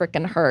really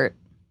freaking hurt.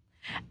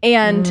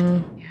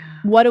 And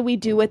what do we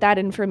do with that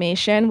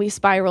information? We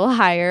spiral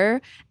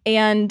higher,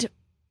 and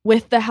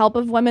with the help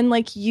of women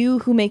like you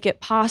who make it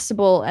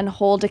possible and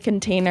hold a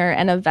container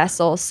and a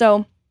vessel.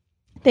 So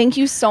Thank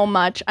you so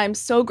much. I'm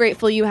so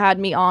grateful you had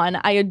me on.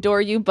 I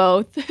adore you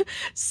both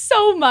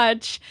so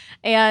much.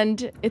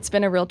 And it's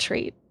been a real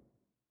treat.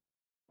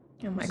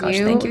 Oh my gosh,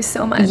 thank you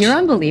so much. You're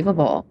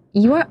unbelievable.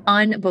 You are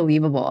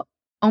unbelievable.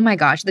 Oh my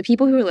gosh, the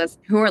people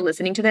who are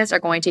listening to this are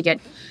going to get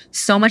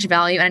so much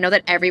value. And I know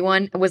that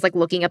everyone was like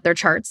looking up their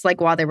charts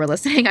like while they were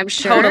listening, I'm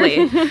sure.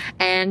 Totally.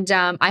 And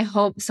I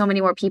hope so many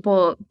more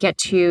people get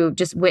to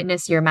just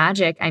witness your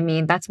magic. I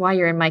mean, that's why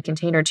you're in my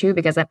container too,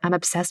 because I'm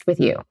obsessed with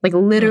you. Like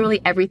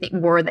literally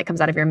everything word that comes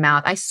out of your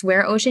mouth. I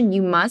swear, Ocean,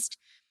 you must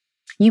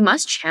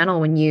channel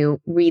when you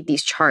read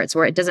these charts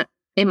where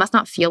it must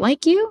not feel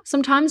like you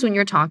sometimes when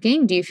you're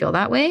talking. Do you feel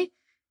that way?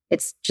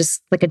 It's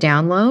just like a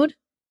download.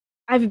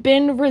 I've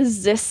been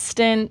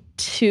resistant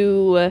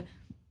to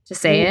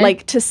say it,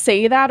 like to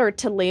say that or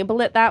to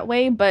label it that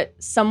way, but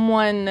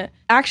someone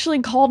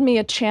actually called me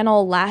a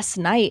channel last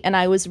night and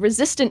I was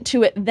resistant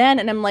to it then.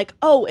 And I'm like,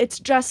 oh, it's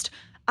just,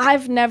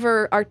 I've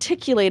never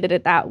articulated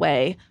it that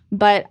way.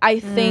 But I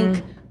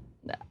think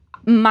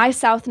my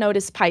South Node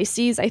is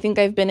Pisces. I think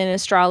I've been an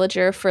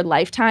astrologer for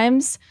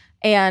lifetimes.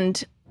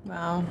 And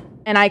wow.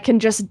 And I can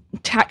just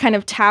kind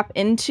of tap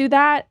into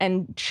that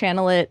and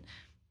channel it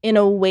in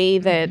a way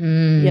that,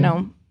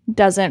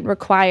 doesn't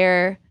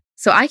require.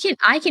 So I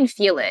can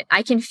feel it.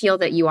 I can feel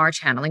that you are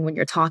channeling when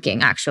you're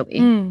talking,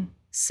 actually.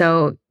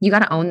 So you got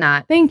to own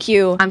that. Thank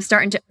you. I'm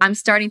starting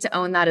to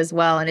own that as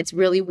well. And it's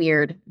really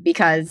weird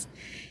because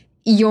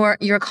your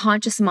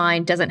conscious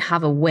mind doesn't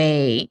have a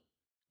way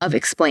of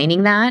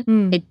explaining that.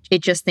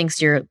 It just thinks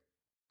you're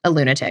a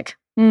lunatic.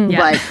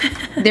 Yeah.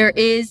 But there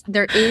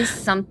is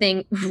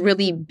something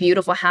really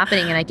beautiful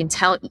happening. And I can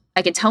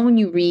tell when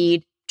you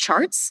read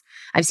charts.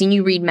 I've seen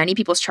you read many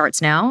people's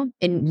charts now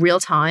in real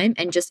time.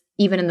 And just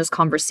even in this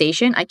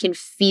conversation, I can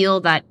feel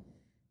that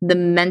the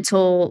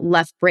mental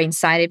left brain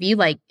side of you,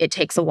 like it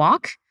takes a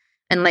walk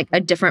and like a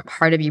different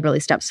part of you really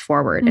steps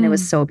forward. And it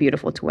was so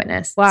beautiful to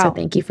witness. Wow. So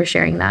thank you for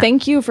sharing that.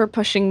 Thank you for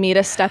pushing me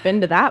to step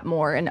into that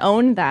more and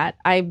own that.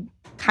 I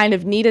kind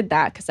of needed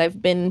that because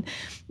I've been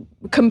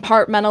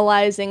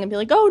compartmentalizing and be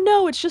like, oh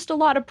no, it's just a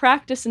lot of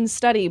practice and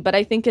study. But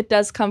I think it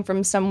does come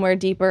from somewhere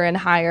deeper and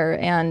higher.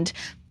 And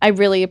I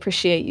really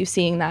appreciate you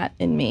seeing that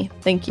in me.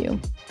 Thank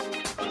you.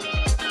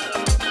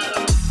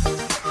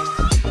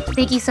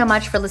 Thank you so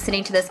much for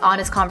listening to this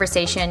honest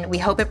conversation. We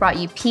hope it brought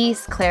you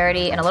peace,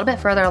 clarity, and a little bit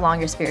further along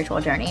your spiritual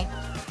journey.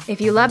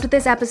 If you loved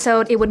this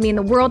episode, it would mean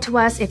the world to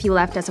us if you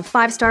left us a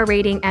 5-star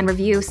rating and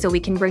review so we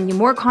can bring you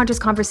more conscious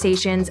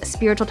conversations,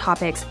 spiritual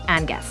topics,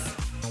 and guests.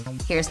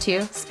 Here's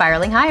to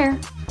spiraling higher.